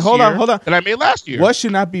 Wait, hold on. That I made last year. What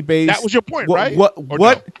should not be based? That was your point, right?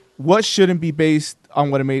 What shouldn't be based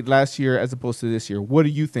on what I made last year as opposed to this year? What do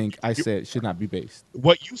you think I said should not be based?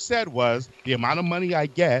 What you said was the amount of money I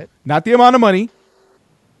get. Not the amount of money.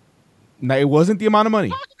 No, it wasn't the amount of money.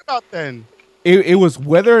 What are you talking about then? It was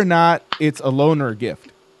whether or not it's a loan or a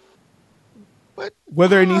gift.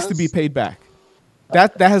 Whether it needs to be paid back.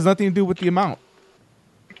 That has nothing to do with the amount.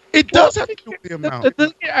 It does have to do with the amount.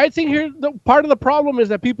 I think here part of the problem is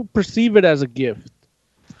that people perceive it as a gift,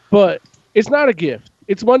 but it's not a gift.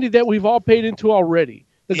 It's money that we've all paid into already.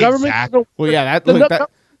 The government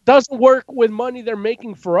doesn't work with money they're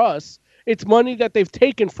making for us. It's money that they've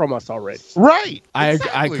taken from us already. Right.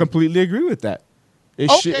 Exactly. I completely agree with that.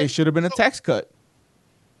 It should have been a tax cut.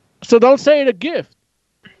 So don't say it a gift.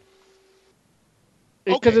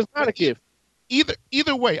 Because it's not a gift.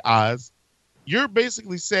 Either way, Oz, you're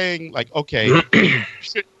basically saying, like, okay,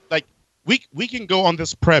 we can go on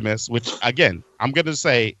this premise, which again, I'm gonna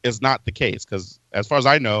say is not the case, because as far as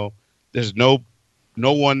I know, there's no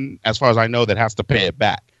one, as far as I know, that has to pay it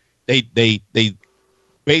back. They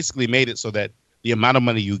basically made it so that the amount of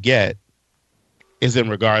money you get is in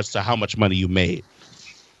regards to how much money you made,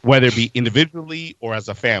 whether it be individually or as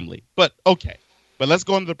a family. But okay, but let's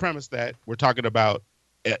go on to the premise that we're talking about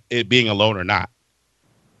it being a loan or not.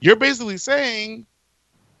 You're basically saying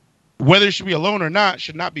whether it should be a loan or not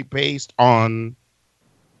should not be based on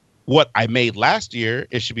what I made last year.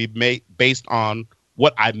 It should be based on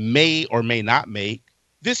what I may or may not make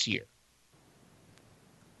this year.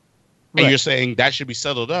 Right. And you're saying that should be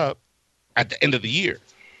settled up at the end of the year.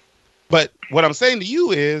 But what I'm saying to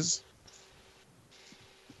you is,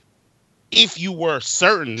 if you were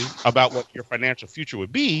certain about what your financial future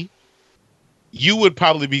would be, you would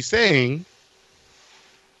probably be saying,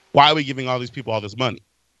 why are we giving all these people all this money?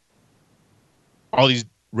 All these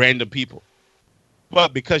random people.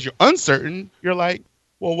 But because you're uncertain, you're like,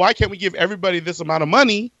 well, why can't we give everybody this amount of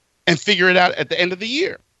money and figure it out at the end of the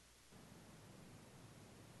year?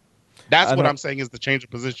 That's what I'm saying is the change of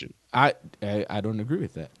position. I don't agree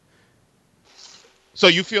with that. So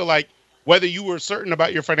you feel like whether you were certain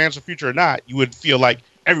about your financial future or not, you would feel like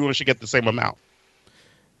everyone should get the same amount.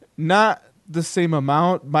 Not the same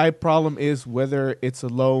amount. My problem is whether it's a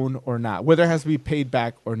loan or not, whether it has to be paid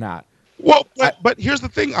back or not. Well, but here's the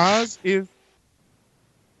thing, Oz, is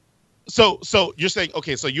so you're saying,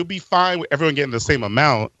 okay, so you'll be fine with everyone getting the same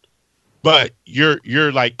amount, but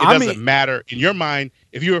you're like, it doesn't matter in your mind.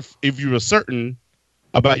 If you were certain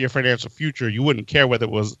about your financial future, you wouldn't care whether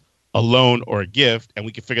it was a loan or a gift, and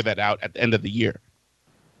we can figure that out at the end of the year.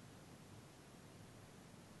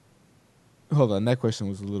 Hold on, that question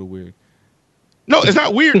was a little weird. No, it's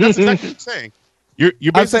not weird. That's exactly what I'm saying.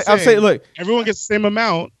 You're basically I'm saying, look, everyone gets the same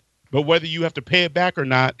amount, but whether you have to pay it back or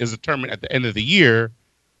not is determined at the end of the year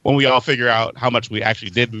when we all figure out how much we actually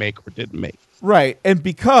did make or didn't make. Right, and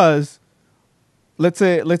because let's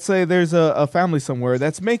say there's a family somewhere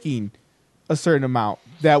that's making a certain amount,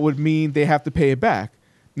 that would mean they have to pay it back.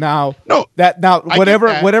 Now,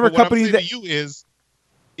 whatever company that you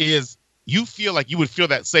is you feel like you would feel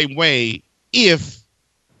that same way if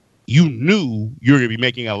you knew you were going to be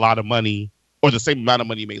making a lot of money or the same amount of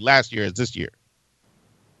money you made last year as this year.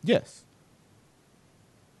 Yes.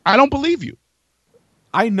 I don't believe you.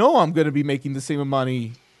 I know I'm going to be making the same amount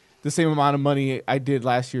of money I did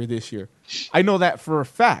last year this year. I know that for a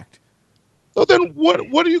fact. So then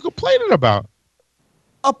what are you complaining about?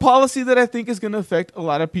 A policy that I think is going to affect a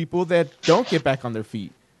lot of people that don't get back on their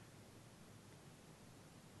feet.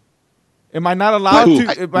 Am I not allowed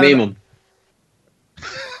to name them?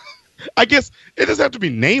 I guess it doesn't have to be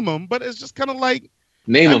name them, but it's just kind of like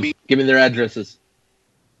name them. Give me their addresses.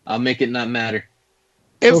 I'll make it not matter.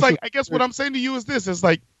 It's like, I guess what I'm saying to you is this: it's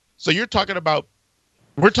like, so we're talking about,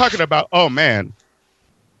 oh man,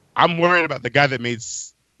 I'm worried about the guy that made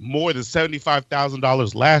more than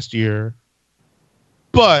 $75,000 last year,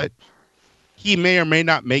 but he may or may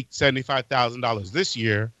not make $75,000 this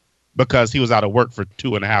year because he was out of work for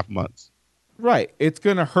 2.5 months. Right. It's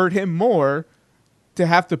going to hurt him more to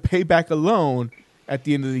have to pay back a loan at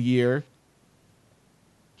the end of the year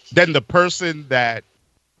than the person that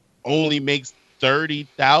only makes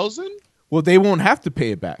 $30,000. Well, they won't have to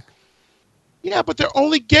pay it back. Yeah, but they're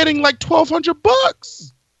only getting like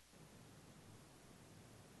 $1,200.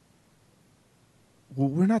 Well,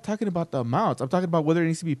 we're not talking about the amounts. I'm talking about whether it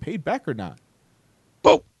needs to be paid back or not.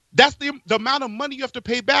 But that's the amount of money you have to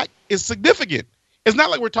pay back is significant. It's not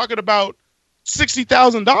like we're talking about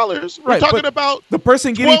 $60,000. We're talking about the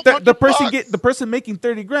person getting the person making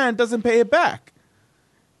 $30,000 doesn't pay it back.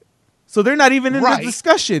 So they're not even in the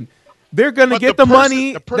discussion. They're going to get the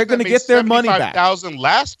money. They're going to get their money back. $75,000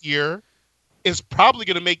 last year is probably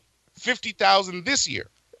going to make $50,000 this year.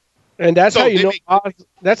 And that's how you know Oz.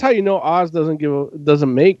 That's how you know Oz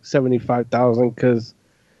doesn't make $75,000, because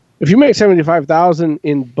if you make $75,000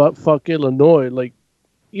 in buttfuck Illinois, like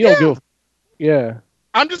you don't give. Yeah,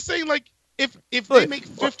 I'm just saying, like if they make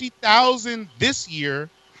 $50,000 this year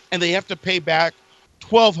and they have to pay back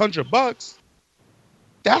 $1,200,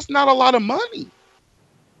 that's not a lot of money.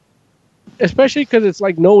 Especially because it's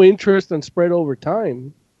like no interest and spread over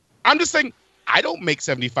time. I'm just saying, I don't make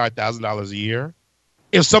 $75,000 a year.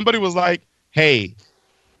 If somebody was like, hey,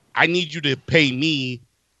 I need you to pay me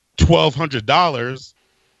 $1,200,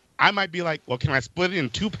 I might be like, well, can I split it in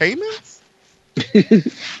 2 payments?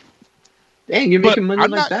 Dang, you're making money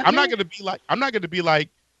like that? I'm not going to be like,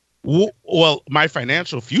 well, my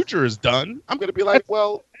financial future is done. I'm going to be like,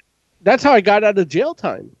 well. That's how I got out of jail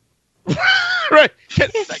time. Right.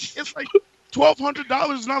 It's like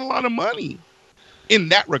 $1,200 is not a lot of money in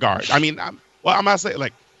that regard. I mean, I'm not saying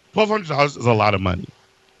like $1,200 is a lot of money.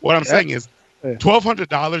 What I'm saying is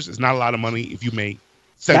 $1,200 is not a lot of money if you make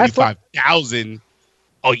 $75,000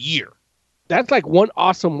 a year. That's like one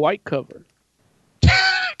awesome white cover.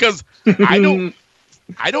 Because I don't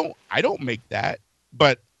make that,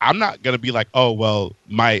 but I'm not gonna be like, oh well,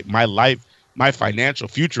 my life, my financial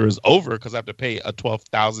future is over because I have to pay a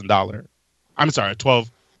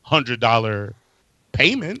 $1,200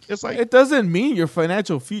 payment. It's like, it doesn't mean your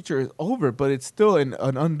financial future is over, but it's still an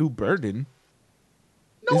undue burden.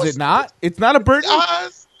 No, is it not? It's not a burden.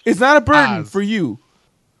 It's not a burden for you.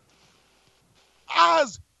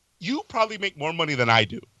 Oz, you probably make more money than I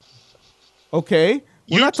do. Okay,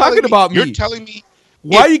 we're not talking about me. You're telling me.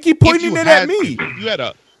 Why you keep pointing it at me?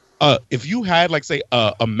 If you had like say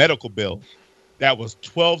a medical bill that was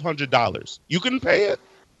 $1,200, you couldn't pay it.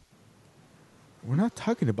 We're not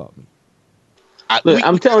talking about me. Look,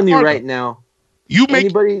 I'm telling you right now. You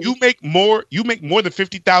make more than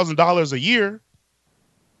 $50,000 a year.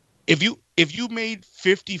 If you made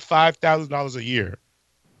 $55,000 a year,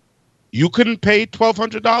 you couldn't pay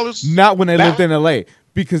 $1,200. Not when I lived in LA,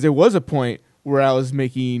 because there was a point where I was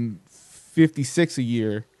making $56,000 a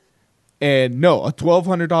year, and no, a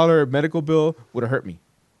 $1,200 medical bill would have hurt me.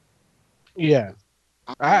 Yeah,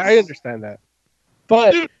 I understand that,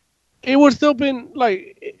 but it would still been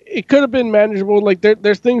like it could have been manageable. Like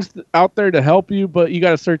there's things out there to help you, but you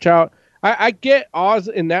got to search out. I get Oz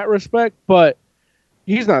in that respect, but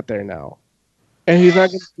he's not there now, and he's not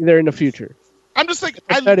going to be there in the future. I'm just like,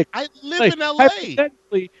 I live in LA.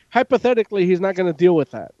 Hypothetically, he's not going to deal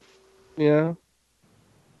with that. Yeah,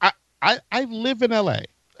 I live in LA,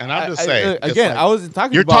 and I'm just saying. Again, I wasn't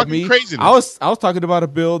talking about me. Craziness. I was talking about a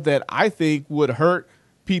bill that I think would hurt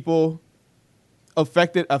people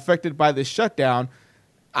affected by this shutdown.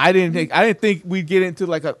 I didn't think we'd get into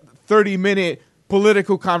like a 30-minute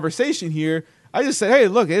political conversation here. I just said, hey,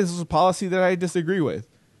 look, this is a policy that I disagree with.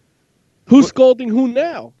 Who's scolding who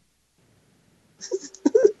now?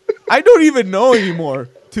 I don't even know anymore,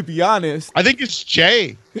 to be honest. I think it's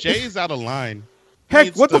Jay. Jay's out of line.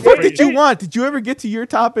 Heck, what the fuck did you want? Did you ever get to your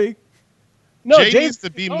topic? No, Jay needs to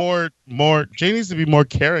be more. Jay needs to be more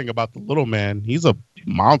caring about the little man. He's a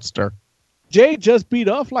monster. Jay just beat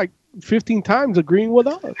off like 15 times, agreeing with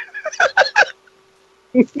us.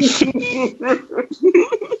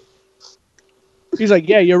 He's like,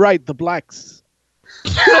 yeah, you're right. The blacks.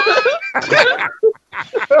 The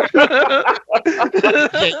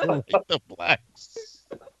blacks.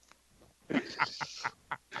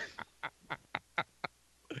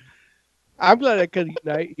 I'm glad I could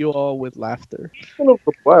unite you all with laughter. One of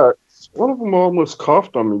the blacks. One of them almost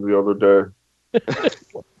coughed on me the other day.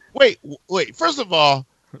 Wait. First of all,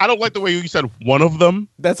 I don't like the way you said one of them.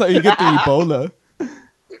 That's how you get the Ebola.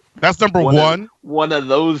 That's number one. One of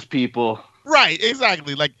those people. Right,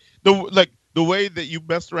 exactly. Like the way that you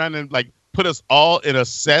messed around and like put us all in a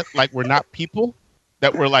set like we're not people,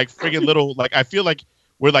 that we're like friggin' little, like I feel like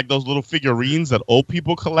we're like those little figurines that old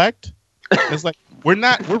people collect. It's like we're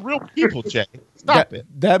real people, Jay. Stop it.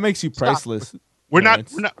 That makes you priceless. We're not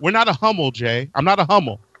a Hummel, Jay. I'm not a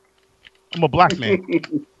Hummel. I'm a black man.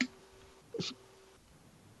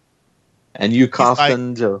 And you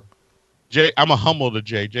costing Joe. Jay, I'm a Hummel to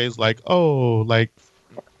Jay. Jay's like, oh, like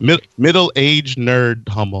middle-aged nerd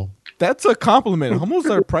Hummel. That's a compliment. Hummels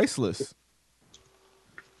are priceless.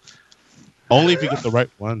 Only if you get the right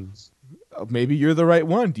ones. Maybe you're the right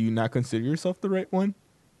one. Do you not consider yourself the right one?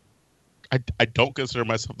 I don't consider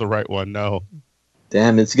myself the right one, no.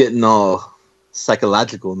 Damn, it's getting all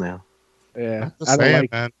psychological now. Yeah, I don't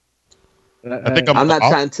like, man. I think I'm not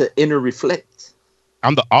trying to inner reflect.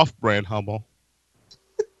 I'm the off-brand Hummel.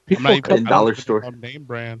 People I'm not even dollar store. Name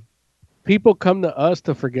brand. People come to us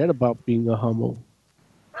to forget about being a Hummel.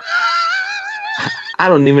 I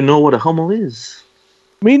don't even know what a Hummel is.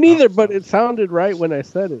 Me neither, but it sounded right when I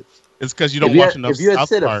said it. It's because you don't watch enough. If you had South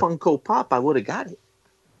said Park. a Funko Pop, I would have got it.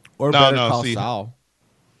 Or Better Call Saul.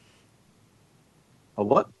 A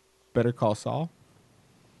what? Better Call Saul.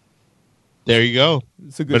 There you go.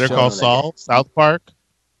 It's a good Better show. Call Saul, South Park,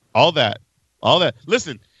 all that.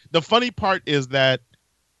 Listen, the funny part is that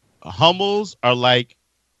Hummels are like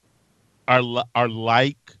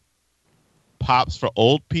Pops for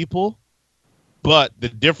old people, but the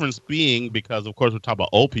difference being, because of course we're talking about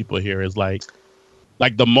old people here, is like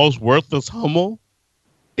the most worthless Hummel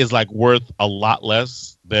is like worth a lot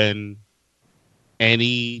less than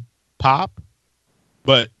any Pop,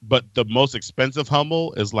 but the most expensive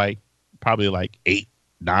Hummel is like probably like 8,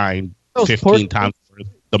 9, 15 times worth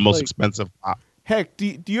the most expensive Pop. Heck,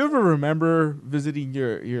 do you ever remember visiting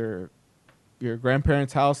your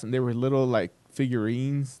grandparents' house and there were little like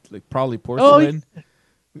figurines, like probably porcelain?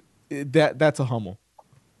 That's a Hummel.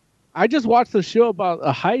 I just watched a show about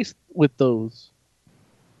a heist with those.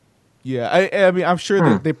 Yeah, I mean, I'm sure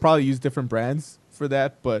that they probably use different brands for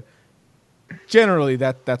that, but generally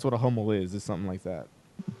that's what a Hummel is something like that.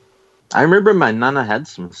 I remember my nana had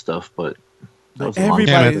some stuff, but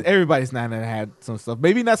everybody's nana had some stuff.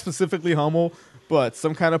 Maybe not specifically Hummel, but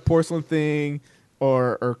some kind of porcelain thing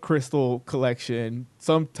or crystal collection,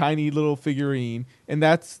 some tiny little figurine, and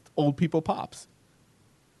that's old people Pops.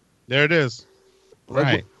 There it is.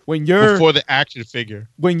 Right. When you're before the action figure.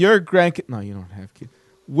 When you're grandkid, no, you don't have kids.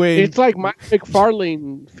 It's like Mike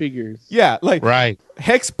McFarlane figures. Yeah, like right.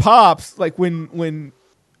 Hex Pops, like when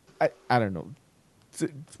I don't know,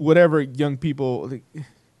 whatever young people.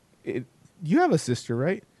 You have a sister,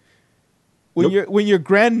 right? When your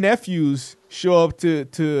grandnephews show up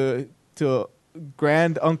to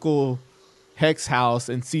grand uncle Hex house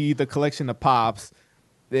and see the collection of Pops,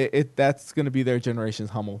 that's going to be their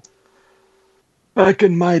generation's Hummel. Back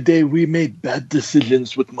in my day, we made bad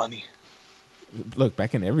decisions with money. Look,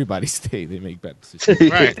 back in everybody's day, they make bad decisions.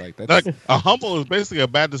 Right. Like a Hummel is basically a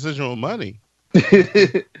bad decision with money.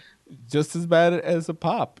 Just as bad as a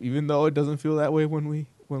Pop, even though it doesn't feel that way when we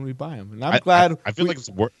buy them. And I'm glad. I feel like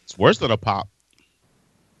it's worse than a Pop.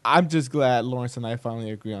 I'm just glad Lawrence and I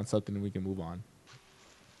finally agree on something and we can move on.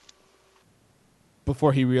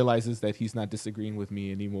 Before he realizes that he's not disagreeing with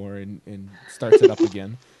me anymore and starts it up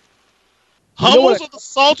again. Hummels are the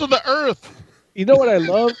salt of the earth. You know what I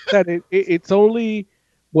love? That it's only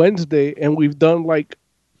Wednesday and we've done like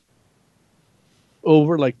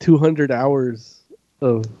over like 200 hours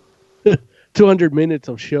of 200 minutes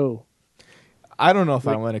of show. I don't know if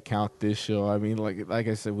I want to count this show. I mean, like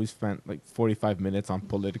I said, we spent like 45 minutes on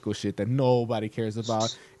political shit that nobody cares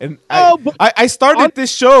about. And I started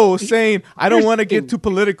this show saying I don't want to get too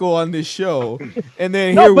political on this show. And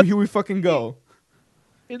then here we fucking go.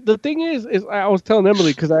 the thing is I was telling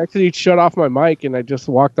Emily because I actually shut off my mic and I just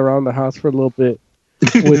walked around the house for a little bit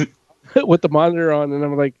with the monitor on, and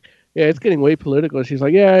I'm like, yeah, it's getting way political. She's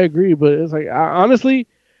like, yeah, I agree, but it's like honestly,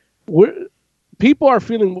 we're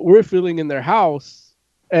feeling in their house,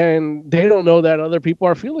 and they don't know that other people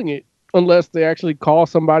are feeling it unless they actually call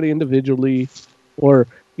somebody individually, or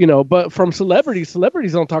But from celebrities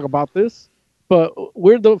don't talk about this, but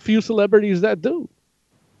we're the few celebrities that do.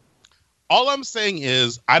 All I'm saying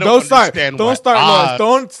is I don't understand Don't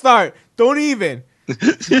start. Don't even.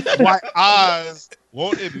 Why Oz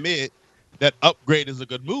won't admit that Upgrade is a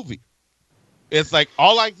good movie. It's like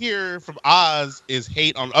all I hear from Oz is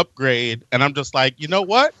hate on Upgrade, and I'm just like, you know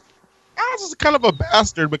what? Oz is kind of a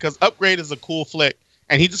bastard because Upgrade is a cool flick,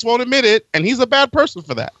 and he just won't admit it, and he's a bad person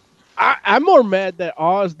for that. I'm more mad that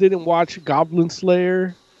Oz didn't watch Goblin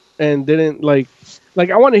Slayer and didn't like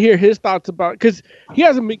I want to hear his thoughts about, because he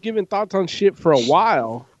hasn't been giving thoughts on shit for a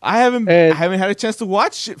while. I haven't had a chance to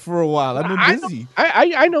watch shit for a while. I've been busy.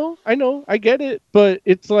 I know, I get it, but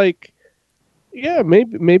it's like, yeah,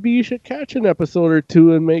 maybe you should catch an episode or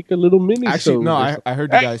two and make a little mini. Actually, no, I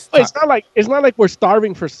heard you guys. It's not like we're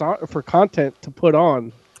starving for content to put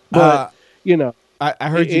on, but I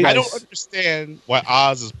heard you guys. I don't understand why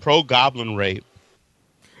Oz is pro Goblin rape.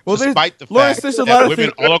 Well, despite the fact that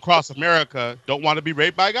women all across America don't want to be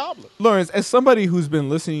raped by goblins. Lawrence, as somebody who's been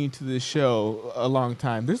listening to this show a long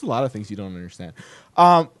time, there's a lot of things you don't understand.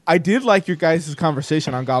 I did like your guys'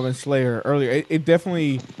 conversation on Goblin Slayer earlier. It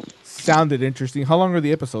definitely sounded interesting. How long are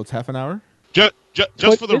the episodes? Half an hour? Just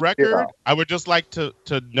for the record, I would just like to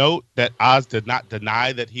note that Oz did not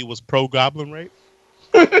deny that he was pro Goblin rape.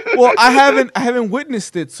 Well, I haven't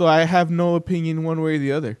witnessed it, so I have no opinion one way or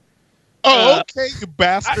the other. Oh, okay, you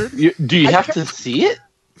bastard. Do you have to see it?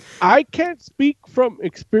 I can't speak from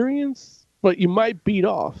experience, but you might beat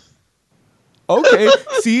off. Okay,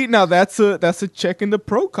 see, now that's a check in the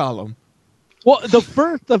pro column. Well,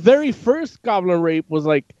 the very first Goblin rape was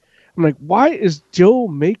like, I'm like, why is Joe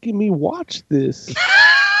making me watch this?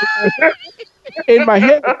 In my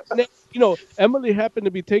head, Emily happened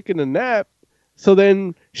to be taking a nap, so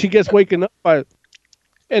then she gets waken up by.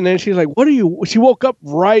 And then she's like, what are you? She woke up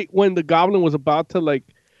right when the goblin was about to like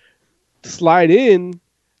slide in.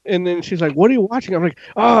 And then she's like, what are you watching? I'm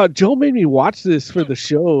like, Joe made me watch this for the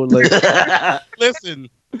show. Like, listen,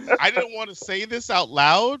 I didn't want to say this out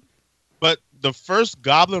loud, but the first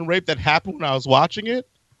goblin rape that happened when I was watching it,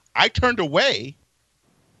 I turned away.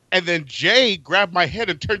 And then Jay grabbed my head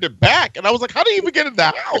and turned it back. And I was like, how do you even get in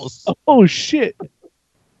the house? Oh, shit.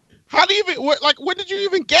 How do you even, when did you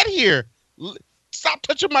even get here? Stop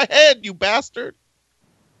touching my head, you bastard.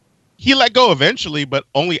 He let go eventually, but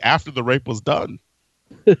only after the rape was done.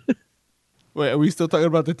 Wait, are we still talking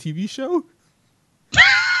about the TV show?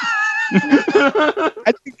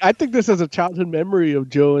 I think this is a childhood memory of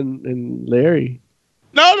Joe and Larry.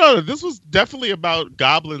 No, this was definitely about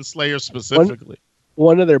Goblin Slayer specifically.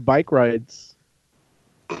 One of their bike rides.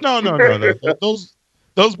 No.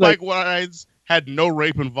 Those bike rides had no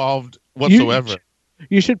rape involved whatsoever.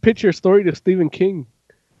 You should pitch your story to Stephen King.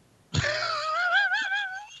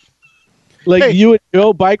 You and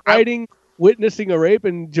Joe bike riding, witnessing a rape,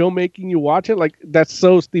 and Joe making you watch it. Like, that's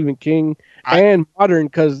so Stephen King and modern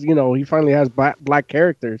because, he finally has black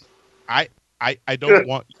characters. I don't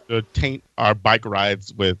want to taint our bike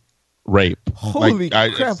rides with rape. Holy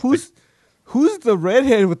crap. Who's the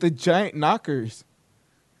redhead with the giant knockers?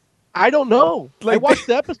 I don't know. I watched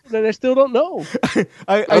the episode and I still don't know.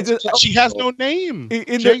 She has no name.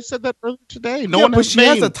 Jay said that earlier today. No one has she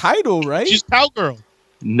has a title, right? She's Cowgirl.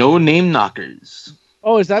 No name knockers.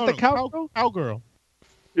 Oh, is that the Cowgirl? Cowgirl.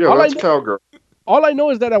 Yeah, that's Cowgirl. All I know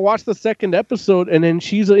is that I watched the second episode and then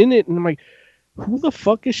she's in it and I'm like, who the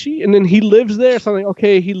fuck is she? And then he lives there. So I'm like,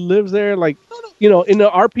 okay, he lives there. Like, in the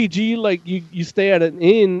RPG, like you stay at an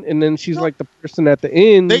inn and then she's like the person at the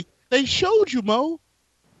inn. They showed you, Mo.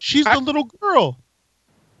 She's the little girl.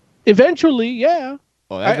 Eventually, yeah.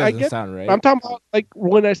 Oh, that doesn't sound right. I'm talking about like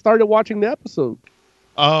when I started watching the episode.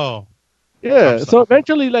 Oh. Yeah. So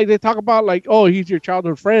eventually, like they talk about like, oh, he's your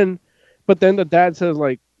childhood friend, but then the dad says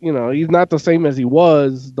like, he's not the same as he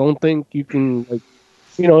was. Don't think you can like,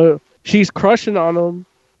 she's crushing on him.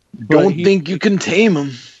 Don't think you can tame him.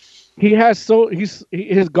 He has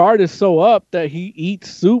his guard is so up that he eats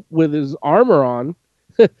soup with his armor on.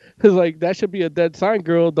 Because like that should be a dead sign,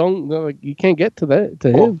 girl. Don't you can't get to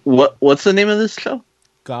him. What's the name of this show?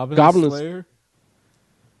 Goblin Slayer.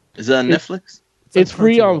 Is that on Netflix? It's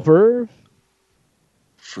free on Verve.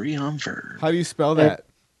 Free on Verve. How do you spell that?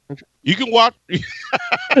 You can watch.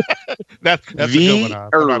 that's a good one.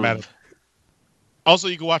 I'm not mad at it. Also,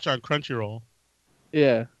 you can watch on Crunchyroll.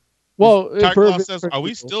 Yeah. Well, Tiger says, are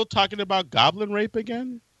we still talking about goblin rape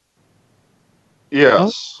again?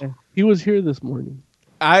 Yes. Okay. He was here this morning.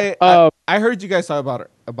 I heard you guys talk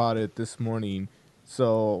about it this morning,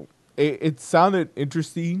 so it sounded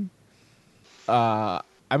interesting. I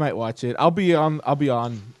might watch it. I'll be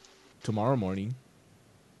on tomorrow morning.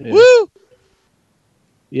 Yeah. Woo!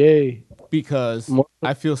 Yay! Because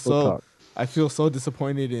I feel so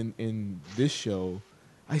disappointed in this show.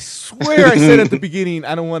 I swear I said at the beginning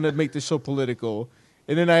I don't want to make the show political,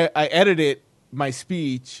 and then I edited my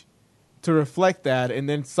speech to reflect that, and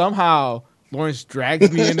then somehow Lawrence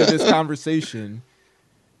drags me into this conversation.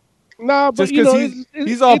 Nah, but just because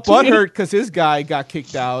he's all butthurt because his guy got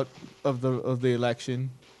kicked out of the election.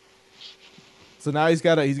 So now he's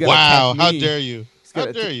got to wow! How dare you? How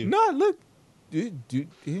dare you? No, look,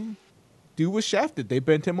 dude was shafted. They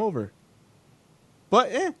bent him over,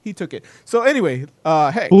 but he took it. So anyway,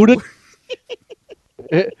 hey,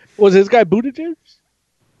 was his guy Buttigieg?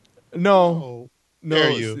 No.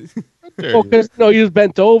 Dare you? Because he was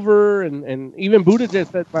bent over, and even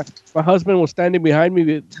Buttigieg said my husband was standing behind me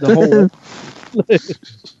the whole.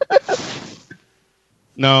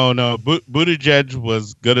 No. Buttigieg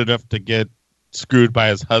was good enough to get screwed by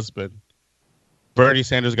his husband. Bernie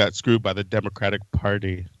Sanders got screwed by the Democratic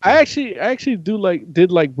Party. I actually did like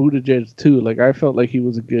Buttigieg too. Like I felt like he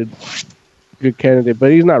was a good candidate,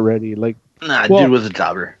 but he's not ready. Like dude was a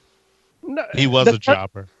jobber. No, he was a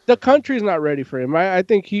jobber. The country's not ready for him. I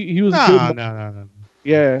think he was good. No.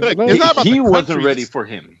 Yeah, look, he wasn't ready for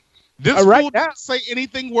him. This fool didn't say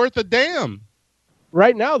anything worth a damn.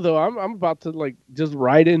 Right now, though, I'm about to just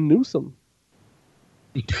write in Newsom.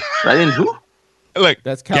 Write in who? Like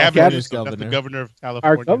that's California's governor. That's the governor of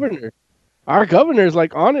California. Our governor's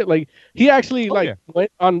on it. Like he actually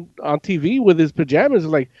went on TV with his pajamas.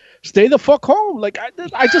 Like, stay the fuck home. Like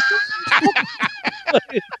I just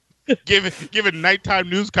giving nighttime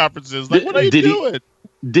news conferences. Like, what are you doing?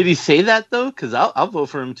 Did he say that though? Because I'll vote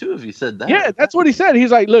for him too if he said that. Yeah, that's what he said.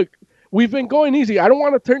 He's like, look, we've been going easy. I don't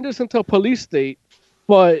want to turn this into a police state,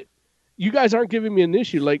 but you guys aren't giving me an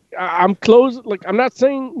issue. Like I'm close. Like I'm not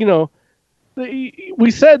saying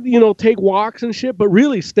we said take walks and shit, but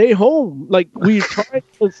really stay home. Like we try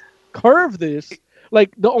to curve this.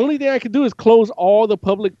 Like the only thing I could do is close all the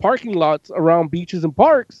public parking lots around beaches and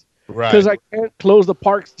parks. Right. Because I can't close the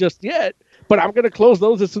parks just yet, but I'm going to close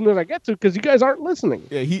those as soon as I get to, because you guys aren't listening.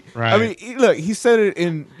 Yeah, I mean, look, he said it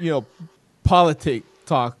in politic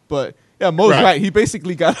talk, but yeah, Mo's right. He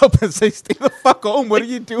basically got up and said, "Stay the fuck home. What are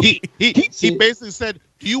you doing?" He basically said,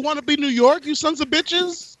 "Do you want to be New York, you sons of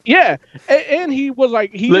bitches?" Yeah, and he was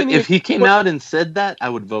like, if he came out and said that, I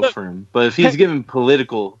would vote for him. But if he's giving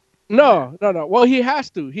political. No. Well, he has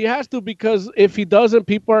to. He has to, because if he doesn't,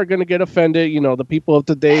 people are going to get offended. The people of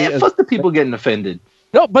today. Fuck the people getting offended.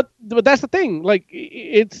 No, but that's the thing. Like,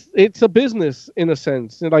 it's a business in a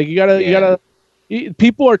sense. Like, you gotta.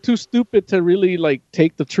 People are too stupid to really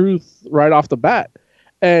take the truth right off the bat.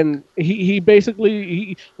 And he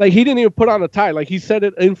basically he didn't even put on a tie. Like, he said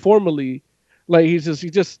it informally. Like, he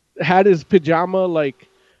just had his pajama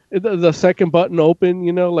the second button open.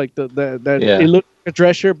 It looked like a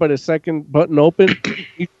dress shirt, but his second button open.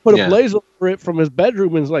 He put a blazer over it from his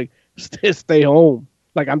bedroom and was like, "Stay home.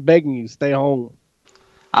 Like, I'm begging you, stay home."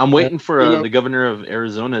 I'm waiting for the governor of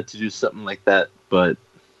Arizona to do something like that, but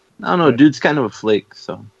I don't know. Dude's kind of a flake,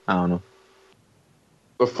 so I don't know.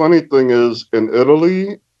 The funny thing is, in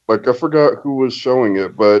Italy, I forgot who was showing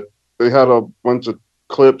it, but they had a bunch of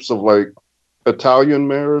clips of Italian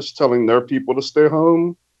mayors telling their people to stay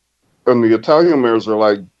home, and the Italian mayors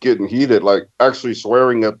are getting heated, actually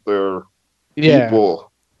swearing at their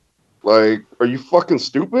people. Are you fucking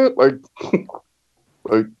stupid?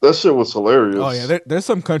 That shit was hilarious. Oh yeah, there's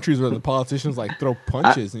some countries where the politicians throw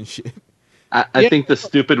punches and shit. I think the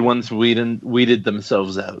stupid ones weeded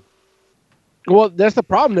themselves out. Well, that's the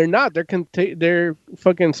problem. They're not. They're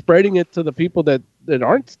fucking spreading it to the people that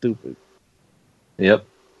aren't stupid. Yep.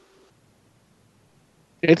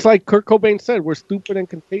 It's like Kurt Cobain said, we're stupid and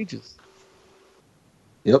contagious.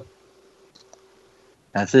 Yep.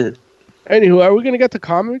 That's it. Anywho, are we going to get to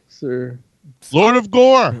comics or Lord of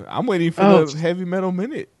Gore? I'm waiting for the Heavy Metal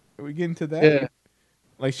Minute. Are we getting to that?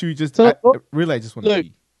 Yeah. Should we just... I just want to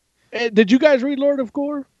pee. Did you guys read Lord of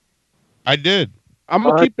Gore? I did. I'm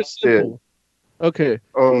going to keep it simple. Okay.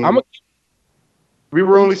 We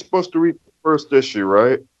were only supposed to read the first issue,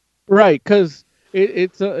 right? Right, because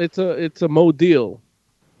it's a Mo deal,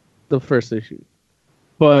 the first issue.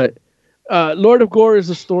 But Lord of Gore is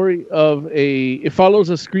a story of it follows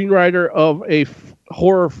a screenwriter of a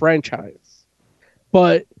horror franchise.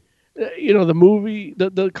 But the movie,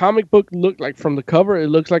 the comic book looked like, from the cover, it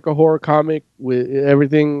looks like a horror comic with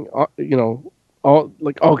everything, all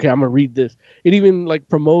like, okay, I'm gonna read this. It even like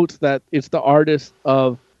promotes that it's the artist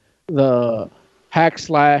of the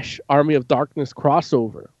Hack/Slash Army of Darkness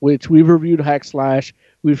crossover, which we've reviewed Hack/Slash.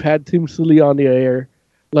 We've had Tim Sully on the air.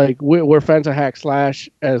 Like, we're fans of Hack/Slash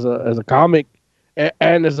as a comic,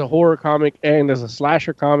 and as a horror comic, and as a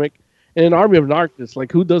slasher comic, and an Army of Darkness.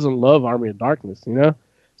 Like, who doesn't love Army of Darkness?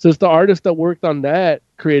 So it's the artist that worked on that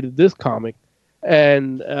created this comic,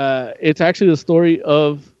 and it's actually the story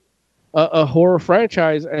of a horror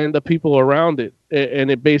franchise and the people around it,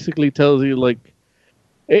 and it basically tells you like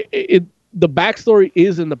the backstory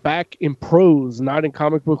is in the back in prose, not in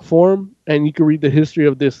comic book form, and you can read the history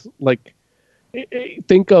of this. Like,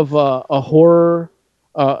 think of a horror,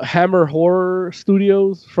 Hammer Horror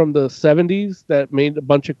Studios from the 70s that made a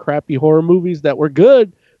bunch of crappy horror movies that were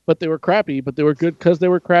good, but they were crappy, but they were good because they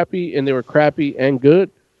were crappy, and they were crappy and good,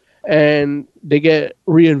 and they get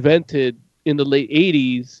reinvented in the late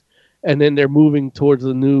 80s. And then they're moving towards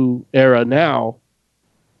a new era now.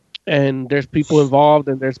 And there's people involved,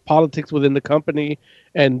 and there's politics within the company,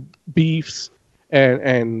 and beefs,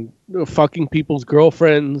 and fucking people's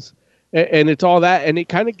girlfriends. And it's all that. And it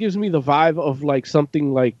kind of gives me the vibe of like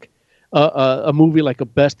something like a movie like a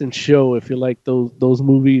Best in Show, if you like those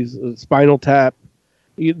movies, Spinal Tap,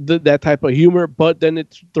 that type of humor. But then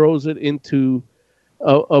it throws it into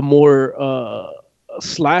a more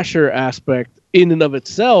slasher aspect in and of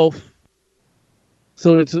itself.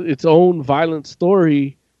 So it's its own violent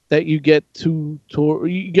story that you get you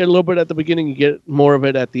get a little bit at the beginning, you get more of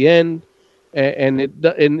it at the end, and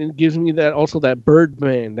it gives me that also that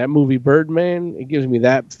Birdman, that movie Birdman. It gives me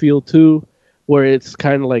that feel too, where it's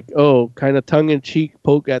kind of like kind of tongue in cheek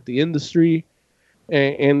poke at the industry,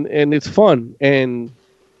 and it's fun. And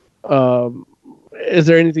is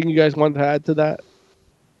there anything you guys want to add to that?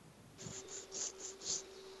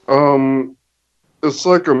 It's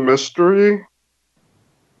like a mystery.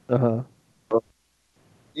 Uh-huh.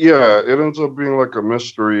 Yeah, it ends up being like a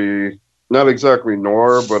mystery, not exactly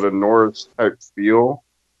noir, but a noir type feel.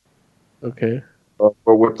 Okay. But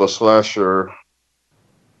with the slasher.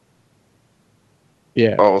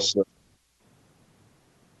 Yeah. Also.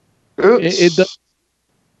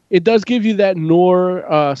 It does give you that noir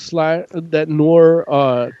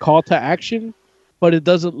call to action, but it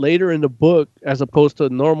does it later in the book as opposed to a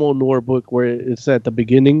normal noir book where it's at the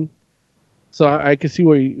beginning. So I can see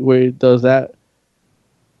where it does that.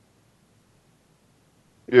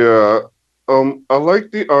 Yeah, I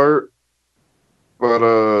like the art,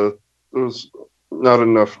 but there's not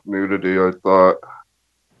enough nudity. I thought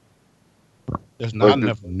there's not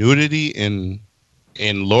enough nudity in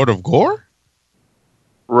Lord of Gore.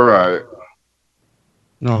 Right.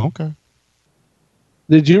 No, okay.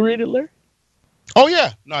 Did you read it, Larry? Oh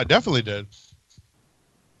yeah, no, I definitely did.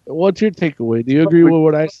 What's your takeaway? Do you agree with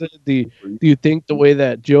what I said? Do you think the way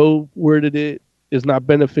that Joe worded it is not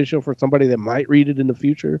beneficial for somebody that might read it in the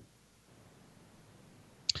future?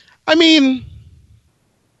 I mean,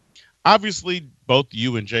 obviously, both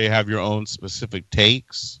you and Jay have your own specific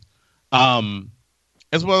takes. It's one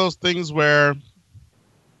of those things where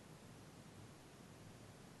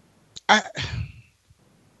I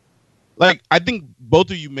think both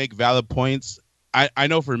of you make valid points. I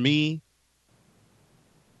know for me,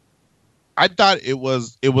 I thought it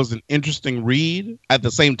was an interesting read. At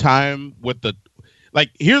the same time, with the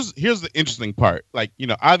here's the interesting part.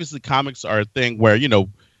 Obviously comics are a thing where,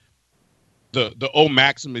 the old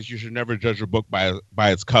maxim is you should never judge a book by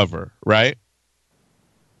its cover, right?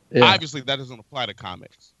 Yeah. Obviously that doesn't apply to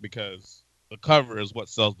comics because the cover is what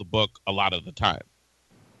sells the book a lot of the time.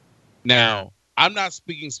 Now, I'm not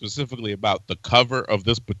speaking specifically about the cover of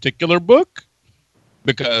this particular book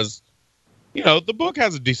because, the book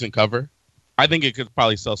has a decent cover. I think it could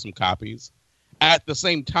probably sell some copies. At the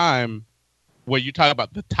same time, when you talk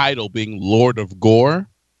about the title being Lord of Gore,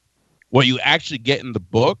 what you actually get in the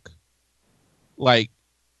book,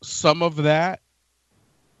 some of that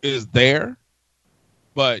is there,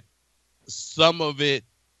 but some of it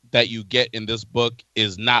that you get in this book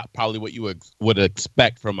is not probably what you would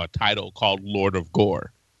expect from a title called Lord of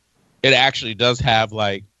Gore. It actually does have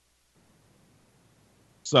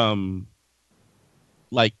some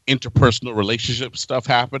interpersonal relationship stuff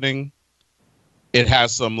happening. It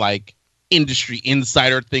has some industry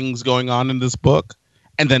insider things going on in this book.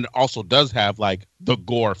 And then it also does have the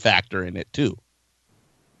gore factor in it too.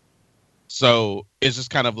 So it's just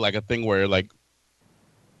kind of a thing where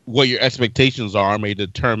what your expectations are may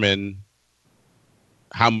determine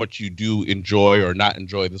how much you do enjoy or not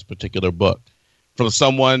enjoy this particular book. from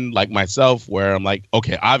someone like myself, where I'm like,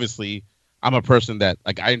 okay, obviously, I'm a person that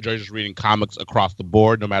like I enjoy just reading comics across the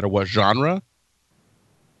board, no matter what genre.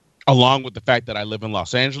 Along with the fact that I live in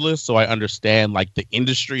Los Angeles, so I understand like the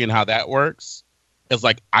industry and how that works. It's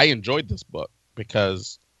like I enjoyed this book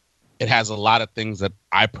because it has a lot of things that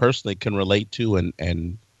I personally can relate to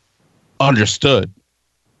and understood.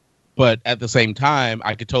 But at the same time,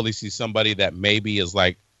 I could totally see somebody that maybe is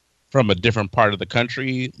like from a different part of the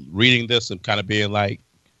country reading this and kind of being like,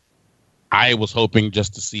 I was hoping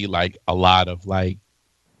just to see like a lot of like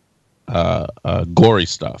gory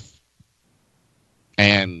stuff.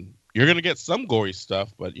 And you're going to get some gory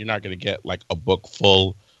stuff, but you're not going to get like a book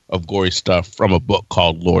full of gory stuff from a book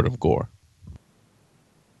called Lord of Gore.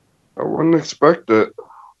 I wouldn't expect it.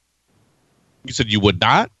 You said you would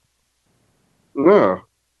not? No.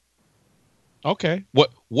 Okay.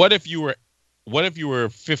 What if you were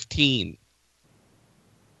 15?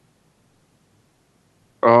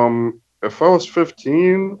 If I was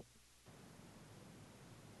 15,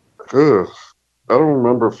 I don't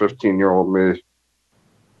remember 15-year-old me.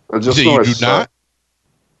 I just know you do not?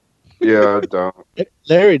 Yeah, I don't.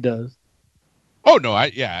 Larry does. Oh no,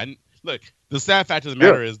 and look, the sad fact of the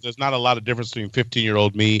matter is there's not a lot of difference between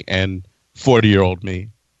 15-year-old me and 40-year-old me.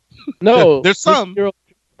 No, there's some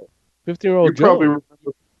 15-year-old You probably remember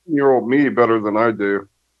 15-year-old me better than I do.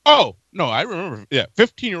 Oh, no, I remember. Yeah,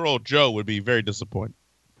 15-year-old Joe would be very disappointed.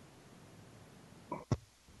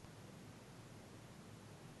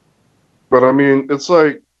 But I mean, it's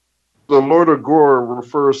like the Lord of Gore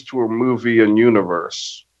refers to a movie and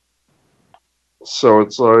universe. So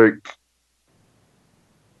it's like,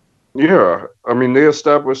 yeah, I mean, they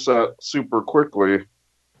established that super quickly.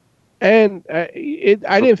 And I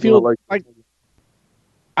didn't feel like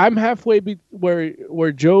I'm halfway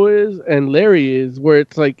where Joe is and Larry is, where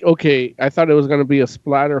it's like, okay, I thought it was going to be a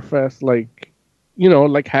splatterfest, like,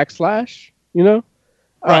 like hack slash, right.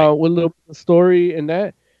 With a little bit of story and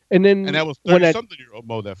that. And that was 30-something-year-old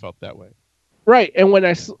Mo that felt that way. Right. And when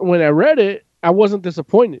I read it, I wasn't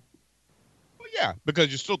disappointed. Well, yeah, because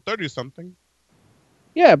you're still 30-something.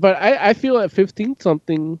 Yeah, but I feel at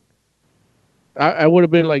 15-something, I would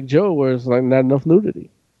have been like Joe, where it's like not enough nudity.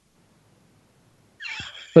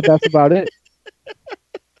 But that's about it.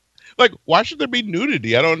 Like, why should there be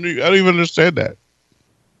nudity? I don't even understand that.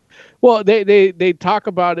 Well, they talk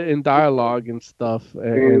about it in dialogue and stuff,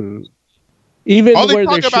 and even all they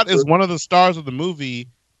talk about is one of the stars of the movie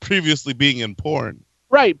previously being in porn.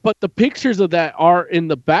 Right, but the pictures of that are in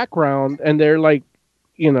the background, and they're like,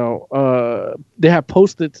 they have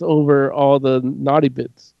Post-its over all the naughty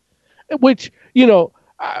bits, which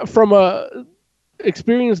from a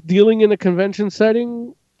experience dealing in a convention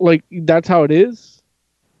setting, like that's how it is.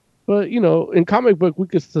 But in comic book, we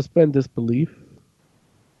could suspend disbelief.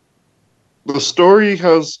 The story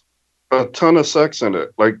has a ton of sex in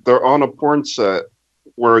it. Like they're on a porn set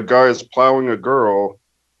where a guy is plowing a girl,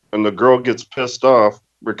 and the girl gets pissed off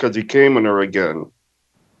because he came in her again.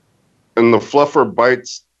 And the fluffer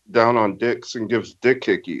bites down on dicks and gives dick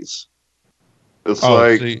hickeys. It's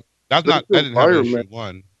like see, that didn't happen in issue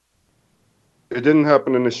 1. It didn't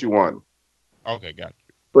happen in issue 1. Okay, got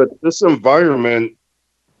you. But this environment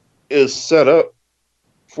is set up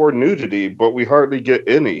for nudity, but we hardly get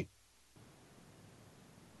any.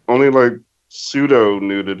 Only like pseudo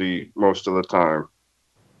nudity most of the time.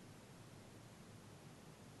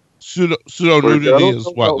 Pseudo nudity is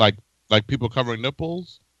what, like people covering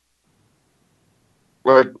nipples?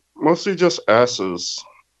 Like mostly just asses.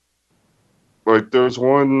 Like there's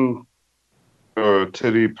one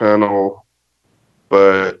titty panel,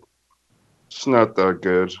 but it's not that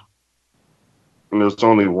good. And there's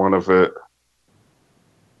only one of it.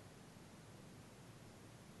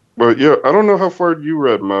 But yeah, I don't know how far you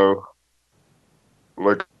read, Mo.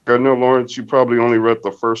 Like, I know, Lawrence, you probably only read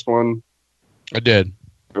the first one. I did.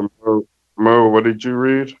 And Mo, what did you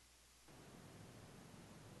read?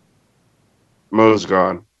 Mo's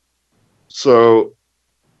gone. So,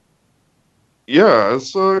 yeah,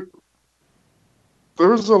 it's like,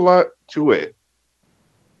 there's a lot to it.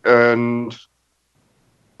 And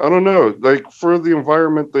I don't know, like, for the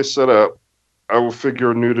environment they set up, I would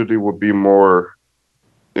figure nudity would be more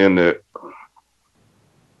in it.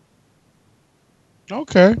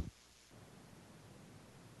 Okay.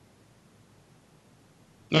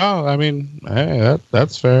 No, I mean, hey,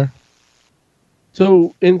 that's fair.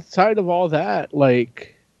 So inside of all that,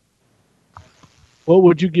 like, what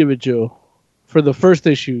would you give it, Joe? For the first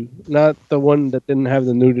issue, not the one that didn't have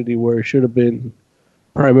the nudity where it should have been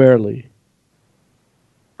primarily.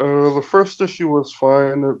 The first issue was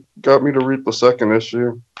fine. It got me to read the second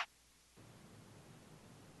issue.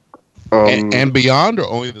 And beyond, or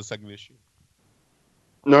only the second issue?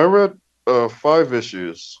 No, I read 5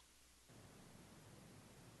 issues,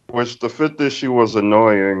 which the 5th issue was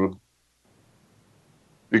annoying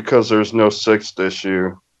because there's no 6th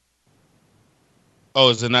issue. Oh,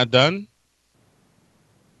 is it not done?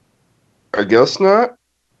 I guess not.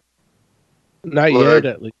 Not yet,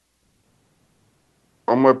 at least.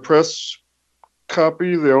 On my press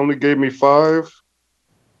copy, they only gave me 5,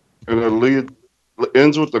 and it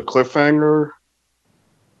ends with a cliffhanger.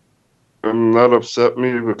 And that upset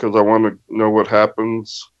me because I want to know what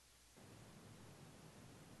happens.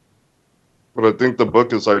 But I think the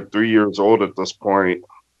book is like 3 years old at this point.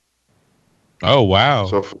 Oh, wow.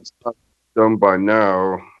 So if it's not done by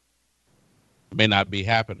now, it may not be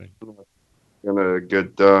happening. Gonna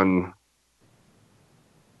get done.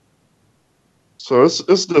 So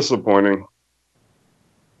it's disappointing.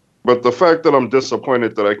 But the fact that I'm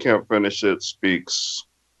disappointed that I can't finish it speaks.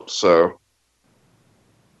 So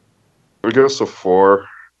I guess a 4.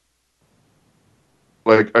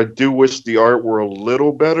 Like, I do wish the art were a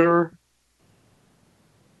little better,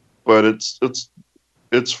 but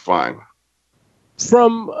it's fine.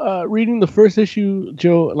 From reading the first issue,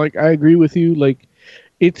 Joe, like, I agree with you. Like,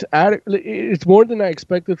 it's more than I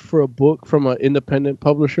expected for a book from an independent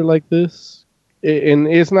publisher like this. And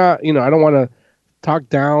it's not, I don't want to talk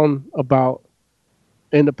down about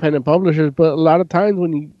independent publishers, but a lot of times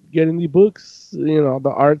when you get in these books,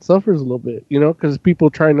 the art suffers a little bit, because people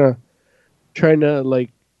trying to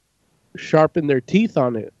like sharpen their teeth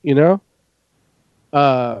on it,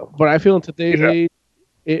 but I feel in today's age,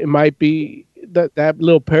 it might be that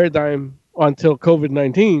little paradigm until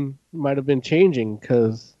COVID-19 might have been changing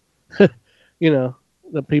because,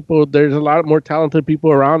 the people, there's a lot more talented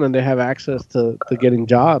people around and they have access to getting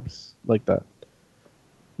jobs like that.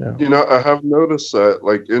 Yeah. I have noticed that,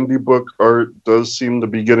 like, indie book art does seem to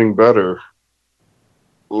be getting better.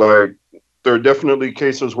 Like, there are definitely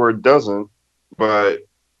cases where it doesn't, but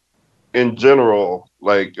in general,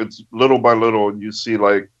 like, it's little by little, you see,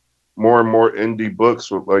 like, more and more indie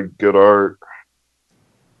books with, like, good art.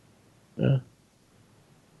 Yeah.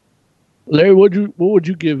 Larry, what would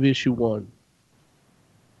you give issue 1?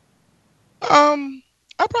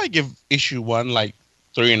 I'd probably give issue 1 like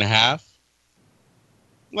 3.5.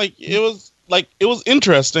 Like, it was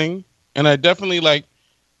interesting, and I definitely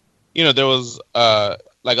there was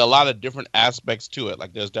like a lot of different aspects to it.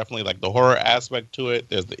 Like, there's definitely like the horror aspect to it.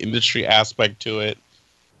 There's the industry aspect to it.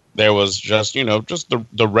 There was just just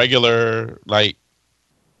the regular like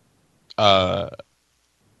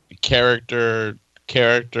character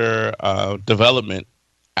development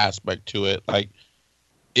aspect to it. Like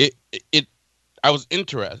it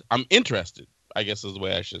I'm interested, I guess is the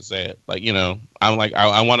way I should say it. Like, I'm like,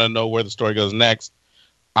 I want to know where the story goes next.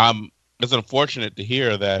 It's unfortunate to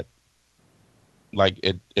hear that, like,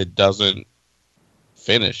 it doesn't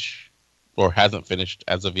finish or hasn't finished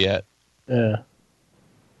as of yet. Yeah.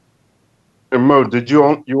 And Mo, did you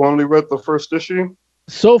only read the first issue?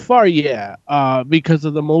 So far, yeah. Because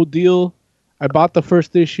of the Mo deal, I bought the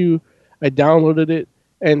first issue, I downloaded it,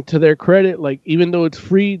 and to their credit, like, even though it's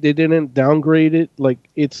free, they didn't downgrade it. Like,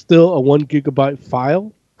 it's still a 1 gigabyte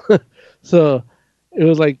file. So it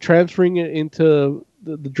was like transferring it into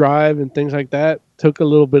the drive and things like that took a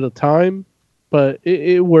little bit of time, but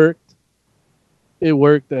it worked. It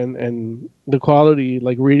worked, and the quality,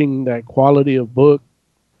 like reading that quality of book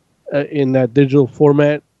in that digital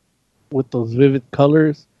format with those vivid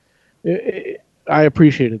colors, I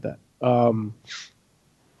appreciated that.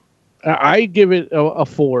 I give it a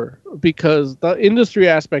 4 because the industry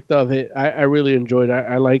aspect of it, I really enjoyed.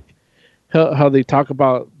 I like how they talk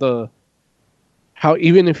about how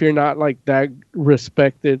even if you're not like that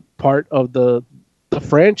respected part of the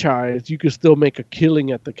franchise, you could still make a killing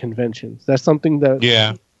at the conventions. That's something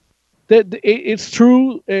that it's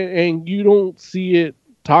true, and you don't see it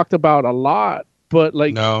talked about a lot. But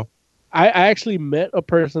like, no, I actually met a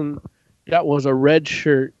person that was a red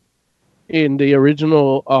shirt in the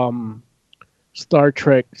original Star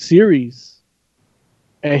Trek series,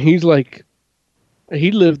 and he's like,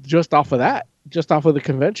 he lived just off of that, just off of the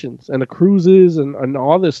conventions and the cruises and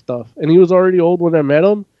all this stuff. And he was already old when I met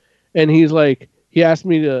him, and he's like, he asked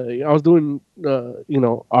me to, I was doing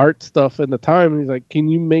art stuff at the time, and he's like, can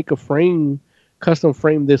you make a frame, custom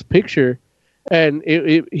frame this picture? And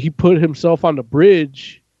he put himself on the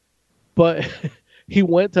bridge, but he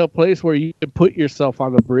went to a place where you could put yourself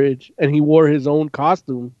on the bridge, and he wore his own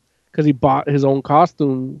costume because he bought his own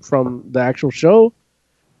costume from the actual show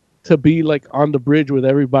to be like on the bridge with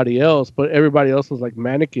everybody else. But everybody else was like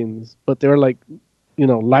mannequins, but they were like,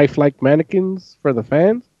 lifelike mannequins for the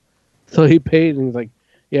fans. So he paid, and he's like,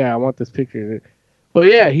 Yeah, I want this picture. But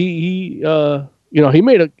yeah, he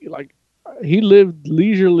made he lived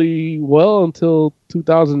leisurely well until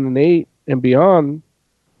 2008 and beyond,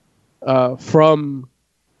 from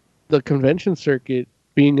the convention circuit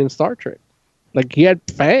being in Star Trek. Like, he had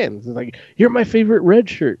fans. Like, you're my favorite red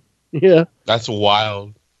shirt. Yeah. That's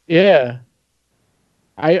wild. Yeah.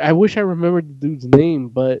 I wish I remembered the dude's name,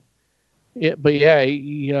 but I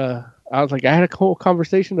was like, I had a whole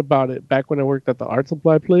conversation about it back when I worked at the art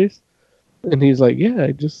supply place. And he's like, yeah,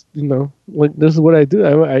 I just, like, this is what I do.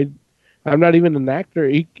 I'm not even an actor.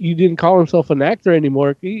 He didn't call himself an actor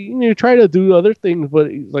anymore. He tried to do other things, but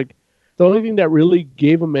he's like, the only thing that really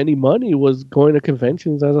gave him any money was going to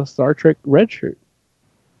conventions as a Star Trek red shirt.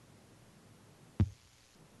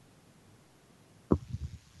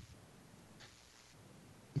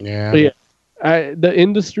 Yeah. But yeah, the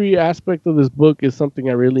industry aspect of this book is something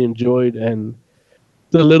I really enjoyed, and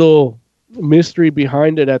the little mystery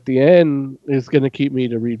behind it at the end is going to keep me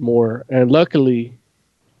to read more. And luckily,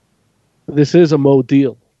 this is a Mo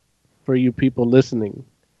deal for you people listening.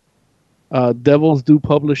 Devil's Due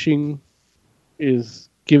Publishing is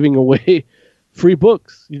giving away free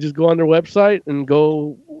books. You just go on their website and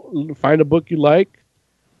go find a book you like,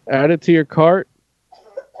 add it to your cart,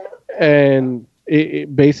 and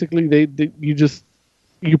it basically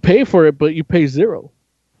you pay for it, but you pay zero.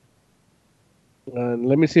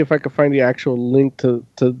 Let me see if I can find the actual link to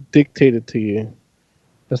dictate it to you.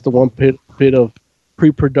 That's the one bit of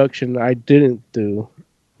pre-production I didn't do.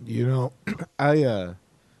 I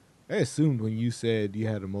assumed when you said you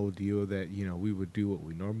had a Mo deal that we would do what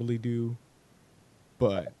we normally do,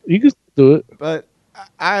 but you can do it. But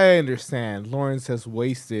I understand Lawrence has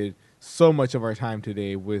wasted so much of our time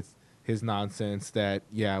today with his nonsense that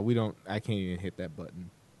I can't even hit that button.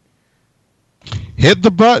 Hit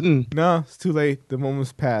the button. No, it's too late. The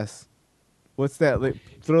moment's passed. What's that?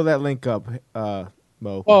 Throw that link up,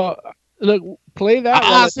 Mo. Oh, look, play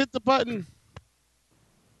that. Hit the button.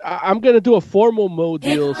 I'm gonna do a formal Mo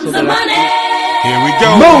deal. So that here we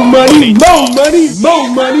go. Mo money, Mo money, Mo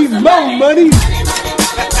money, Mo money.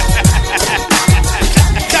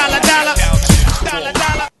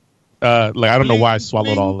 I don't know why I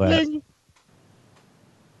swallowed all that.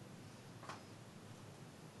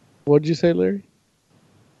 What'd you say, Larry?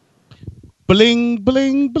 Bling,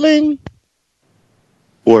 bling, bling.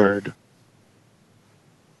 Word.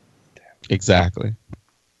 Exactly.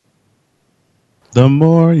 The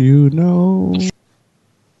more you know.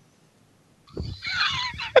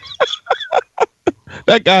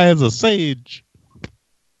 That guy is a sage.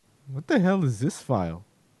 What the hell is this file?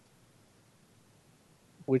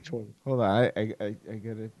 Which one? Hold on, I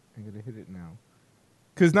gotta hit it now.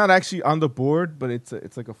 Cause it's not actually on the board, but it's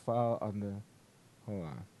like a file on the. Hold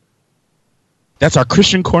on. That's our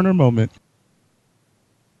Christian Corner moment.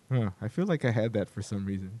 Huh? I feel like I had that for some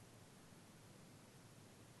reason.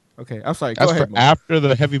 Okay, I'm sorry. That's go ahead. For after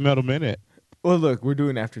the Heavy Metal Minute. Well, look, we're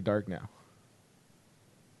doing After Dark now.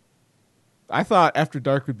 I thought After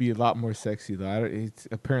Dark would be a lot more sexy, though.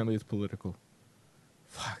 Apparently, it's political.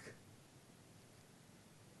 Fuck.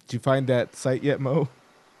 Did you find that site yet, Mo?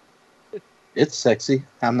 It's sexy.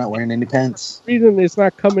 I'm not wearing any pants. Reason it's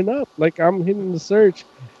not coming up. Like, I'm hitting the search,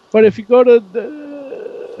 but if you go to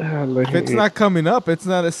the, if it's not coming up, it's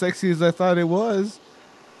not as sexy as I thought it was.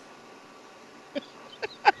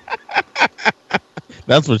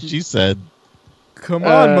 That's what she said. Come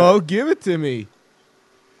on, Mo, give it to me.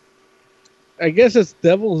 I guess it's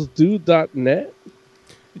devilsdue.net.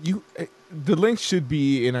 The link should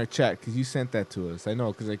be in our chat because you sent that to us. I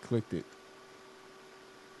know because I clicked it.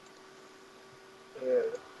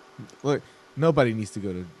 Look, nobody needs to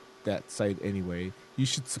go to that site anyway. You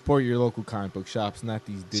should support your local comic book shops, not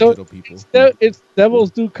these digital people. It's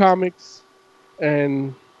Devil's Due Comics,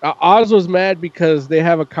 and Oz was mad because they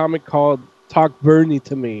have a comic called Talk Bernie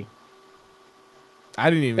to Me. I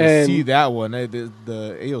didn't even see that one. The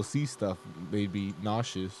AOC stuff made me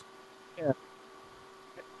nauseous. Yeah.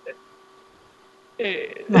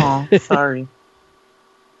 No, sorry.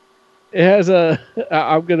 It has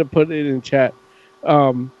I'm gonna put it in chat.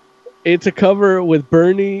 It's a cover with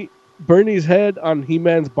Bernie's head on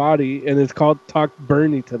He-Man's body, and it's called "Talk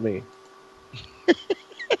Bernie to Me."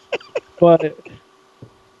 but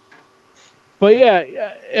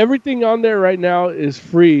yeah, everything on there right now is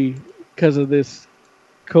free because of this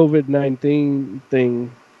COVID-19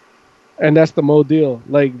 thing, and that's the Mo deal.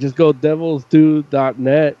 Like, just go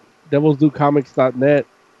devilsdue.net, devilsduecomics.net,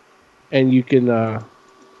 and you can,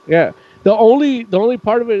 yeah. The only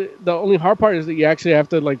part of it, the only hard part is that you actually have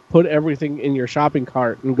to like put everything in your shopping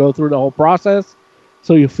cart and go through the whole process,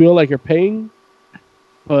 so you feel like you're paying,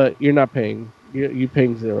 but you're not paying. you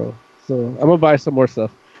paying $0. So I'm gonna buy some more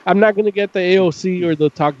stuff. I'm not gonna get the AOC or the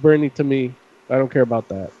Talk Bernie to me. I don't care about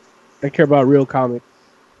that. I care about real comics.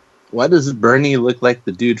 Why does Bernie look like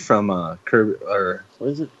the dude from Kirby, or what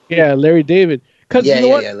is it? Yeah, Larry David.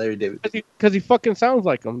 Yeah, Larry David. Because he fucking sounds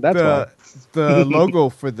like him. That's why. The logo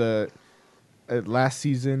for the last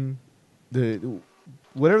season,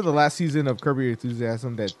 whatever the last season of Curb Your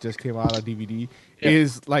Enthusiasm that just came out on DVD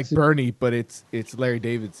is like Bernie, but it's Larry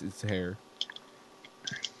David's hair.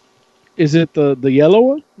 Is it the yellow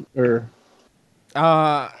one or?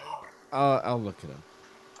 I'll look it up.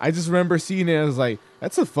 I just remember seeing it. I was like,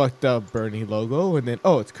 "That's a fucked up Bernie logo," and then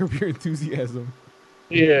it's Curb Your Enthusiasm.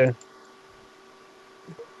 Yeah.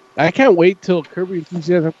 I can't wait till Curb Your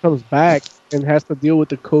Enthusiasm comes back and has to deal with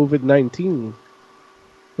the COVID-19.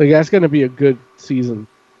 Like, that's gonna be a good season.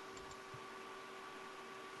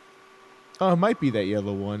 Oh, it might be that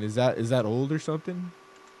yellow one. Is that old or something?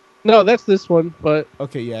 No, that's this one. But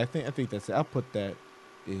okay, yeah, I think that's it. I'll put that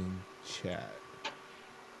in chat.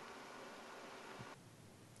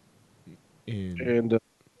 And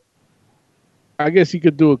I guess you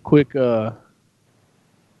could do a quick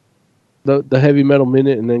the heavy metal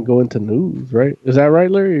minute and then go into news, right? Is that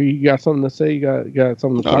right, Larry? Or you got something to say? You got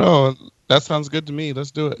something to talk about? No, that sounds good to me.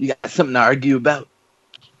 Let's do it. You got something to argue about?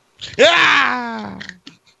 Yeah.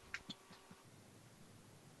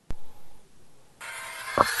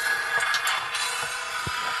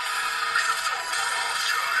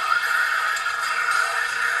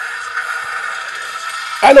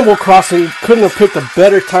 Animal Crossing couldn't have picked a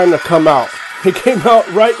better time to come out. It came out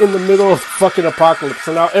right in the middle of fucking apocalypse,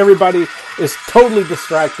 so now everybody is totally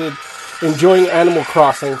distracted, enjoying Animal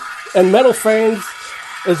Crossing, and metal fans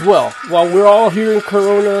as well. While we're all here in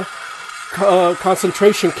Corona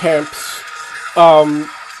concentration camps,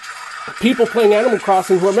 people playing Animal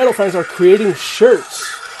Crossing who are metal fans are creating shirts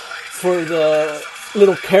for the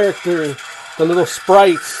little character, the little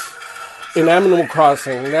sprites in Animal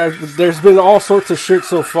Crossing. There's been all sorts of shirts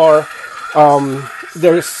so far.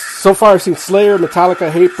 So far I've seen Slayer, Metallica,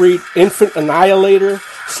 Hatebreed, Infant Annihilator,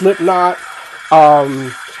 Slipknot.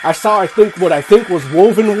 I saw what I think was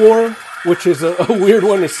Woven War, which is a weird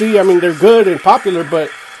one to see. I mean, they're good and popular, but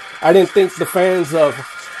I didn't think the fans of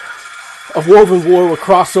Woven War would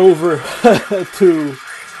cross over to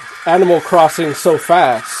Animal Crossing so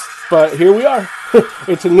fast. But here we are.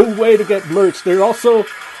 It's a new way to get merch. They're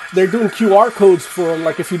doing QR codes for them.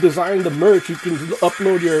 Like if you design the merch, you can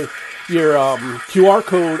upload your QR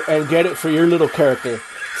code and get it for your little character.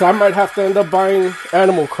 So I might have to end up buying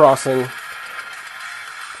Animal Crossing.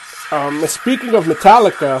 Speaking of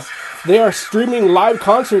Metallica, they are streaming live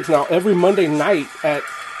concerts now every Monday night at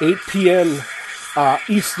 8 p.m.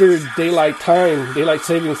 Eastern Daylight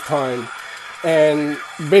Savings Time. And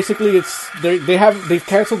basically they've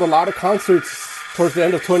canceled a lot of concerts towards the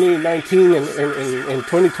end of 2019 and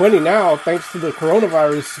 2020 now, thanks to the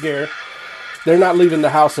coronavirus scare. They're not leaving the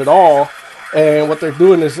house at all. And what they're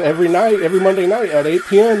doing is every Monday night at 8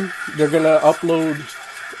 p.m., they're going to upload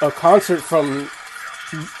a concert from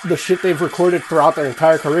the shit they've recorded throughout their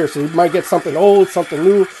entire career. So you might get something old, something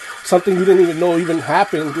new, something you didn't even know even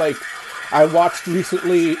happened. Like, I watched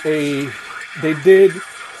recently they did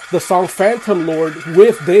the song Phantom Lord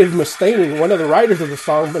with Dave Mustaine, one of the writers of the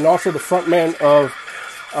song, but also the frontman of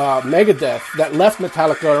Megadeth that left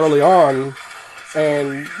Metallica early on,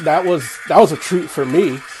 and that was a treat for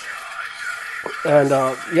me. And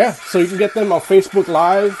so you can get them on Facebook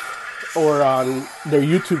Live or on their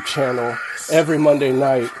YouTube channel every Monday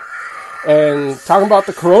night. And talking about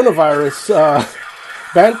the coronavirus,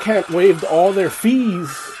 Bandcamp waived all their fees.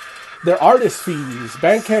 Their artist fees.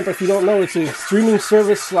 Bandcamp, if you don't know, it's a streaming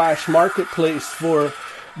service / marketplace for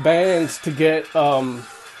bands to get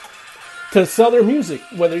to sell their music.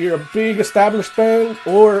 Whether you're a big established band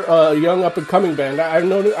or a young up and coming band.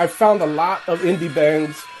 I've found a lot of indie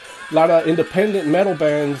bands, a lot of independent metal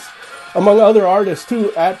bands, among other artists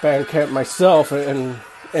too, at Bandcamp myself, and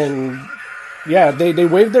yeah, they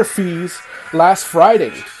waived their fees last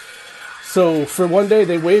Friday. So for one day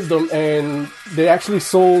they waived them, and they actually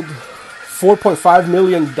sold $4.5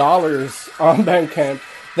 million on Bandcamp.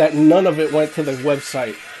 That none of it went to the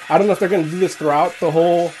website. I don't know if they're going to do this throughout the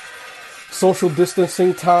whole social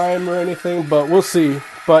distancing time or anything, but we'll see.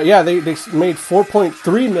 But yeah, they made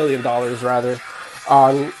 $4.3 million rather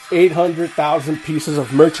on 800,000 pieces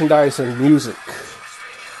of merchandise and music.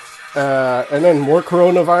 And then more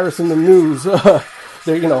coronavirus in the news.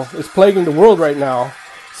 It's plaguing the world right now.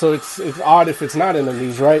 So it's odd if it's not in the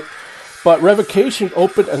news, right? But Revocation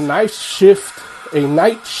opened a night shift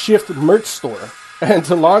merch store, and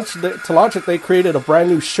to launch it, they created a brand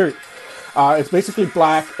new shirt. It's basically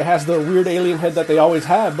black. It has the weird alien head that they always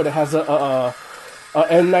have, but it has a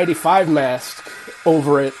N95 mask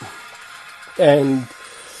over it, and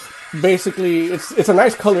basically it's a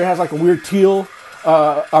nice color. It has like a weird teal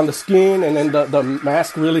on the skin, and then the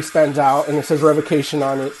mask really stands out, and it says revocation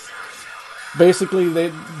on it. Basically,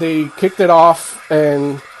 they kicked it off,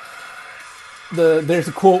 and there's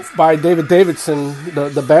a quote by David Davidson,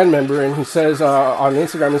 the band member, and he says on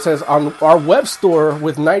Instagram, he says, "On our web store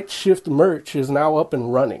with Night Shift merch is now up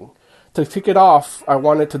and running. To kick it off, I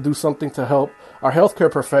wanted to do something to help our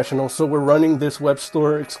healthcare professionals, so we're running this web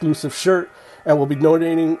store exclusive shirt, and we'll be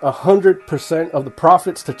donating 100% of the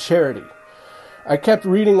profits to charity. I kept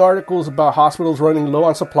reading articles about hospitals running low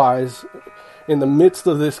on supplies in the midst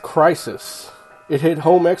of this crisis. It hit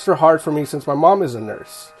home extra hard for me since my mom is a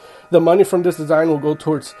nurse. The money from this design will go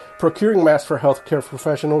towards procuring masks for healthcare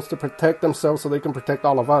professionals to protect themselves so they can protect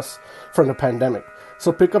all of us from the pandemic.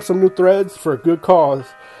 So pick up some new threads for a good cause.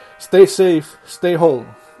 Stay safe, stay home."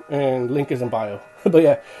 And link is in bio. But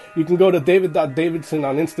yeah, you can go to david.davidson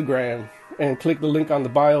on Instagram and click the link on the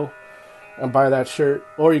bio and buy that shirt.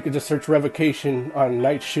 Or you can just search revocation on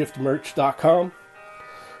nightshiftmerch.com.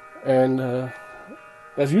 And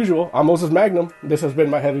as usual, I'm Moses Magnum. This has been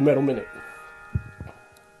my Heavy Metal Minute.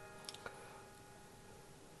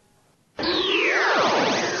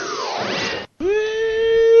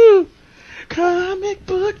 Comic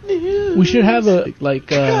book news. We should have a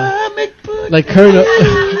comic book like current.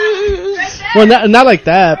 Well, not like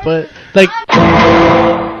that, but like.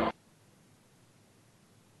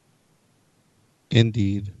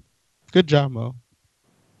 Indeed. Good job, Mo.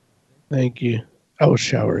 Thank you. I was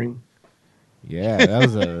showering. Yeah,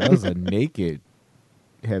 that was a naked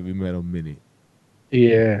Heavy Metal Minute.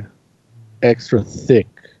 Yeah, extra thick.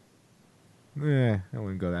 Yeah, I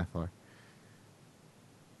wouldn't go that far.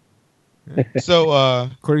 So,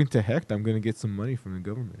 according to Hecht, I'm gonna get some money from the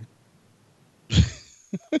government.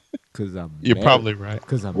 Because you're probably right.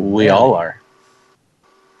 Because we all are.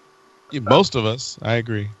 Yeah, most of us, I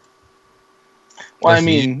agree. Well, I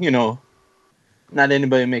mean, not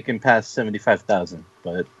anybody making past 75,000,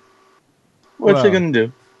 but what's it gonna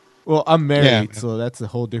do? Well, I'm married, so that's a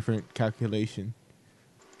whole different calculation.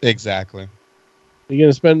 Exactly. You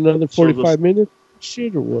gonna spend another 45 minutes?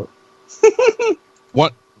 Shit or what?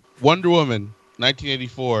 What? Wonder Woman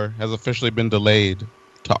 1984 has officially been delayed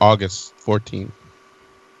to August 14th.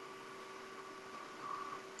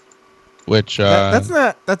 Which that's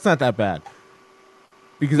not that bad.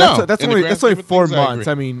 Because that's only 4 months.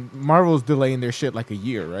 I mean, Marvel's delaying their shit like a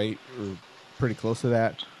year, right? Or pretty close to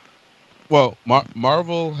that. Well,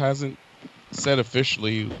 Marvel hasn't said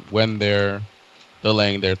officially when they're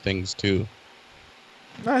delaying their things too.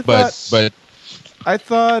 But I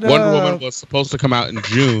thought Wonder Woman was supposed to come out in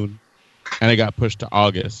June, and it got pushed to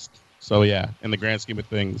August. So yeah, in the grand scheme of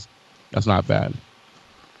things, that's not bad.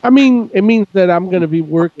 I mean, it means that I'm going to be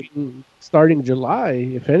working starting July,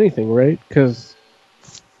 if anything, right? Because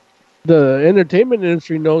the entertainment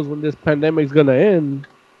industry knows when this pandemic is going to end,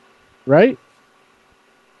 right?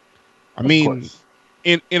 I mean,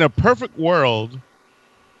 in a perfect world,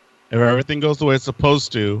 if everything goes the way it's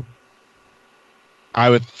supposed to, I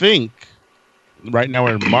would think right now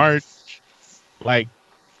we're in March, like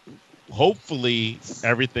hopefully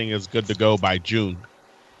everything is good to go by June.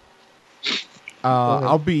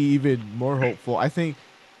 I'll be even more hopeful. I think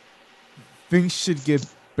things should get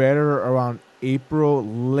better around April.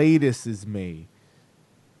 Latest is May.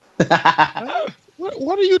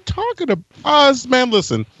 What are you talking about? Man,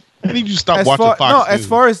 listen. I need you to stop watching Fox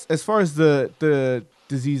News. As far as the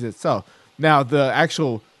disease itself. Now, the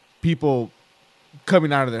actual people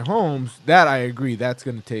coming out of their homes, that I agree, that's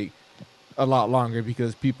going to take a lot longer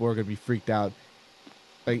because people are going to be freaked out.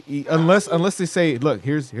 Like unless they say, look,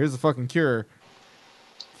 here's a fucking cure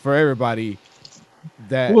for everybody.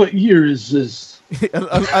 That what year is this?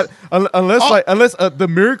 unless the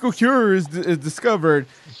miracle cure is discovered,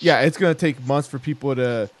 yeah, it's going to take months for people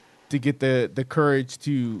to get the courage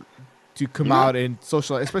to come out and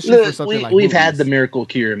socialize, especially for something like we've had the miracle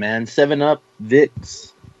cure, man. 7-Up,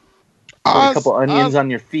 Vicks, a couple onions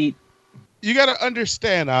on your feet. You got to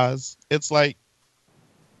understand, Oz. It's like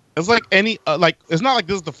any it's not like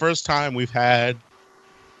this is the first time we've had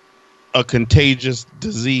a contagious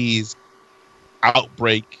disease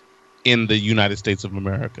outbreak in the United States of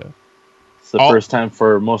America. It's the first time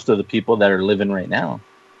for most of the people that are living right now.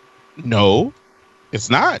 No, it's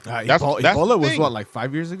not. Ebola was what, like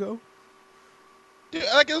 5 years ago? Dude,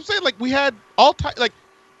 like I'm saying, like we had all type, like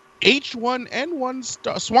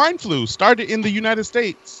H1N1 swine flu started in the United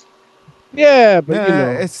States. Yeah, but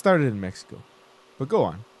it started in Mexico. But go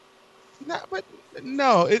on.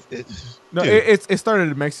 It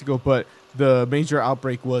started in Mexico, but the major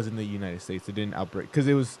outbreak was in the United States. It didn't outbreak because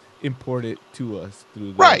it was imported to us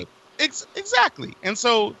through the right. Exactly, and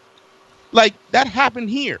so like that happened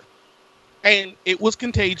here, and it was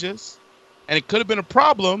contagious, and it could have been a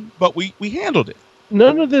problem, but we handled it.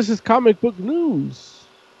 None of this is comic book news.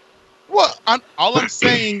 Well, all I'm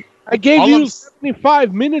saying. I gave you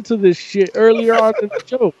 75 minutes of this shit earlier on in the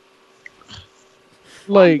show.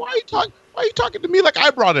 Like, why are you talking to me like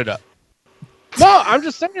I brought it up? No, I'm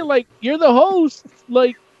just saying, like, you're the host.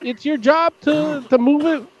 Like, it's your job to move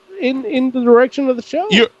it in the direction of the show.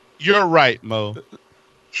 You're right, Mo.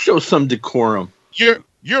 Show some decorum.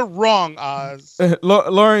 You're wrong, Oz.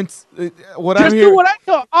 Lawrence, what just I'm hearing... do what I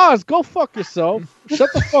tell Oz. Go fuck yourself.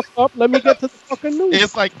 Shut the fuck up. Let me get to the fucking news.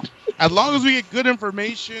 It's like, as long as we get good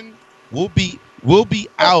information, we'll be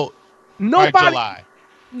out by July.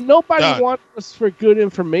 Nobody wants us for good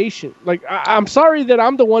information. Like, I'm sorry that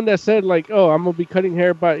I'm the one that said, like, oh, I'm gonna be cutting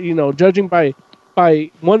hair by, judging by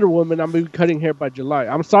Wonder Woman, I'm gonna be cutting hair by July.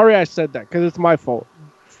 I'm sorry I said that because it's my fault.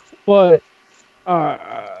 But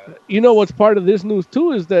what's part of this news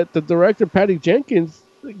too is that the director Patty Jenkins,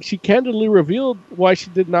 she candidly revealed why she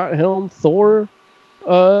did not helm Thor,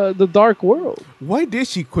 The Dark World. Why did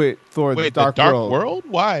she quit Thor: The Dark World?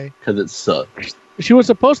 Why? Because it sucked. She was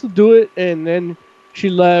supposed to do it, and then she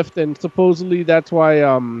left, and supposedly that's why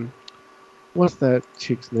what's that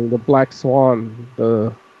chick's name? The Black Swan,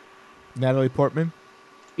 the Natalie Portman.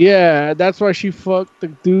 Yeah, that's why she fucked the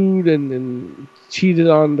dude and cheated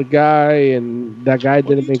on the guy, and that guy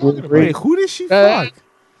didn't make it. Wait, who did she fuck?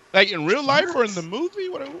 Like in real life or in the movie?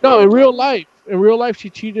 No, in real life. In real life, she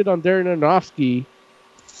cheated on Darren Aronofsky,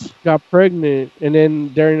 got pregnant, and then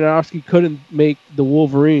Darren Aronofsky couldn't make the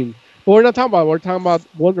Wolverine. But we're not talking about. We're talking about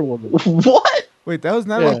Wonder Woman. What? Wait, that was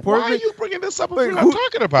Natalie Portman. Why are you bringing this up if you're not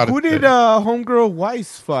talking about it? Who did Homegirl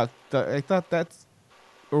Weiss fuck? I thought that's,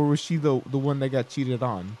 or was she the one that got cheated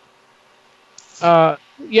on?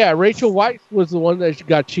 Yeah, Rachel Weisz was the one that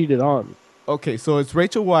got cheated on. Okay, so it's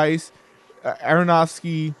Rachel Weisz,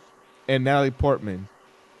 Aronofsky, and Natalie Portman.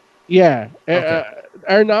 Yeah,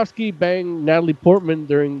 Aronofsky banged Natalie Portman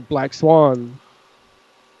during Black Swan.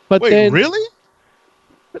 But wait, then, really?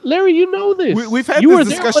 Larry, you know this. We've had this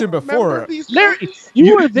discussion before. Larry,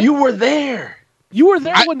 you were there. You were there. You were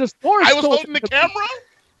there when the source. I was holding the camera.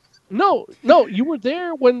 No, you were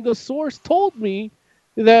there when the source told me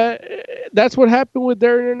that's what happened with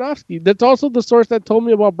Darren Aronofsky. That's also the source that told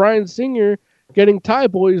me about Bryan Singer getting Thai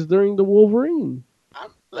boys during the Wolverine.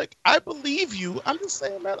 I believe you. I'm just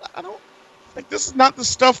saying that I don't like this is not the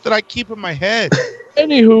stuff that I keep in my head.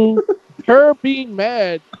 Anywho, her being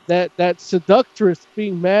mad that seductress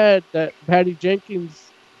being mad that Patty Jenkins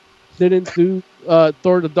didn't do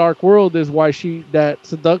Thor: The Dark World is why that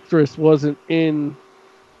seductress wasn't in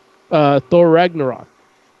Thor Ragnarok.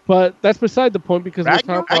 But that's beside the point because we're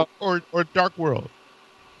talking about or Dark World.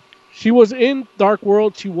 She was in Dark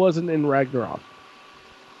World. She wasn't in Ragnarok.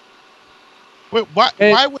 Wait,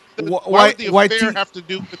 why would the affair have to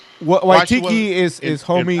do with Waititi is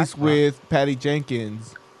homies with Patty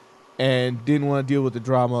Jenkins and didn't want to deal with the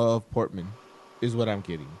drama of Portman, is what I'm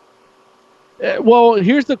getting. Well,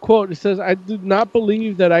 here's the quote. It says, "I did not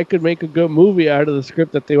believe that I could make a good movie out of the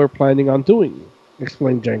script that they were planning on doing,"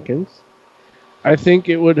 explained Jenkins. "I think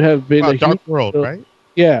it would have been a Dark World, right?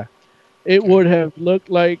 Yeah. It would have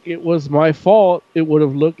looked like it was my fault. It would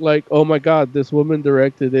have looked like, oh my God, this woman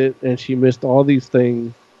directed it and she missed all these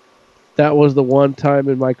things. That was the one time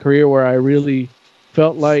in my career where I really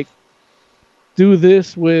felt like do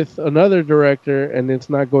this with another director and it's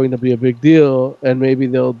not going to be a big deal and maybe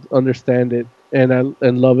they'll understand it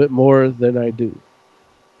and love it more than I do."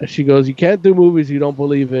 And she goes, "You can't do movies you don't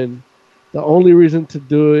believe in. The only reason to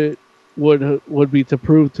do it would be to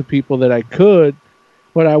prove to people that I could,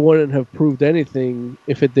 but I wouldn't have proved anything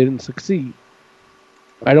if it didn't succeed.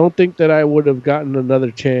 I don't think that I would have gotten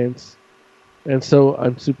another chance, and so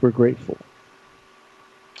I'm super grateful."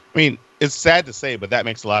 I mean, it's sad to say, but that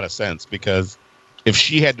makes a lot of sense because if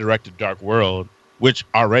she had directed Dark World, which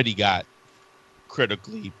already got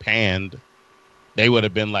critically panned, they would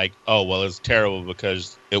have been like, "Oh, well, it's terrible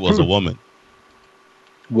because it was a woman."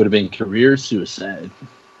 Would have been career suicide.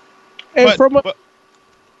 And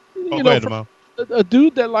a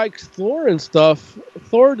dude that likes Thor and stuff,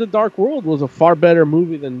 Thor: The Dark World was a far better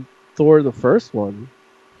movie than Thor the first one.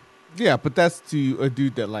 Yeah, but that's to a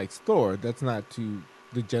dude that likes Thor. That's not to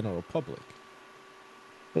the general public.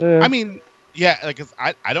 I mean, yeah, like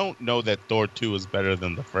I don't know that Thor 2 is better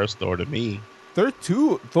than the first Thor to me. Thor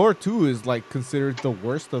 2 is like considered the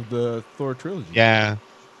worst of the Thor trilogy. Yeah,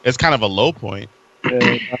 it's kind of a low point.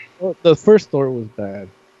 the first Thor was bad.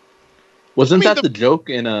 Wasn't that the joke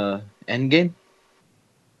in Endgame?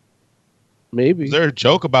 Maybe. Is there a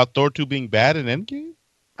joke about Thor 2 being bad in Endgame?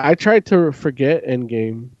 I tried to forget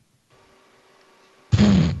Endgame.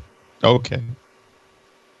 Okay.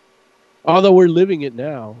 Although we're living it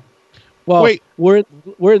now. Well, wait, we're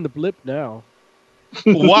in the blip now.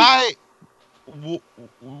 Why?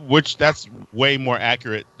 Which that's way more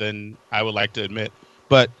accurate than I would like to admit.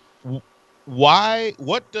 But why?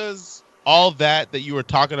 What does all that you were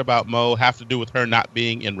talking about, Mo, have to do with her not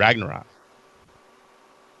being in Ragnarok?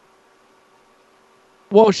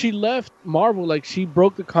 Well, she left Marvel, like she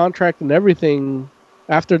broke the contract and everything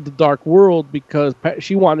after the Dark World because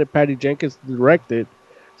she wanted Patty Jenkins to direct it,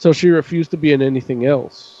 so she refused to be in anything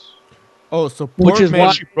else. Oh, so which is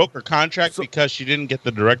why she broke her contract because she didn't get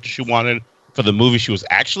the director she wanted for the movie she was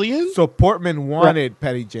actually in. So Portman wanted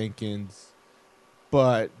Patty Jenkins,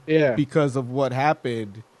 but because of what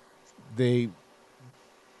happened, they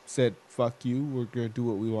said, "Fuck you, we're gonna do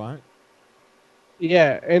what we want."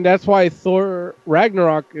 Yeah, and that's why Thor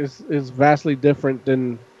Ragnarok is vastly different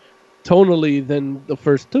tonally than the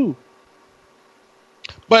first two.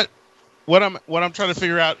 But what I'm trying to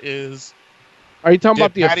figure out is, are you talking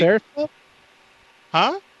about the affair stuff?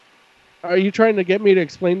 Huh? Are you trying to get me to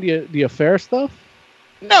explain the affair stuff?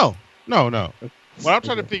 No. What I'm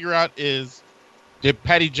trying to figure out is, did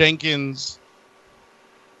Patty Jenkins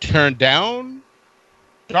turn down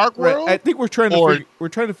Dark World? I think we're trying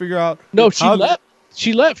to figure out. No, she left.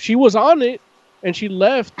 She left. She was on it, and she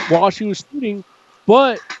left while she was shooting.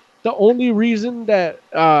 But the only reason that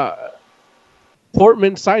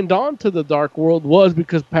Portman signed on to the Dark World was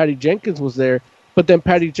because Patty Jenkins was there. But then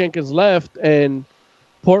Patty Jenkins left, and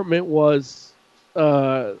Portman was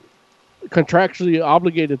contractually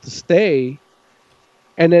obligated to stay.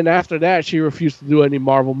 And then after that, she refused to do any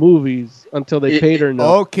Marvel movies until they paid her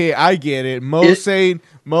enough. Okay, I get it. Mo saying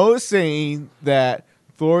that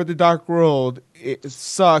Thor: The Dark World it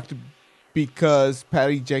sucked because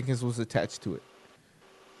Patty Jenkins was attached to it.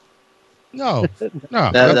 No, that's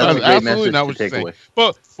absolutely not what you're saying.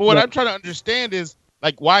 But what I'm trying to understand is,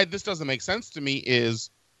 like, why this doesn't make sense to me is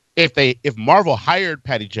if Marvel hired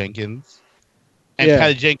Patty Jenkins and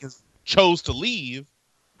Patty Jenkins chose to leave,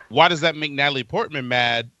 why does that make Natalie Portman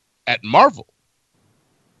mad at Marvel?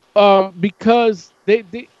 Because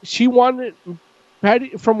she wanted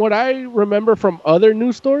Patty. From what I remember from other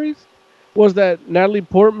news stories, was that Natalie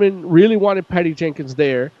Portman really wanted Patty Jenkins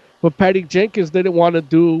there, but Patty Jenkins didn't want to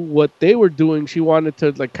do what they were doing. She wanted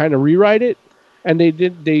to like kind of rewrite it, and they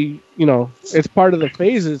it's part of the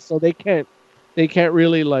phases, so they can't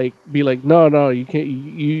really like be like no you can't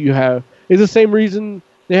you have. It's the same reason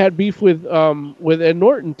they had beef with Ed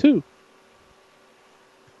Norton too.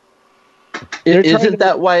 Isn't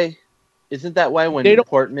that why when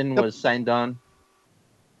Portman was signed on?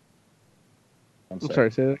 I'm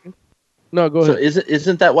sorry, say that again. No, go ahead. So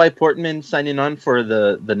isn't that why Portman signing on for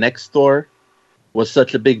the next Thor was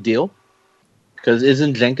such a big deal? Because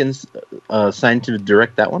isn't Jenkins signed to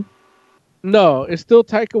direct that one? No, it's still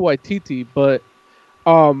Taika Waititi, but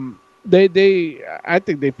I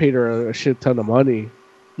think they paid her a shit ton of money.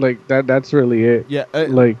 Like that's really it. Yeah,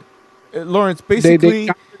 Lawrence, basically they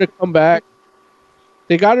got her to come back.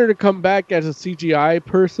 They got her to come back as a CGI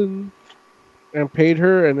person and paid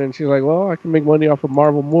her, and then she's like, "Well, I can make money off of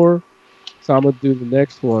Marvel more, so I'm gonna do the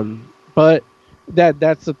next one." But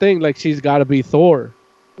that's the thing. Like, she's got to be Thor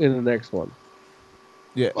in the next one.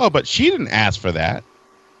 Yeah. Oh, but she didn't ask for that.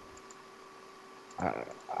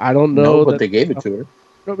 I don't know. But they gave it to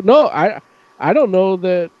her. No, I don't know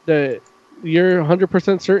that you're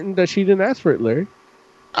 100% certain that she didn't ask for it, Larry.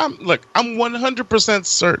 Look, I'm 100%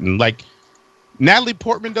 certain. Like, Natalie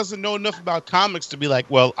Portman doesn't know enough about comics to be like,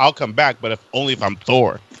 well, I'll come back, but only if I'm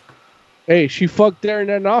Thor. Hey, she fucked Darren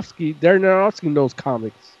Aronofsky. Darren Aronofsky knows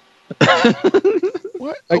comics.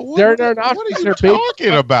 What? Darren Aronofsky. What are you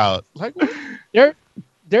talking about? Like, Darren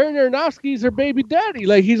Aronofsky's her baby daddy.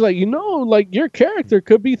 Like, he's like, like your character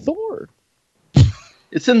could be Thor.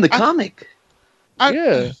 It's in the comic.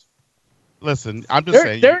 Yeah. Listen, I'm just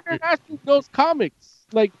saying. Darren Aronofsky knows comics.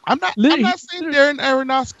 Like, I'm not saying Darren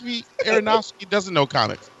Aronofsky doesn't know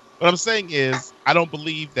comics. What I'm saying is, I don't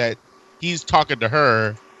believe that he's talking to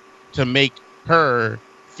her to make her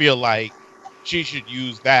feel like she should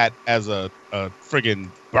use that as a friggin'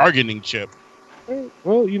 bargaining chip.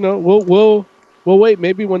 Well, we'll wait.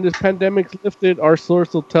 Maybe when this pandemic's lifted, our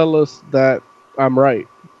source will tell us that I'm right.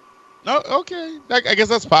 No, okay. I guess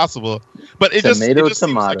that's possible. But it just seems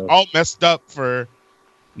like all messed up for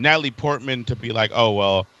Natalie Portman to be like, oh,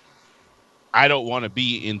 well, I don't want to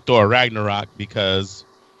be in Thor Ragnarok because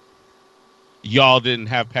y'all didn't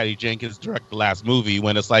have Patty Jenkins direct the last movie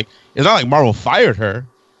when it's not like Marvel fired her.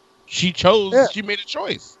 She chose. Yeah. She made a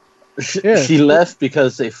choice. She left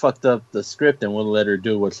because they fucked up the script and wouldn't let her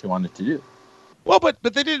do what she wanted to do. Well, but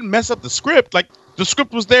they didn't mess up the script. Like, the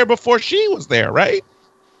script was there before she was there, right?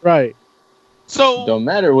 Right. So don't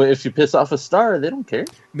matter if you piss off a star, they don't care.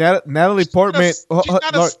 Natalie Portman. She's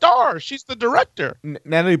not a star. She's the director.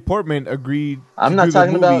 Natalie Portman agreed. I'm not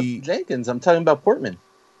talking about Jenkins. I'm talking about Portman.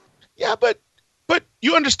 Yeah, but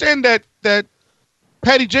you understand that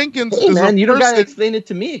Patty Jenkins. Hey, man, you don't gotta explain it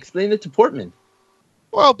to me. Explain it to Portman.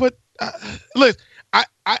 Well, but look, I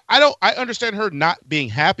understand her not being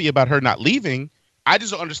happy about her not leaving. I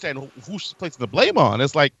just don't understand who she's placing the blame on.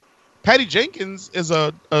 It's like Patty Jenkins is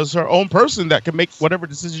her own person that can make whatever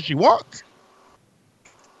decision she wants.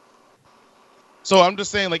 So I'm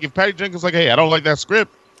just saying, like, if Patty Jenkins is like, hey, I don't like that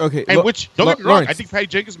script. Okay. And which, don't get me wrong, I think Patty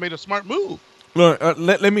Jenkins made a smart move. Lawrence,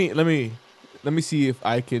 let me see if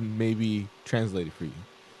I can maybe translate it for you.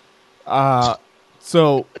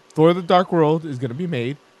 So Thor: The Dark World is going to be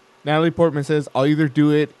made. Natalie Portman says, I'll either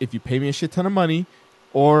do it if you pay me a shit ton of money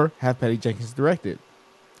or have Patty Jenkins direct it.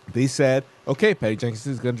 They said, okay, Patty Jenkins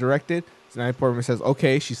is going to direct it. So Natalie Portman says,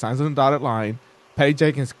 okay, she signs on the dotted line. Patty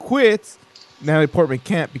Jenkins quits. Natalie Portman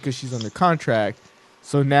can't because she's under contract.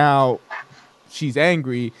 So now she's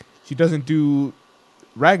angry. She doesn't do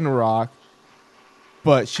Ragnarok,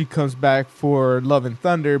 but she comes back for Love and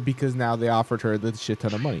Thunder because now they offered her the shit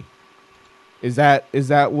ton of money. Is that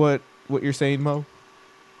what you're saying, Mo?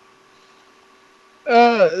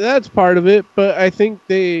 That's part of it, but I think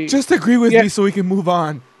they just agree with me so we can move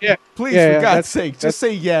on. Yeah, please, for God's sake, just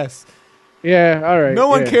say yes. Yeah, all right. No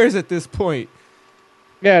one cares at this point.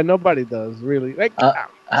 Yeah, nobody does really. Like,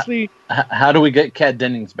 honestly, how do we get Kat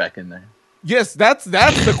Dennings back in there? Yes, that's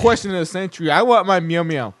the question of the century. I want my meow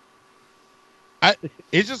meow.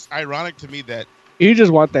 It's just ironic to me that you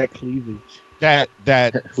just want that cleavage. That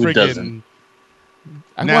who friggin' doesn't?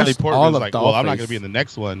 Natalie Portman's like, well, I'm not going to be in the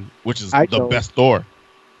next one, which is the best Thor.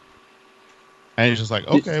 And it's just like,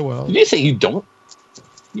 okay, well. Did you say you don't?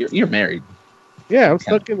 You're married. Yeah, I'm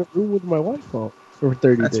stuck in a room with my wife for 30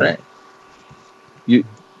 days. That's right. You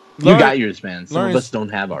got yours, man. Some of us don't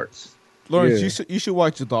have ours. Lawrence, you should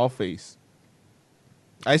watch The Dollface.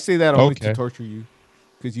 I say that only to torture you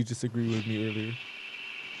because you disagreed with me earlier.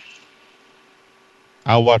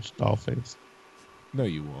 I'll watch Dollface. No,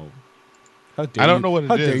 you won't. I don't know what it is.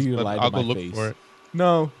 How dare you lie I'll to my go look face? for it.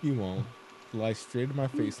 No, you won't. Lie straight to my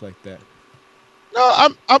face like that. No,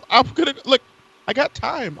 I'm gonna look. I got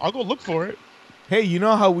time. I'll go look for it. Hey, you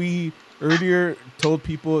know how we earlier told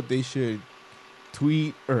people they should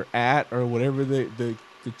tweet or at or whatever the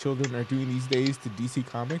children are doing these days to DC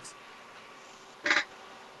Comics?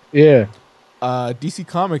 Yeah. DC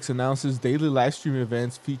Comics announces daily live stream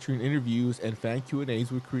events featuring interviews and fan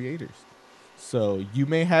Q&As with creators. So you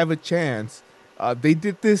may have a chance. They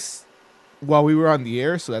did this while we were on the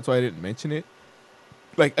air, so that's why I didn't mention it.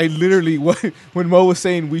 Like, I literally, when Mo was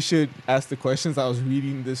saying we should ask the questions, I was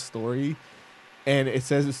reading this story, and it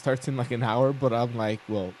says it starts in like an hour, but I'm like,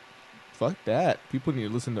 well, fuck that. People need to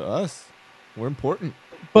listen to us. We're important.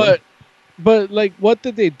 But like, what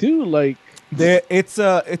did they do? Like, it's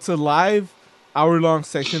a live hour-long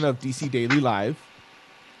section of DC Daily Live.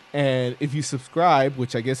 And if you subscribe,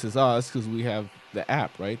 which I guess is us because we have the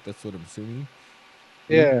app, right? That's what I'm assuming.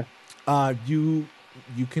 Yeah. You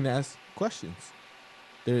can ask questions.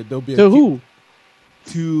 There'll be who?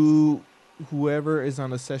 To whoever is on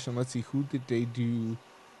the session. Let's see, who did they do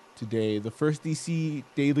today? The first DC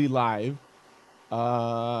Daily Live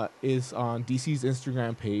is on DC's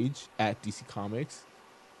Instagram page at DC Comics.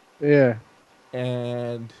 Yeah.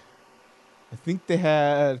 And I think they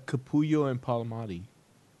had Capullo and Palmati.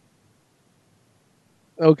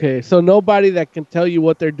 Okay, so nobody that can tell you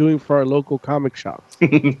what they're doing for our local comic shops.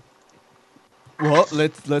 Well,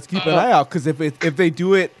 let's keep an eye out because if they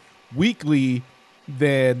do it weekly,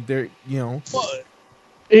 then they're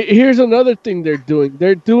Here's another thing they're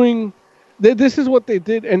doing. This is what they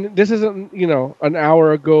did, and this isn't an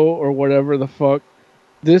hour ago or whatever the fuck.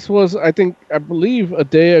 This was I believe a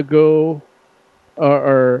day ago,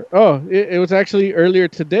 it was actually earlier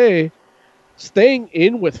today. Staying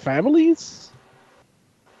in with families.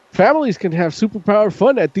 Families can have superpower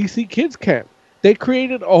fun at DC Kids Camp. They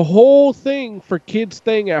created a whole thing for kids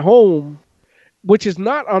staying at home, which is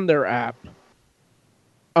not on their app.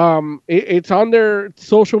 It's on their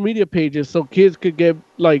social media pages, so kids could get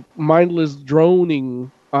like mindless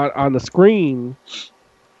droning on the screen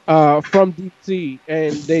from DC,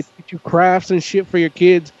 and they teach you crafts and shit for your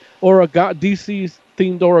kids, or DC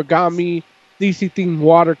themed origami, DC themed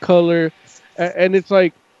watercolor, and it's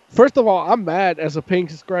like First of all, I'm mad as a paying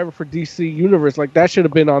subscriber for DC Universe. Like, that should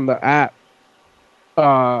have been on the app.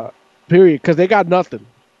 Period. Because they got nothing.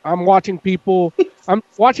 I'm watching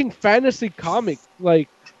fantasy comics. Like,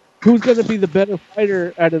 who's going to be the better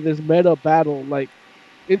fighter out of this meta battle? Like,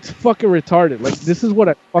 it's fucking retarded. Like, this is what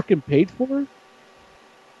I fucking paid for?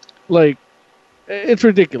 Like, it's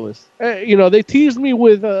ridiculous. They teased me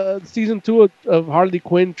with season 2 of Harley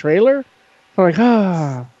Quinn trailer. I'm like,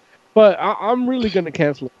 But I'm really going to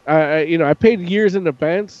cancel it. I paid years in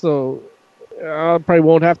advance, so I probably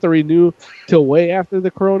won't have to renew till way after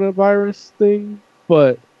the coronavirus thing.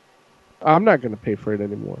 But I'm not going to pay for it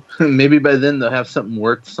anymore. Maybe by then they'll have something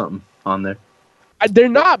worth something on there. They're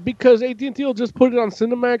not, because AT&T will just put it on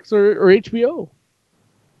Cinemax or HBO,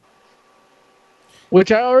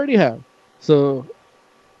 which I already have. So,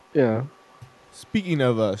 yeah. Speaking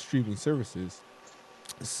of streaming services,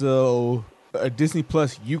 so Disney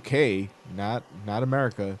Plus UK, not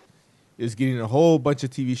America, is getting a whole bunch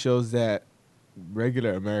of TV shows that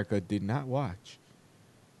regular America did not watch.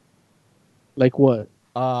 Like what?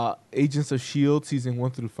 Agents of S.H.I.E.L.D. season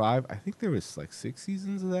 1 through 5. I think there was like 6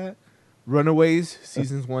 seasons of that. Runaways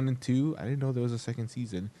seasons 1 and 2. I didn't know there was a second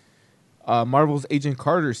season. Marvel's Agent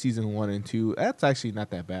Carter season 1 and 2. That's actually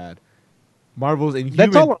not that bad. Marvel's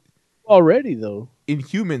Inhuman. That's all already though.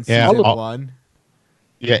 Inhuman season 1.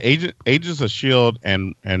 Yeah, Agents of S.H.I.E.L.D.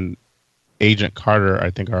 and Agent Carter,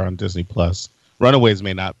 I think, are on Disney Plus. Runaways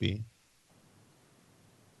may not be.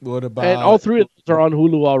 What about? And all 3 of those are on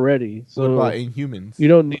Hulu already. So what about Inhumans? You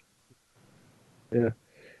don't need. Yeah,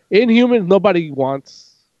 Inhumans nobody wants.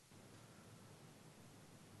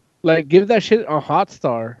 Like, give that shit on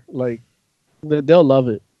Hotstar. Like, they'll love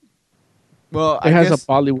it. Well, it has a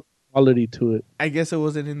Bollywood quality to it. I guess it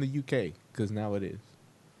wasn't in the UK because now it is.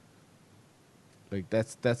 Like,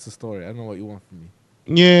 that's the story. I don't know what you want from me.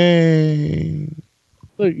 Yay!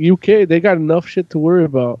 Look, UK, they got enough shit to worry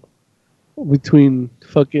about between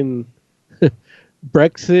fucking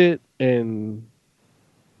Brexit and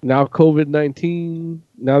now COVID-19.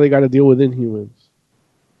 Now they got to deal with Inhumans.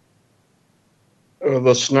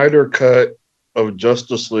 The Snyder cut of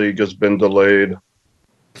Justice League has been delayed.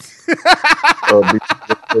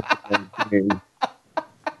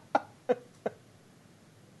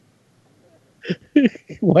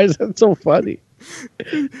 Why is that so funny?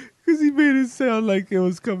 Because he made it sound like it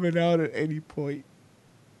was coming out at any point.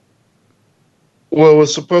 Well, it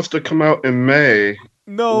was supposed to come out in May.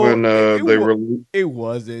 No, when they released. It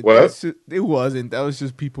wasn't. What? It wasn't. That was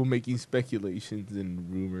just people making speculations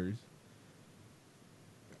and rumors.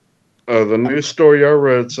 The news story I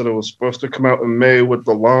read said it was supposed to come out in May with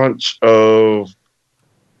the launch of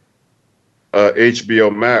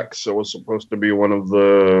HBO Max. It was supposed to be one of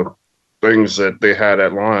the things that they had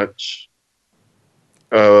at launch.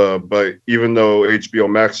 But even though HBO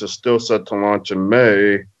Max is still set to launch in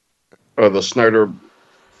May, the Snyder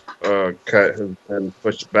cut has been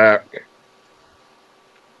pushed back.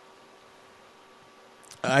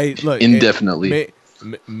 Indefinitely.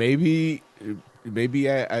 Maybe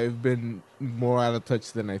I've been more out of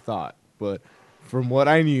touch than I thought, but from what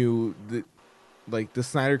I knew, the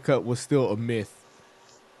Snyder Cut was still a myth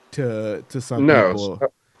to some people. No,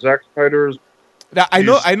 Zack Snyder's. I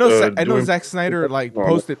know. Zack Snyder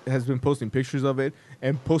has been posting pictures of it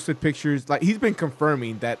and posted pictures. Like, he's been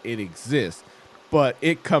confirming that it exists, but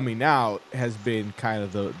it coming out has been kind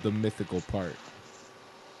of the mythical part.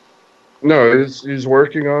 No, he's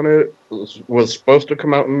working on it. It was supposed to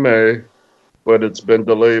come out in May, but it's been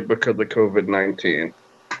delayed because of COVID-19.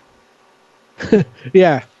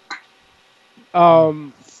 Yeah.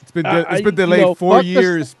 It's been delayed 4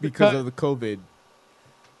 years because of the COVID.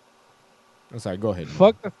 I'm sorry, go ahead.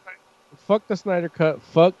 Fuck the Snyder Cut.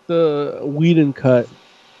 Fuck the Whedon cut.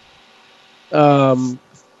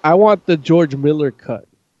 I want the George Miller cut.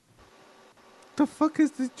 The fuck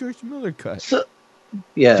is the George Miller cut?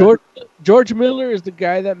 Yeah. George Miller is the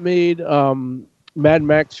guy that made Mad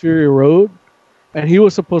Max Fury Road, and he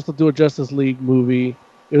was supposed to do a Justice League movie.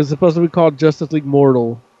 It was supposed to be called Justice League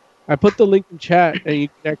Mortal. I put the link in chat, and you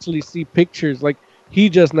can actually see pictures. Like, he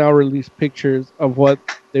just now released pictures of what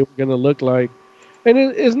they were gonna look like, and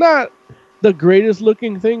it's not the greatest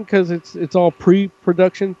looking thing because it's all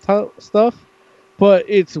pre-production stuff, but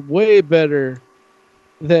it's way better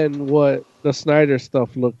than what the Snyder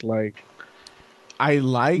stuff looked like. I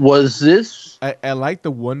like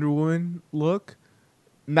the Wonder Woman look,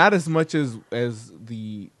 not as much as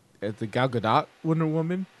the Gal Gadot Wonder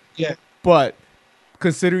Woman. Yeah, but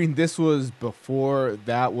considering this was before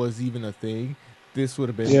that was even a thing, this would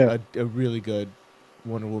have been a really good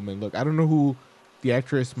Wonder Woman look. I don't know who the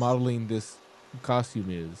actress modeling this costume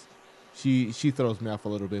is, She throws me off a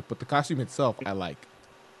little bit, but the costume itself I like.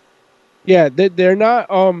 Yeah, they're not.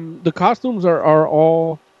 The costumes are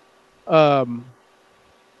all.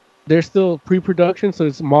 They're still pre-production, so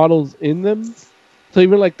it's models in them. So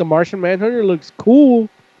even like the Martian Manhunter looks cool.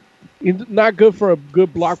 He's not good for a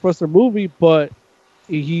good blockbuster movie, but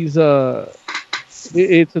he's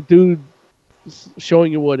it's a dude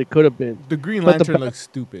showing you what it could have been. The Green Lantern looks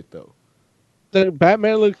stupid though. The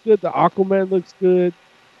Batman looks good. The Aquaman looks good.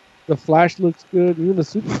 The Flash looks good. Even the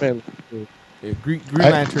Superman looks good. Yeah, Green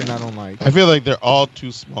Lantern I don't like. I feel like they're all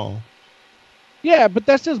too small. Yeah, but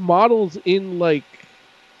that's just models in like,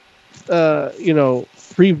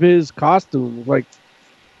 previs costumes. Like,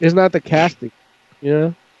 it's not the casting. You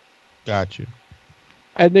know. Got you.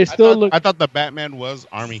 And they still look. I thought the Batman was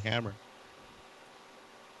Armie Hammer.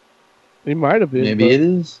 It might have been. Maybe it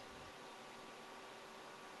is.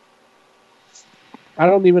 I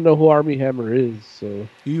don't even know who Armie Hammer is. So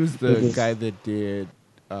he was the guy that did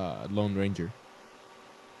Lone Ranger.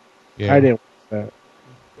 Yeah, I didn't watch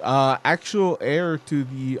that. Actual heir to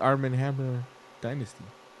the Arm & Hammer dynasty.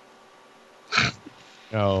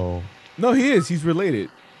 No, he is. He's related.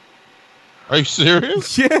 Are you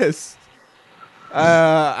serious? Yes.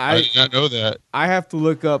 I did not know that. I have to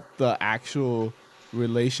look up the actual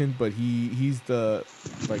relation, but he's the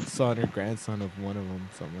like son or grandson of one of them,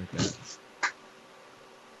 something like that.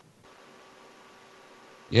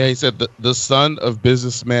 Yeah, he said the son of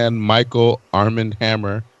businessman Michael Armand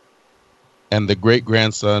Hammer and the great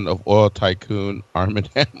grandson of oil tycoon Armand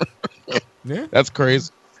Hammer. Yeah, that's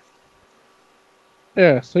crazy.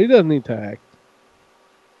 Yeah, so he doesn't need to act.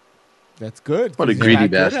 That's good. What a greedy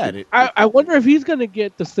bastard. I wonder if he's gonna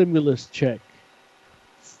get the stimulus check.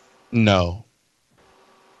 No.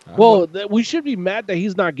 Well, we should be mad that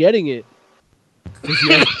he's not getting it.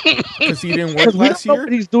 Because he didn't work last we don't know year?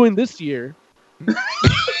 what he's doing this year.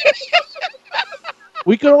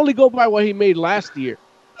 We can only go by what he made last year.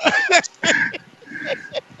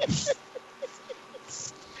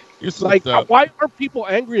 You're so like, dumb. why are people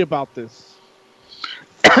angry about this?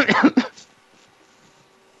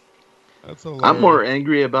 That's hilarious. I'm more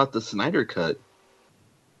angry about the Snyder Cut.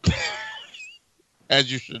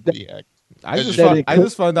 As you should be. I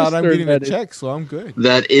just found out I'm getting a check, so I'm good.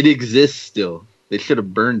 That it exists still. They should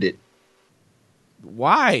have burned it.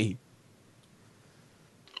 Why?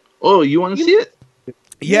 Oh, you want to see it?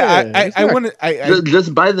 Yeah, I want to.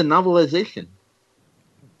 Just buy the novelization.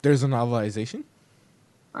 There's a novelization?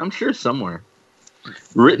 I'm sure somewhere.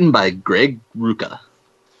 Written by Greg Rucka.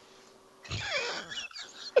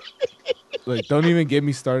 Like, don't even get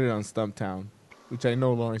me started on Stumptown, which I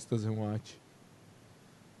know Lawrence doesn't watch.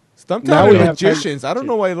 Stumptown and Magicians. I don't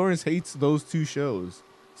know why Lawrence hates those two shows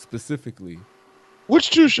specifically. Which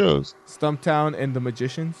two shows? Stumptown and The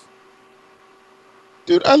Magicians.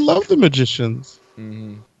 Dude, I love The Magicians.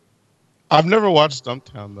 Mm-hmm. I've never watched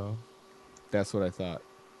Stumptown, though. That's what I thought.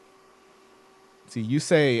 See, you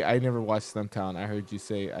say I never watched Stumptown. I heard you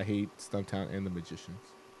say I hate Stumptown and The Magicians.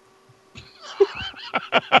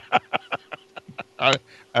 I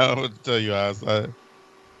don't know what to tell you, Oz.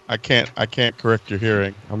 I can't correct your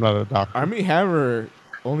hearing. I'm not a doctor. Armie Hammer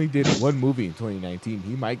only did one movie in 2019.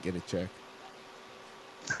 He might get a check.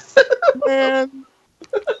 Man,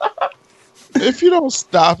 if you don't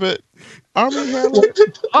stop it, Armie Hammer.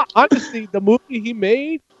 Honestly, the movie he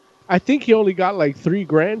made, I think he only got like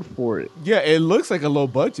 $3,000 for it. Yeah, it looks like a low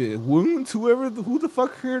budget. Wounds, who the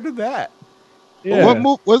fuck heard of that? Yeah.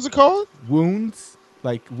 What's it called? Wounds,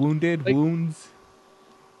 like wounded, like, wounds.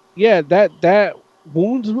 Yeah, that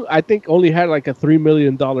Wounds, I think, only had like a $3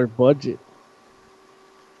 million budget.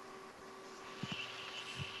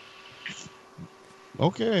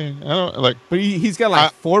 Okay, I don't like. But he's got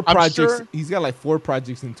like four projects. Sure. He's got like 4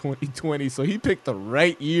 projects in 2020, so he picked the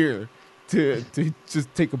right year to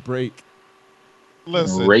just take a break.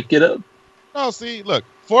 Listen, rake it up. No, see, look,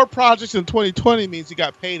 4 projects in 2020 means he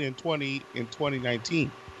got paid in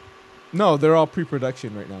 2019. No, they're all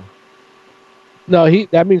pre-production right now. No,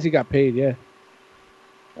 that means he got paid. Yeah.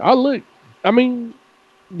 Look.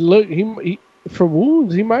 He for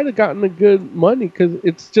Wounds, he might have gotten a good money because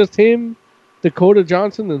it's just him, Dakota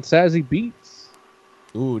Johnson, and Sassy Beats.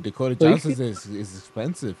 Ooh, Dakota Johnson is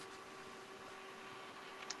expensive.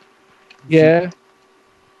 Yeah.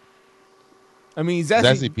 I mean,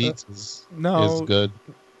 Sassy Beats is good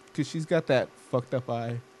because she's got that fucked up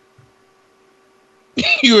eye.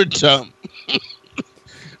 You're dumb.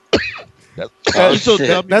 You're so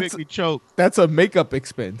dumb. You make me choke. That's a makeup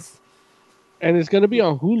expense. And it's gonna be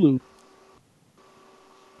on Hulu.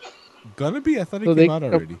 Gonna be? I thought it came out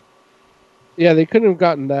already. Yeah, they couldn't have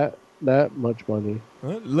gotten that much money.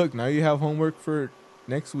 Look, now you have homework for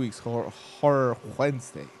Next week's Horror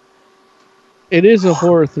Wednesday. It is a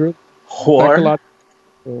horror thriller. Horror?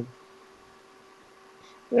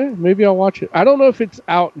 Yeah, maybe I'll watch it. I don't know if it's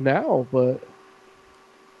out now, but...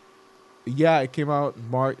 Yeah, it came out.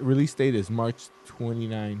 Release date is March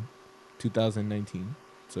 29, 2019.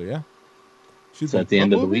 So, yeah. Is that the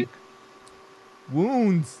end of the week?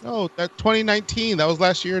 Wounds. Oh, that 2019. That was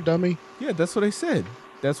last year, dummy. Yeah, that's what I said.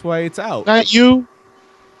 That's why it's out. Not you.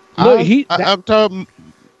 No, I'm talking...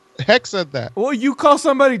 Heck said that. Well, you call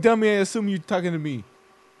somebody dummy, I assume you're talking to me.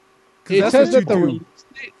 It says that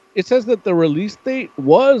the release date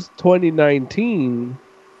was 2019,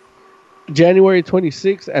 January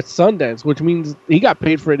 26th at Sundance, which means he got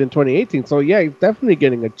paid for it in 2018. So, yeah, he's definitely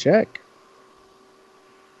getting a check.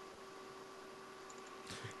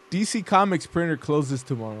 DC Comics printer closes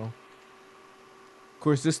tomorrow. Of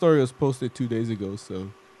course, this story was posted 2 days ago,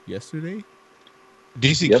 so yesterday?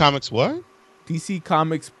 DC Comics what? DC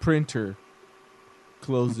Comics printer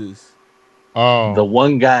closes. Oh. The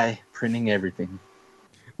one guy printing everything.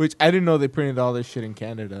 Which I didn't know they printed all this shit in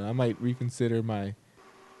Canada. I might reconsider my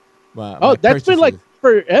that's purchases. been like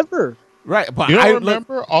forever. Right, but you don't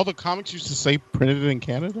remember all the comics used to say printed in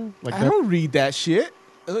Canada? Like I don't read that shit.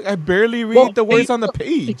 Look, I barely read the words on the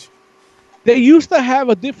page. They used to have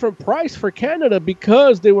a different price for Canada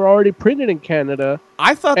because they were already printed in Canada.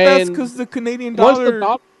 I thought that's because the Canadian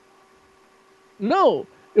dollar... No.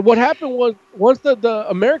 What happened was once the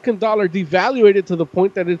American dollar devaluated to the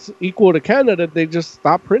point that it's equal to Canada, they just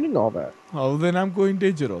stopped printing all that. Oh, then I'm going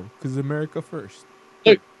digital because America first.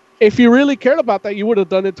 Look, if you really cared about that, you would have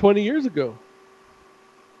done it 20 years ago.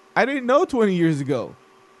 I didn't know 20 years ago.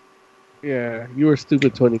 Yeah, you were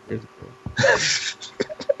stupid 20 years ago.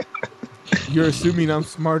 You're assuming I'm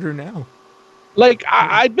smarter now. Like,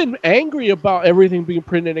 I've been angry about everything being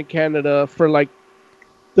printed in Canada for like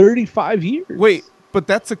 35 years. Wait, but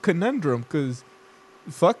that's a conundrum because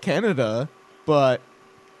fuck Canada, but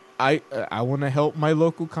I want to help my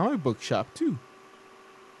local comic book shop too.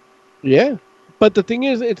 Yeah, but the thing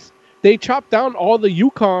is, they chopped down all the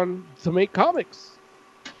Yukon to make comics.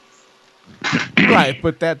 Right,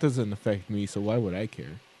 but that doesn't affect me, so why would I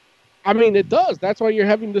care? I mean, it does. That's why you're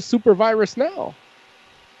having the super virus now.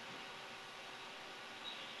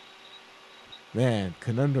 Man,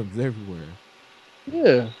 conundrums everywhere.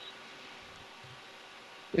 Yeah.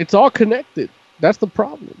 It's all connected. That's the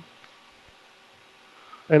problem.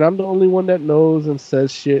 And I'm the only one that knows and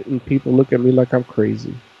says shit, and people look at me like I'm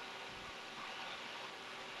crazy.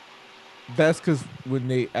 That's because when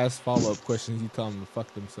they ask follow-up questions, you tell them to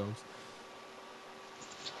fuck themselves.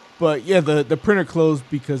 But yeah, the printer closed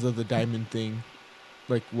because of the diamond thing.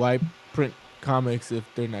 Like, why print comics if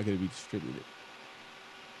they're not going to be distributed?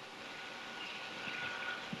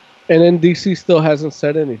 And then DC still hasn't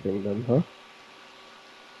said anything then, huh?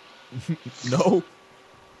 No.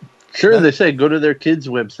 Sure, they say go to their kids'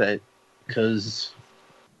 website because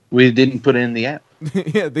we didn't put it in the app.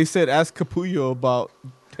 Yeah, they said ask Capullo about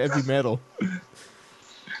heavy metal.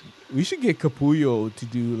 We should get Capullo to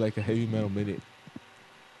do like a heavy metal minute.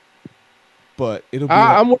 But it'll be.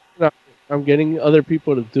 I'm working on it. I'm getting other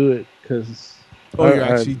people to do it because. Oh, you're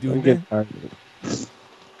actually doing it?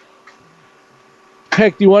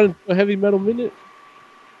 Heck, do you want a heavy metal minute?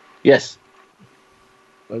 Yes.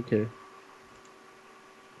 Okay.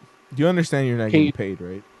 Do you understand you're not getting paid,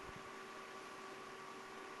 right?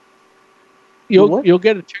 You'll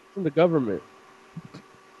get a check from the government.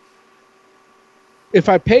 If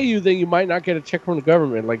I pay you, then you might not get a check from the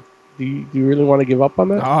government. Like, do you really want to give up on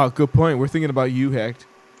that? Ah, good point. We're thinking about you, Hecht.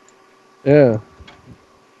 Yeah.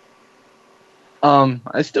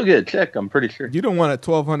 I still get a check, I'm pretty sure. You don't want a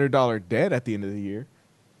 $1,200 debt at the end of the year.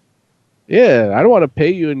 Yeah, I don't want to pay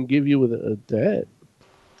you and give you with a debt.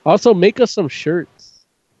 Also, make us some shirts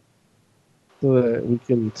so that we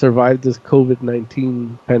can survive this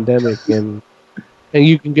COVID-19 pandemic and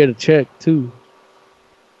you can get a check too.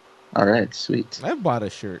 All right, sweet. I bought a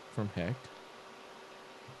shirt from Hecht.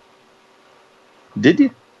 Did you?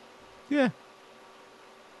 Yeah.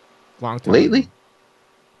 Long time. Lately?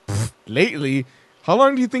 Lately? How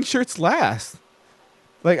long do you think shirts last?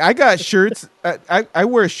 Like, I got shirts. I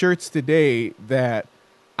wear shirts today that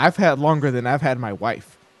I've had longer than I've had my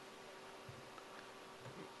wife.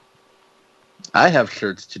 I have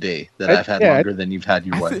shirts today that I've had longer than you've had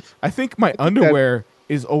your wife. I think my underwear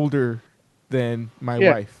is older than my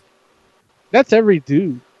wife. That's every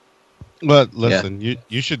dude. But listen,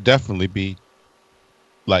 you should definitely be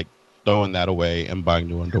like throwing that away and buying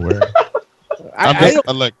new underwear.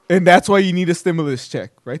 And that's why you need a stimulus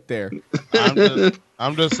check right there.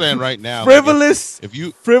 I'm just saying right now. Frivolous, like if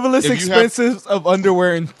you expenses of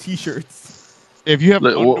underwear and T-shirts. If you have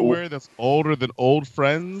underwear that's older than old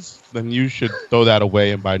friends, then you should throw that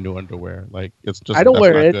away and buy new underwear. Like it's just I don't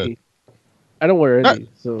wear any. Good. I don't wear any.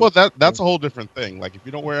 Well, that's a whole different thing. Like if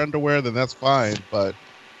you don't wear underwear, then that's fine. But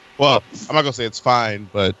well, I'm not gonna say it's fine,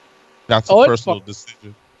 but that's a personal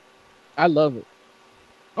decision. I love it.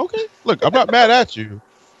 Okay, look, I'm not mad at you.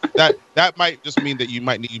 That might just mean that you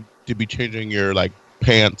might need to be changing your like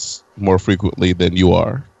pants more frequently than you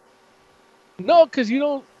are. No, because you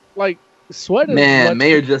don't like sweat. Man,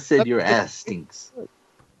 Mayor just said your ass stinks.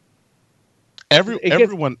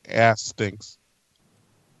 Everyone ass stinks.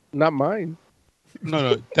 Not mine.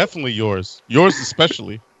 No, definitely yours. Yours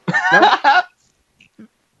especially.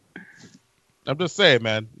 I'm just saying,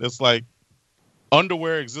 man. It's like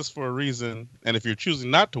underwear exists for a reason, and if you're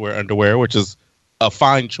choosing not to wear underwear, which is a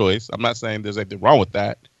fine choice, I'm not saying there's anything wrong with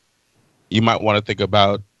that. You might want to think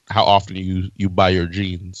about how often you buy your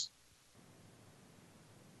jeans.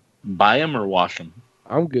 Buy them or wash them?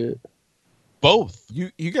 I'm good. Both.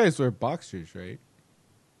 You guys wear boxers, right?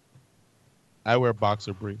 I wear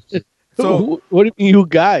boxer briefs. So what do you mean, you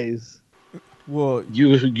guys? Well,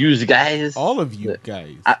 you guys. All of you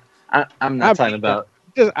guys. I'm not talking about.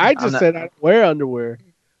 I just said I don't wear underwear,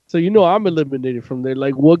 so I'm eliminated from there.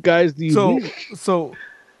 Like, what guys do you mean? So,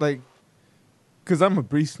 like, because I'm a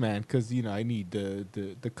briefs man, because I need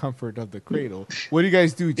the comfort of the cradle. What do you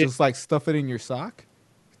guys do? Just like stuff it in your sock?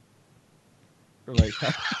 Or like,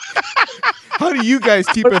 how do you guys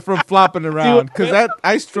keep it from flopping around? Because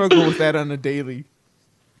I struggle with that on a daily.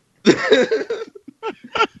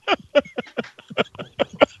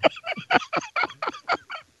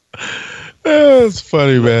 That's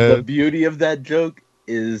funny, man. The beauty of that joke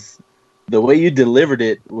is the way you delivered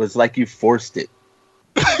it was like you forced it.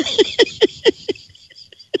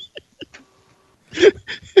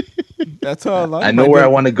 That's how I like. I know where I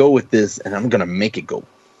want to go with this, and I'm gonna make it go.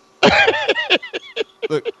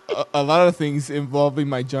 Look, a lot of things involving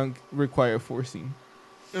my junk require forcing.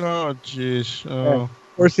 Oh, jeez. Oh.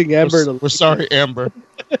 Forcing Amber. We're sorry, Amber.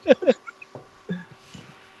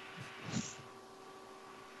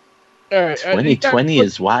 All right, 2020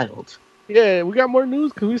 is wild. Yeah, we got more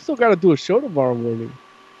news because we still got to do a show tomorrow morning.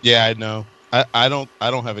 Yeah, I know. I don't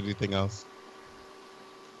have anything else.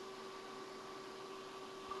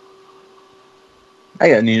 I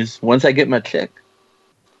got news. Once I get my check,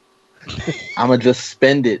 I'm gonna just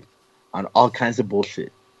spend it on all kinds of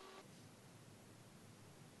bullshit.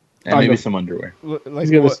 And maybe some underwear. He's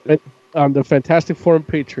gonna spend on the Fantastic Forum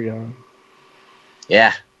Patreon.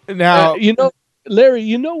 Yeah. Now Larry,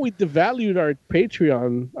 we devalued our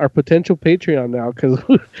Patreon, our potential Patreon now, because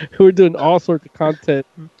we're doing all sorts of content.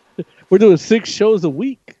 We're doing 6 shows a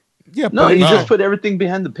week. Yeah, no, you just put everything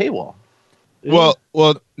behind the paywall.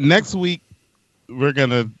 Well, next week we're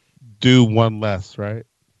gonna do one less, right?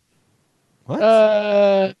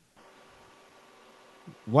 What?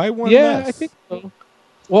 Why one less? Yeah, I think so.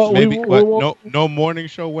 Well, maybe no morning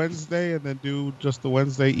show Wednesday, and then do just the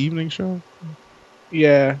Wednesday evening show.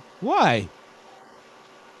 Yeah. Why?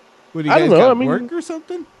 What, do you guys got work or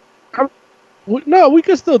something? No, we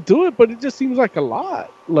can still do it, but it just seems like a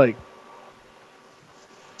lot. Like,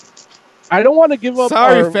 I don't want to give up.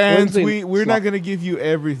 Sorry, fans, we're not going to give you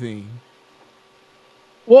everything.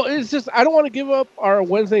 Well, it's just I don't want to give up our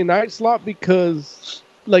Wednesday night slot because,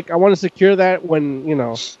 like, I want to secure that when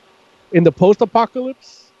in the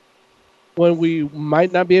post-apocalypse, when we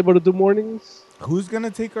might not be able to do mornings. Who's going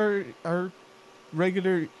to take our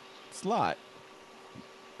regular slot?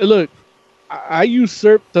 Look, I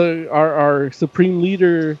usurped our supreme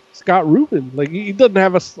leader, Scott Rubin. Like, he doesn't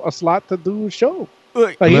have a slot to do a show.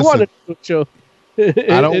 Look, he wanted to do a show.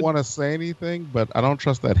 I don't want to say anything, but I don't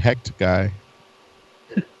trust that Hecht guy.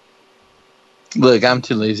 Look, I'm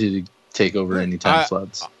too lazy to take over any time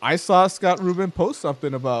slots. I saw Scott Rubin post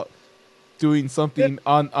something about doing something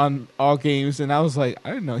on All Games, and I was like, I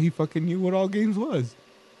didn't know he fucking knew what All Games was.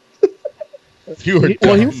 You were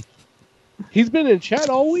dumb. He's been in chat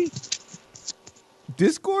all week.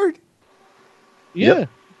 Discord? Yeah. Yep.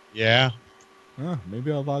 Yeah. Oh,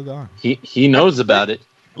 maybe I'll log on. He knows about it.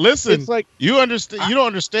 Listen, it's like, you understand. You don't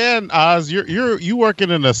understand, Oz. You work in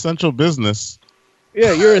an essential business.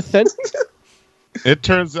 Yeah, you're essential. It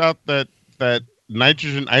turns out that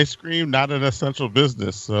nitrogen ice cream not an essential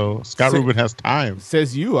business. So Scott Rubin has time.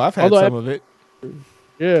 Says you. I've had some of it.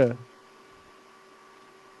 Yeah.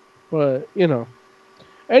 But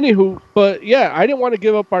anywho, but yeah, I didn't want to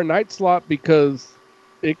give up our night slot because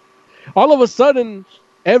all of a sudden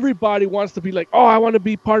everybody wants to be like, oh, I want to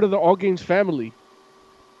be part of the All Games family.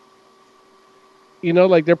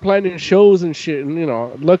 Like they're planning shows and shit,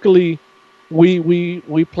 and luckily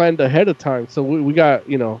we planned ahead of time, so we got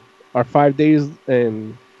our 5 days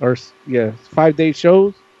 5 day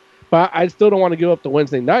shows. But I still don't want to give up the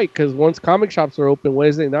Wednesday night because once comic shops are open,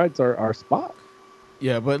 Wednesday nights are our spot.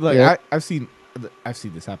 Yeah, but look, I've seen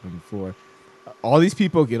this happen before. All these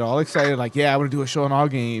people get all excited, like, yeah, I want to do a show on all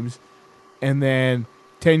games, and then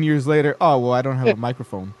 10 years later, oh well, I don't have a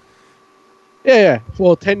microphone. Yeah.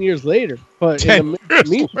 Well, 10 years later, but in the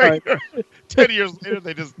meantime, 10 years later,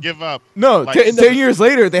 they just give up. No, 10 years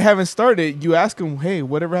later, they haven't started. You ask them, hey,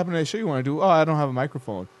 whatever happened to that show you want to do? Oh, I don't have a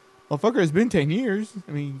microphone. Well, fucker, it's been 10 years.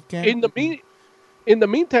 I mean, you can't. In the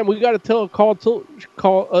meantime, we got to tell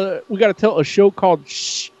we got to tell a show called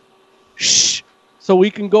Shh, so we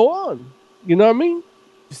can go on. You know what I mean?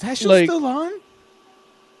 Is that show still on?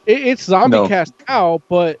 It's Zombie Cast now,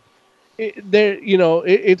 but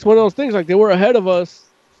it's one of those things. Like they were ahead of us,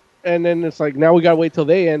 and then it's like now we gotta wait till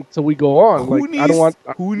they end so we go on.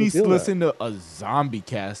 Who needs to listen to a Zombie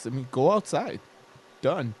Cast? I mean, go outside.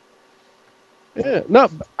 Done. Yeah, no.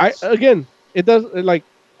 It does like.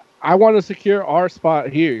 I want to secure our spot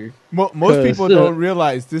here. Most people don't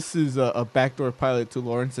realize this is a backdoor pilot to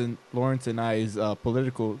Lawrence and I's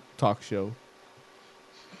political talk show.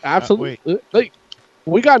 Absolutely, like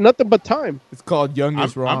we got nothing but time. It's called Young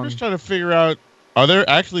is Wrong. I'm just trying to figure out: are there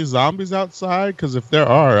actually zombies outside? Because if there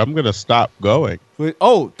are, I'm gonna stop going.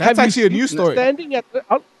 That's actually a news story.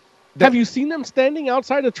 Have you seen them standing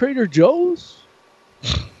outside of Trader Joe's?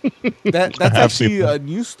 That's actually a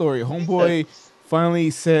news story. Homeboy finally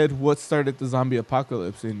said what started the zombie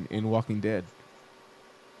apocalypse in Walking Dead.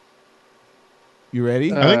 You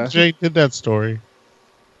ready? I think Jake did that story.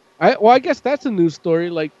 I guess that's a news story.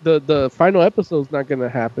 Like the final episode's not going to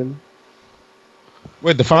happen.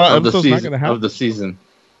 Wait, the final episode's not going to happen? Of the season.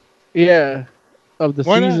 Yeah, of the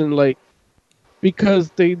season. Not? Like because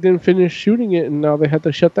they didn't finish shooting it and now they had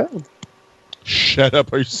to shut down. Shut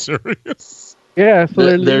up! Are you serious? Yeah,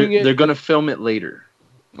 so they're going to film it later.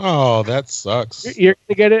 Oh, that sucks. You're going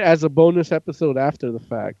to get it as a bonus episode after the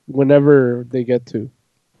fact, whenever they get to.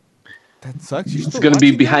 That sucks. It's going to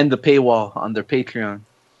be behind the paywall on their Patreon.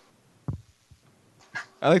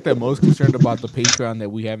 I like that most concerned about the Patreon that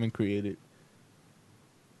we haven't created.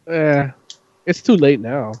 It's too late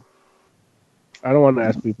now. I don't want to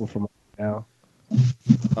ask people for money now.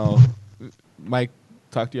 Oh, Mike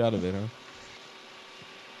talked you out of it, huh?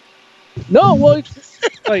 No, well, it's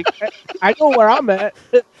like I know where I'm at.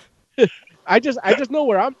 I just know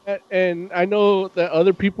where I'm at, and I know that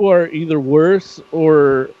other people are either worse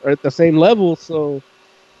or at the same level. So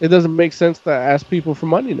it doesn't make sense to ask people for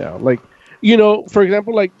money now. Like, for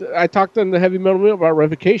example, like I talked on the Heavy Metal Meal about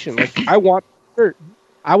Revocation. Like, I want a shirt.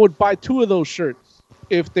 I would buy 2 of those shirts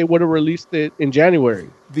if they would have released it in January.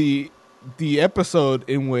 The episode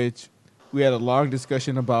in which we had a long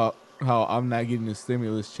discussion about how I'm not getting a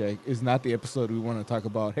stimulus check is not the episode we want to talk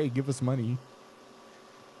about. Hey, give us money.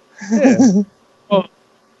 Yeah. Well,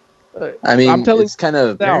 I mean, I'm telling it's kind of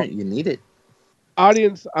apparent you need it.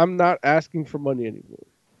 Audience, I'm not asking for money anymore.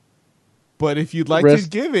 But if you'd like to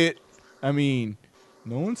give it, I mean,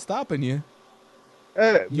 no one's stopping you.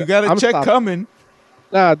 You got a check coming.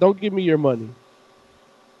 Nah, don't give me your money.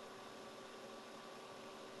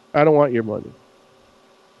 I don't want your money.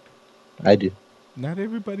 I do. Not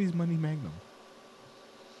everybody's Money Magnum.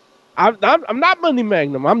 I'm not Money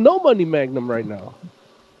Magnum. I'm no Money Magnum right now.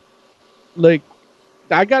 Like,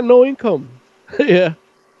 I got no income. Yeah.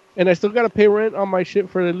 And I still got to pay rent on my shit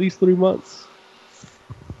for at least 3 months.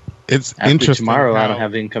 It's After interesting. Tomorrow, I don't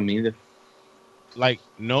have income either. Like,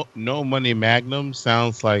 no Money Magnum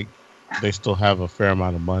sounds like they still have a fair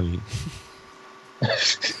amount of money.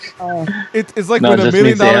 It's like when $1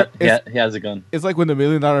 million. He has a gun. It's like when the $1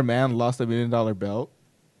 Million Man lost $1 million belt.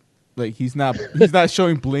 Like he's not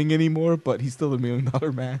showing bling anymore, but he's still $1 million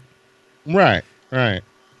man. Right. Like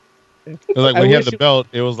when he had the belt,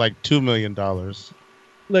 it was like $2 million.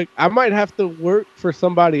 Look, I might have to work for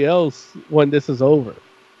somebody else when this is over,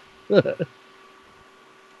 and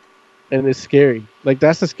it's scary. Like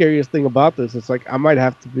that's the scariest thing about this. It's like I might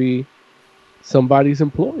have to be somebody's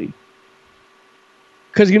employee.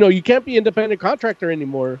 Because, you can't be independent contractor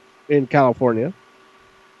anymore in California.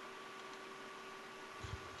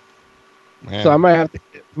 Man. So I might have to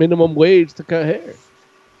get minimum wage to cut hair.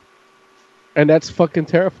 And that's fucking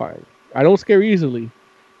terrifying. I don't scare easily,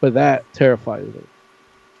 but that terrifies me.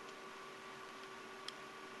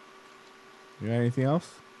 You got anything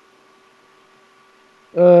else?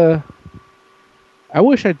 I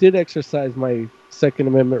wish I did exercise my Second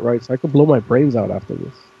Amendment rights. I could blow my brains out after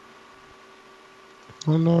this.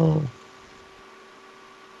 Oh no.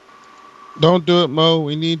 Don't do it, Mo.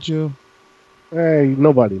 We need you. Hey,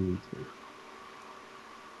 nobody needs me.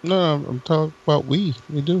 No, I'm talking about we.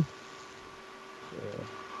 We do.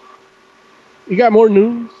 You got more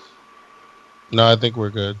news? No, I think we're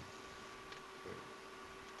good.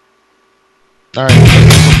 All right,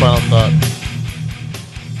 let's final thought.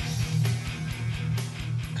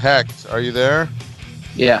 Hecht, are you there?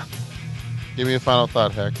 Yeah. Give me a final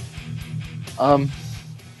thought, Hecht. I'm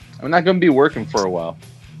not going to be working for a while.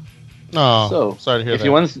 No, so sorry to hear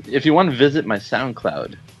that. If you want to visit my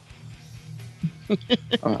SoundCloud,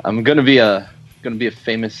 I'm going to be a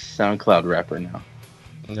famous SoundCloud rapper now.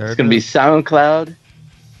 It's going to be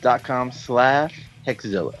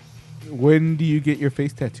SoundCloud.com/Hexzilla. When do you get your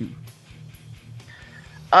face tattoo?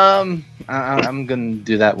 I'm going to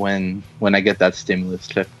do that when I get that stimulus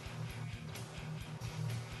check.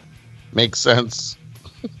 Makes sense.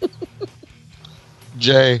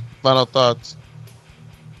 Jay, final thoughts.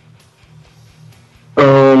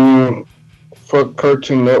 Fuck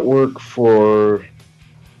Cartoon Network for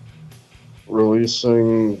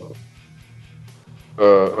releasing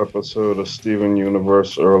episode of Steven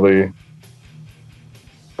Universe early.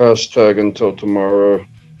 Hashtag until tomorrow.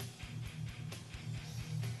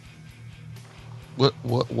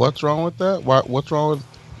 What's wrong with that? What's wrong with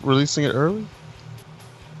releasing it early?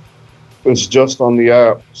 It's just on the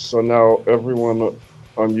app, so now everyone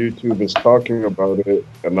on YouTube is talking about it,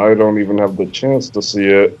 and I don't even have the chance to see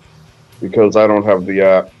it because I don't have the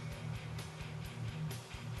app.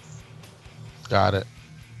 Got it.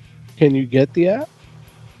 Can you get the app?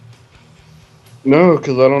 No,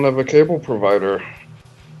 because I don't have a cable provider.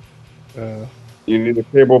 You need a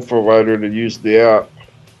cable provider to use the app.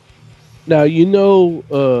 Now, you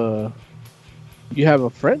have a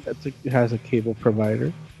friend that has a cable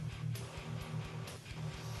provider.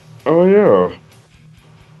 Oh, yeah.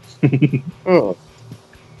 Oh.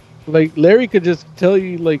 Like, Larry could just tell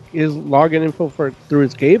you, like, his login info through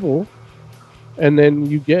his cable, and then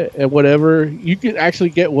you get whatever. You can actually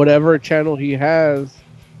get whatever channel he has,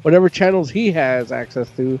 whatever channels he has access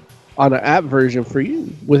to on an app version for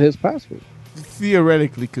you with his password.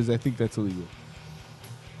 Theoretically, because I think that's illegal.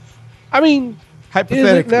 I mean,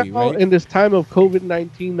 hypothetically, is it now, right? In this time of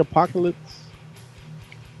COVID-19 apocalypse?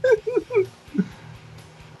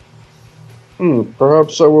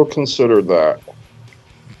 Perhaps I will consider that.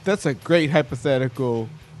 That's a great hypothetical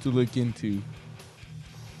to look into.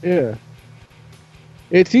 Yeah.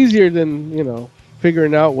 It's easier than,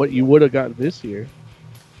 figuring out what you would have gotten this year.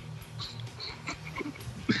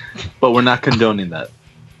 But we're not condoning that.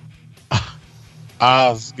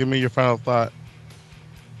 Oz, give me your final thought.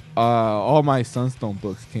 All my Sunstone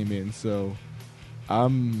books came in, so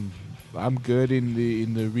I'm good in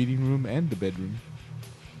the reading room and the bedroom.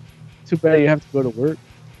 Too bad you have to go to work.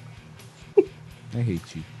 I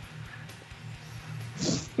hate you.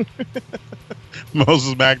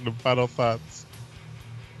 Moses Magnum, final thoughts.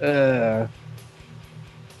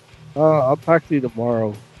 I'll talk to you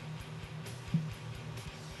tomorrow.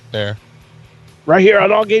 There. Right here on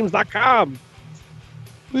allgames.com.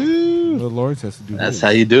 Well, Lawrence has to do That's how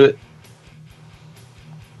you do it.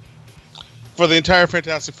 For the entire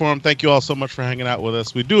Fantastic Forum, thank you all so much for hanging out with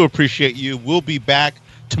us. We do appreciate you. We'll be back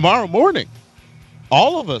tomorrow morning.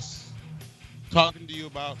 All of us talking to you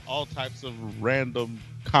about all types of random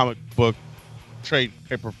comic book trade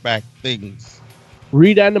paperback things.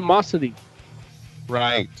 Read Animosity.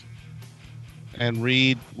 Right. And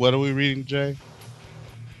read, what are we reading, Jay?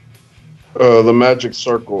 The Magic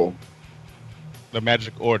Circle. The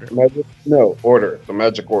Magic Order. Order. The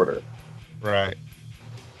Magic Order. Right.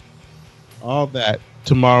 All that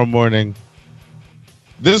tomorrow morning.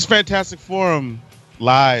 This is Fantastic Forum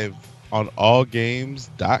live on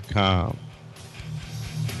allgames.com.